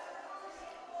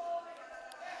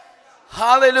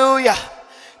 Hallelujah.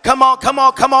 Come on, come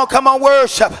on, come on, come on,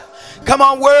 worship. Come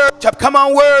on, worship. Come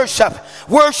on, worship.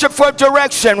 Worship for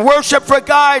direction. Worship for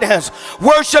guidance.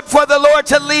 Worship for the Lord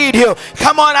to lead you.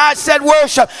 Come on, I said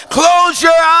worship. Close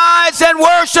your eyes and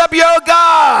worship your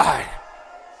God.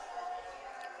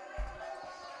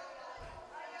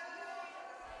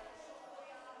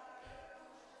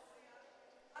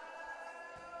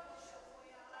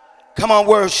 Come on,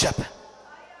 worship.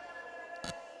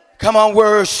 Come on,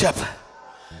 worship.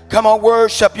 Come on,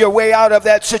 worship your way out of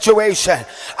that situation.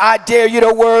 I dare you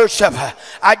to worship.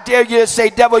 I dare you to say,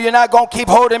 devil, you're not going to keep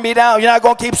holding me down. You're not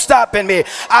going to keep stopping me.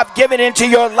 I've given into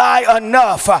your lie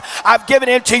enough. I've given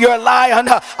into your lie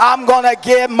enough. I'm going to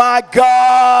give my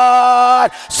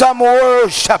God some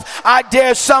worship. I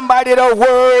dare somebody to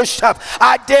worship.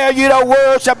 I dare you to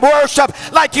worship.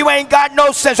 Worship like you ain't got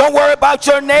no sense. Don't worry about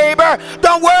your neighbor.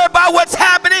 Don't worry about what's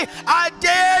happening. I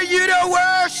dare you to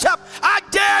worship. I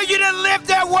dare you to live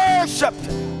their worship.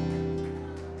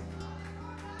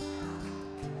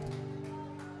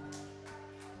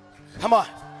 Come on.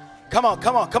 Come on,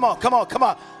 come on, come on, come on, come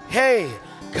on. Hey,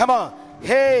 come on.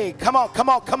 Hey, come on, come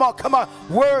on, come on, come on.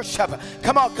 Worship.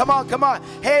 Come on, come on, come on.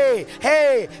 Hey,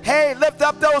 hey, hey, lift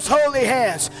up those holy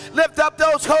hands. Lift up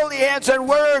those holy hands and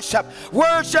worship.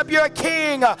 Worship your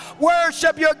King.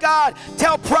 Worship your God.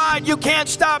 Tell pride you can't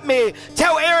stop me.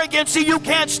 Tell arrogancy you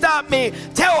can't stop me.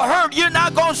 Tell hurt you're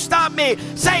not going to stop me.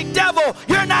 Say devil,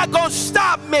 you're not going to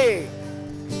stop me.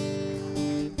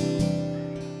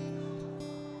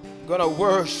 I'm going to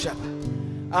worship.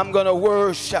 I'm going to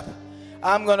worship.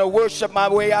 I'm going to worship my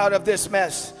way out of this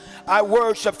mess. I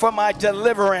worship for my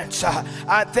deliverance.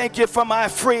 I thank you for my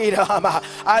freedom.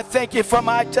 I thank you for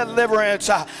my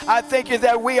deliverance. I thank you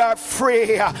that we are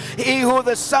free. He who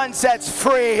the Son sets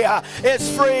free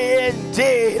is free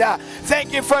indeed.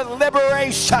 Thank you for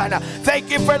liberation. Thank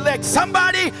you for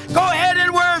somebody go ahead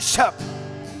and worship.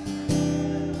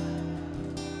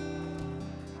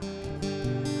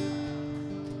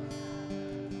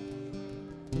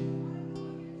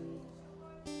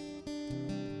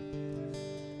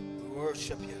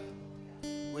 Worship you.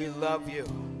 We love you.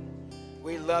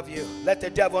 We love you. Let the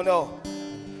devil know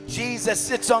Jesus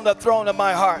sits on the throne of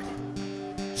my heart.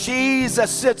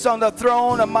 Jesus sits on the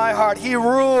throne of my heart. He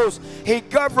rules. He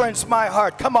governs my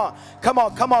heart. Come on. Come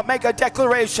on. Come on. Make a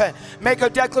declaration. Make a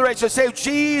declaration. Say,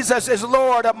 Jesus is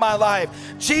Lord of my life.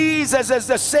 Jesus is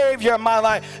the Savior of my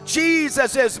life.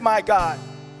 Jesus is my God.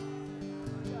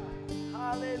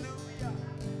 Hallelujah.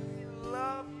 We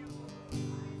love you.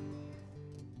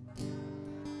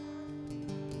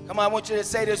 Come on, I want you to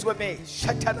say this with me.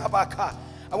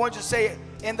 I want you to say it.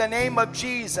 In the name of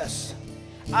Jesus,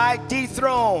 I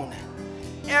dethrone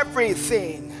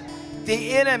everything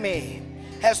the enemy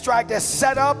has tried to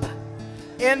set up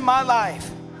in my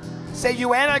life. Say,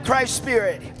 you Antichrist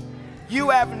spirit, you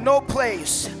have no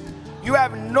place. You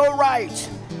have no right.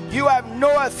 You have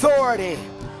no authority.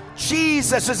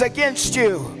 Jesus is against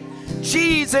you.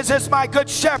 Jesus is my good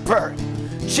shepherd.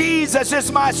 Jesus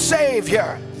is my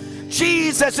Savior.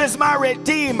 Jesus is my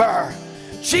Redeemer.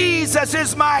 Jesus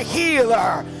is my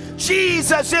healer.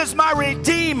 Jesus is my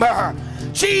Redeemer.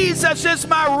 Jesus is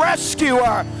my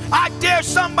rescuer. I dare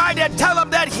somebody to tell him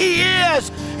that he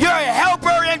is your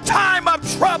helper in time of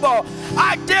trouble.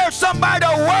 I dare somebody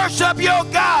to worship your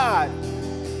God.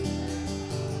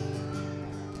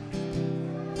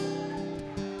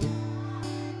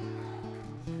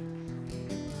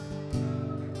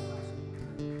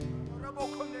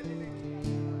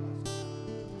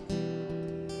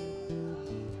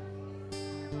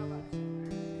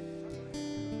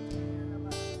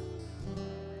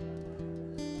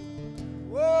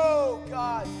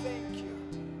 God, thank you.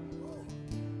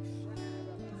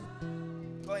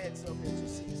 Go ahead, Sophia,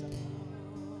 just see something.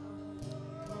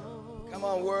 Come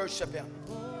on, worship him.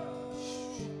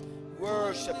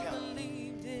 Worship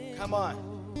him. Come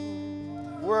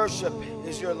on. Worship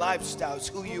is your lifestyle. It's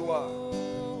who you are.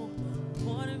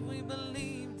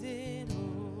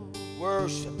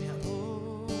 Worship him.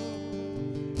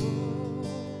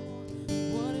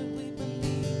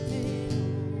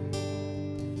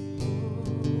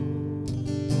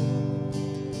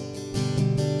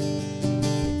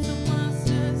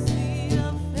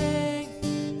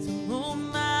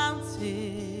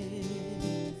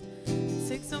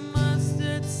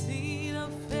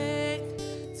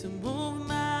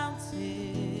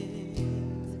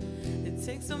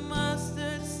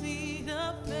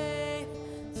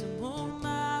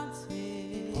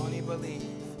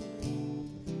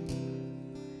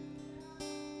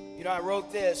 You know, I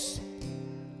wrote this.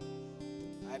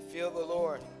 I feel the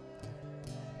Lord.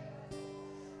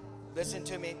 Listen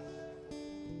to me.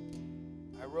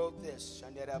 I wrote this.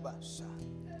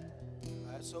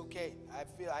 That's okay.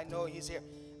 I know he's here.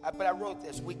 But I wrote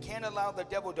this. We can't allow the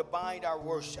devil to bind our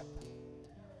worship,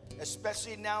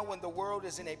 especially now when the world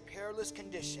is in a perilous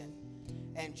condition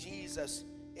and Jesus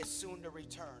is soon to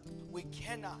return. We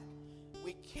cannot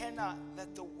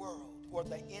let the world or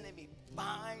the enemy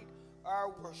bind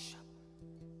our worship.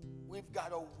 We've got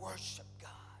to worship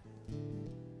God.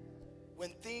 When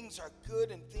things are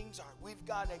good and things aren't, we've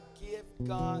got to give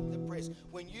God the praise.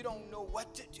 When you don't know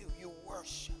what to do, you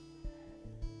worship.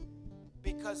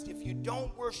 Because if you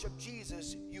don't worship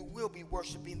Jesus, you will be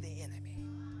worshiping the enemy.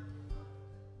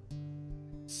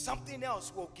 Something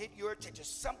else will get your attention.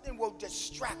 Something will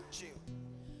distract you.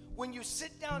 When you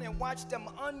sit down and watch them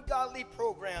ungodly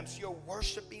programs, you're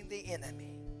worshiping the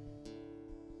enemy.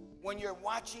 When you're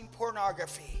watching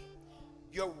pornography,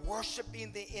 you're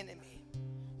worshiping the enemy.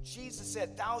 Jesus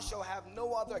said, "Thou shalt have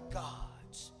no other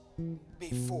gods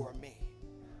before me."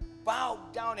 Bow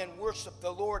down and worship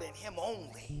the Lord and him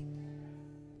only.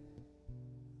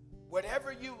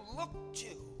 Whatever you look to,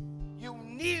 you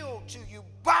kneel to, you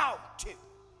bow to,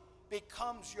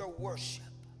 becomes your worship.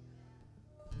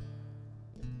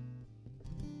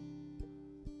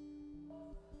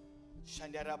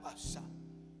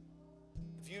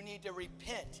 If you need to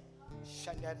repent,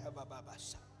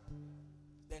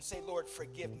 then say, "Lord,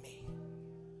 forgive me.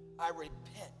 I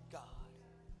repent, God,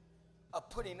 of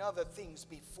putting other things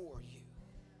before you.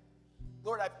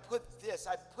 Lord, I put this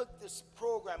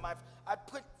program, I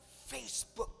put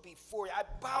Facebook before you. I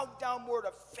bow down more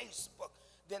to Facebook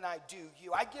than I do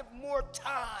you. I give more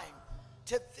time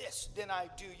to this than I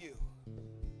do you."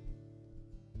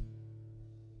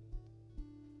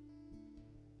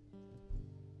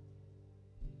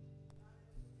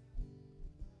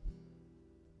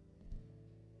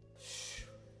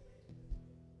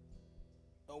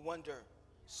 No wonder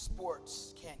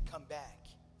sports can't come back.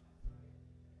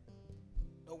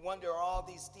 No wonder all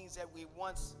these things that we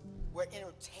once were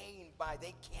entertained by,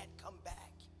 they can't come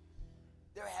back.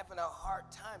 They're having a hard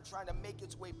time trying to make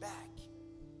its way back.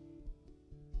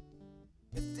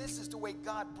 If this is the way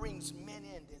God brings men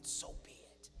in, then so be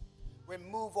it.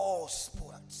 Remove all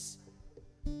sports.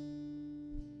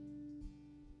 And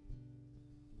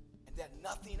that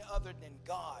nothing other than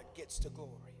God gets the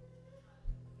glory.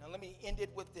 Now let me end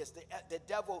it with this. The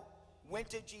devil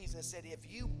went to Jesus and said, "If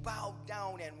you bow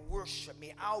down and worship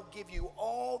me, I'll give you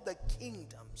all the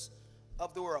kingdoms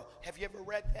of the world." Have you ever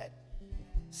read that?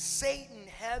 Satan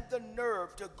had the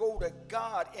nerve to go to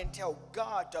God and tell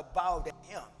God to bow to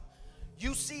him.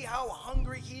 You see how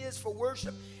hungry he is for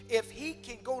worship? If he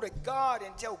can go to God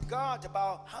and tell God to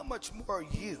bow, how much more are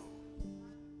you?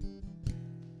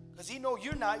 Because he knows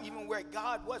you're not even where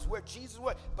God was, where Jesus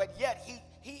was, but yet he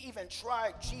even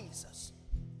tried Jesus.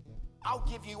 "I'll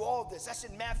give you all this." That's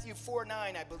in Matthew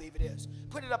 4:9, I believe it is.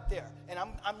 Put it up there, and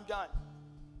I'm done.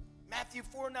 Matthew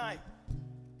 4:9.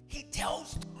 He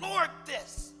tells the Lord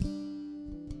this.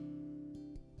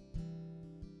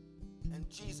 And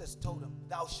Jesus told him,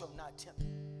 "Thou shalt not tempt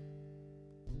me."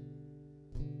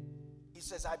 He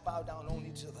says, "I bow down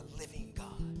only to the living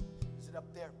God." Is it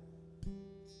up there?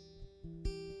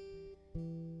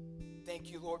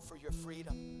 Thank you, Lord, for your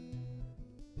freedom.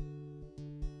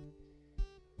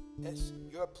 Yes,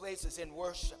 your place is in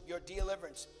worship. Your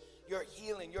deliverance, your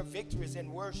healing, your victory is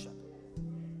in worship.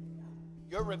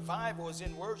 Your revival is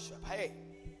in worship. Hey,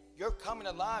 your coming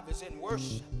alive is in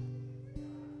worship.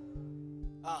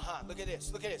 Look at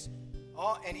this. Look at this.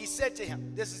 Oh, and he said to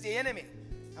him, this is the enemy.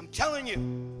 "I'm telling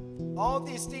you, all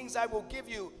these things I will give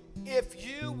you if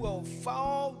you will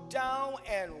fall down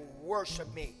and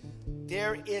worship me."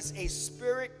 There is a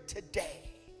spirit today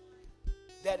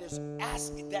that is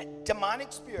asking, that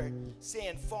demonic spirit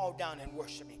saying, "Fall down and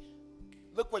worship me."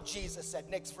 Look what Jesus said.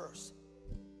 Next verse.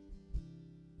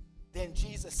 Then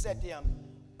Jesus said to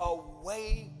him,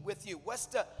 "Away with you." What's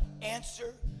the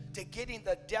answer to getting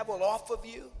the devil off of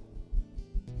you?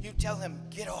 You tell him,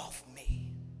 "Get off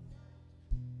me.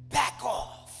 Back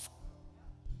off.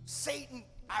 Satan,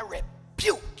 I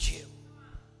rebuke you."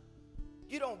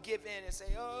 You don't give in and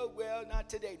say, "Oh, well, not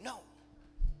today." No.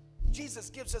 Jesus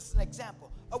gives us an example.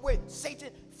 "Oh, wait,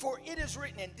 Satan, for it is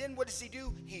written," and then what does he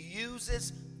do? He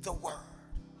uses the word.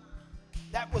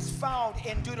 That was found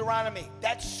in Deuteronomy.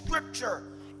 That scripture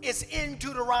is in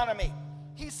Deuteronomy.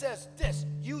 He says this,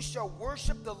 "You shall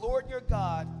worship the Lord your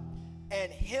God,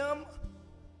 and him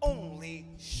only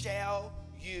shall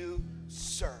you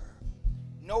serve."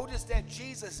 Notice that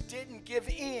Jesus didn't give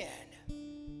in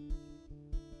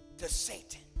to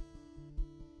Satan.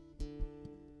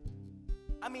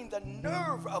 I mean, the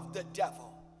nerve of the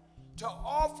devil to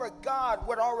offer God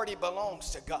what already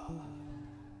belongs to God.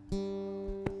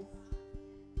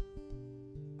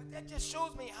 But that just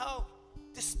shows me how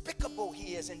despicable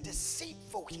he is and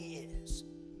deceitful he is,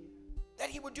 that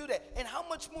he would do that. And how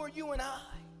much more you and I.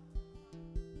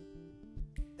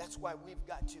 That's why we've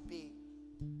got to be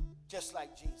just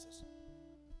like Jesus.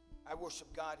 I worship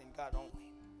God and God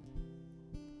only.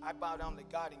 I bow down to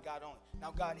God and God only.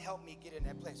 Now, God, help me get in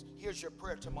that place. Here's your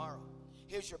prayer tomorrow.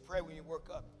 Here's your prayer when you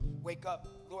wake up.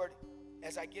 Lord,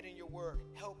 as I get in your word,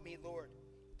 help me, Lord,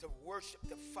 to worship,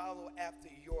 to follow after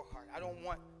your heart. I don't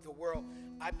want the world.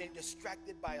 I've been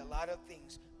distracted by a lot of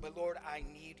things, but Lord, I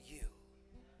need you.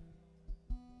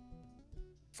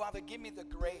 Father, give me the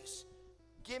grace.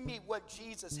 Give me what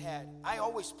Jesus had. I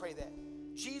always pray that.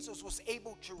 Jesus was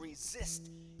able to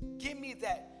resist. Give me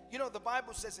that. You know, the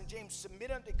Bible says in James,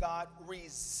 submit unto God,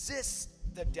 resist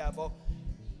the devil,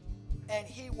 and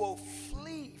he will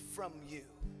flee from you.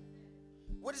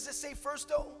 What does it say first,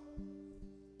 though?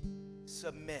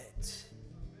 Submit.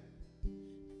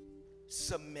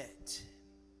 Submit.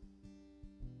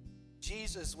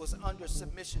 Jesus was under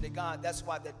submission to God. That's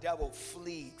why the devil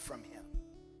fled from him.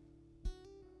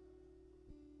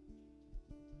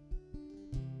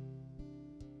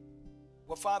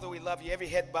 Well, Father, we love you. Every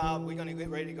head bowed, we're going to get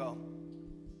ready to go.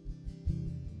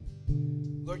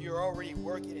 Lord, you're already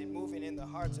working and moving in the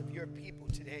hearts of your people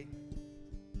today.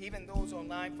 Even those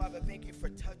online, Father, thank you for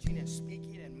touching and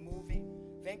speaking and moving.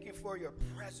 Thank you for your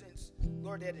presence,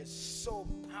 Lord, that is so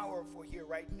powerful here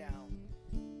right now.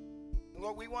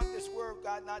 Lord, we want this word,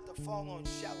 God, not to fall on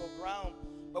shallow ground,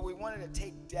 but we want it to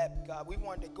take depth, God. We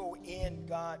want it to go in,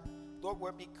 God, Lord,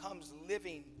 where it becomes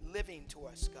living to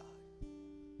us, God.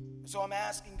 So I'm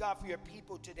asking, God, for your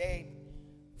people today,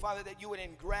 Father, that you would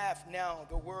engraft now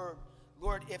the word.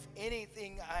 Lord, if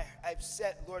anything I've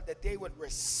said, Lord, that they would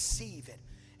receive it.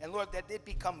 And Lord, that it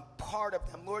become part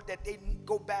of them. Lord, that they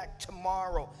go back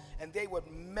tomorrow and they would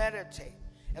meditate.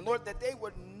 And Lord, that they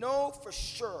would know for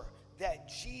sure that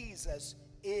Jesus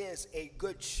is a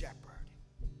good shepherd.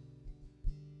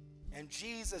 And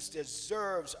Jesus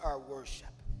deserves our worship.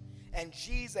 And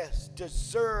Jesus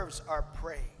deserves our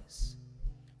praise.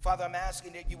 Father, I'm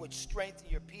asking that you would strengthen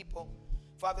your people.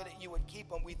 Father, that you would keep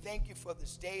them. We thank you for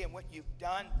this day and what you've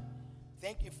done.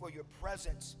 Thank you for your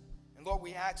presence. And Lord,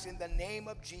 we ask in the name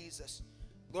of Jesus.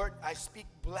 Lord, I speak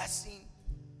blessing.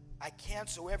 I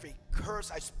cancel every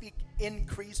curse. I speak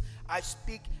increase. I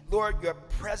speak, Lord, your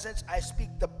presence. I speak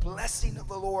the blessing of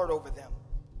the Lord over them.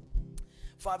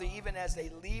 Father, even as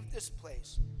they leave this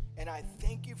place, and I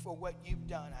thank you for what you've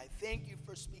done. I thank you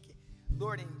for speaking,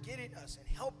 Lord, in getting us and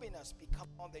helping us become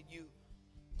all that you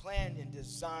planned and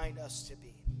designed us to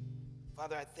be.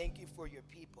 Father, I thank you for your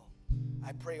people.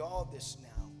 I pray all this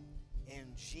now in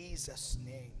Jesus'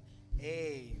 name.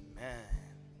 Amen.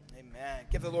 Amen.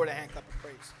 Give the Lord a hand clap of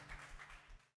praise.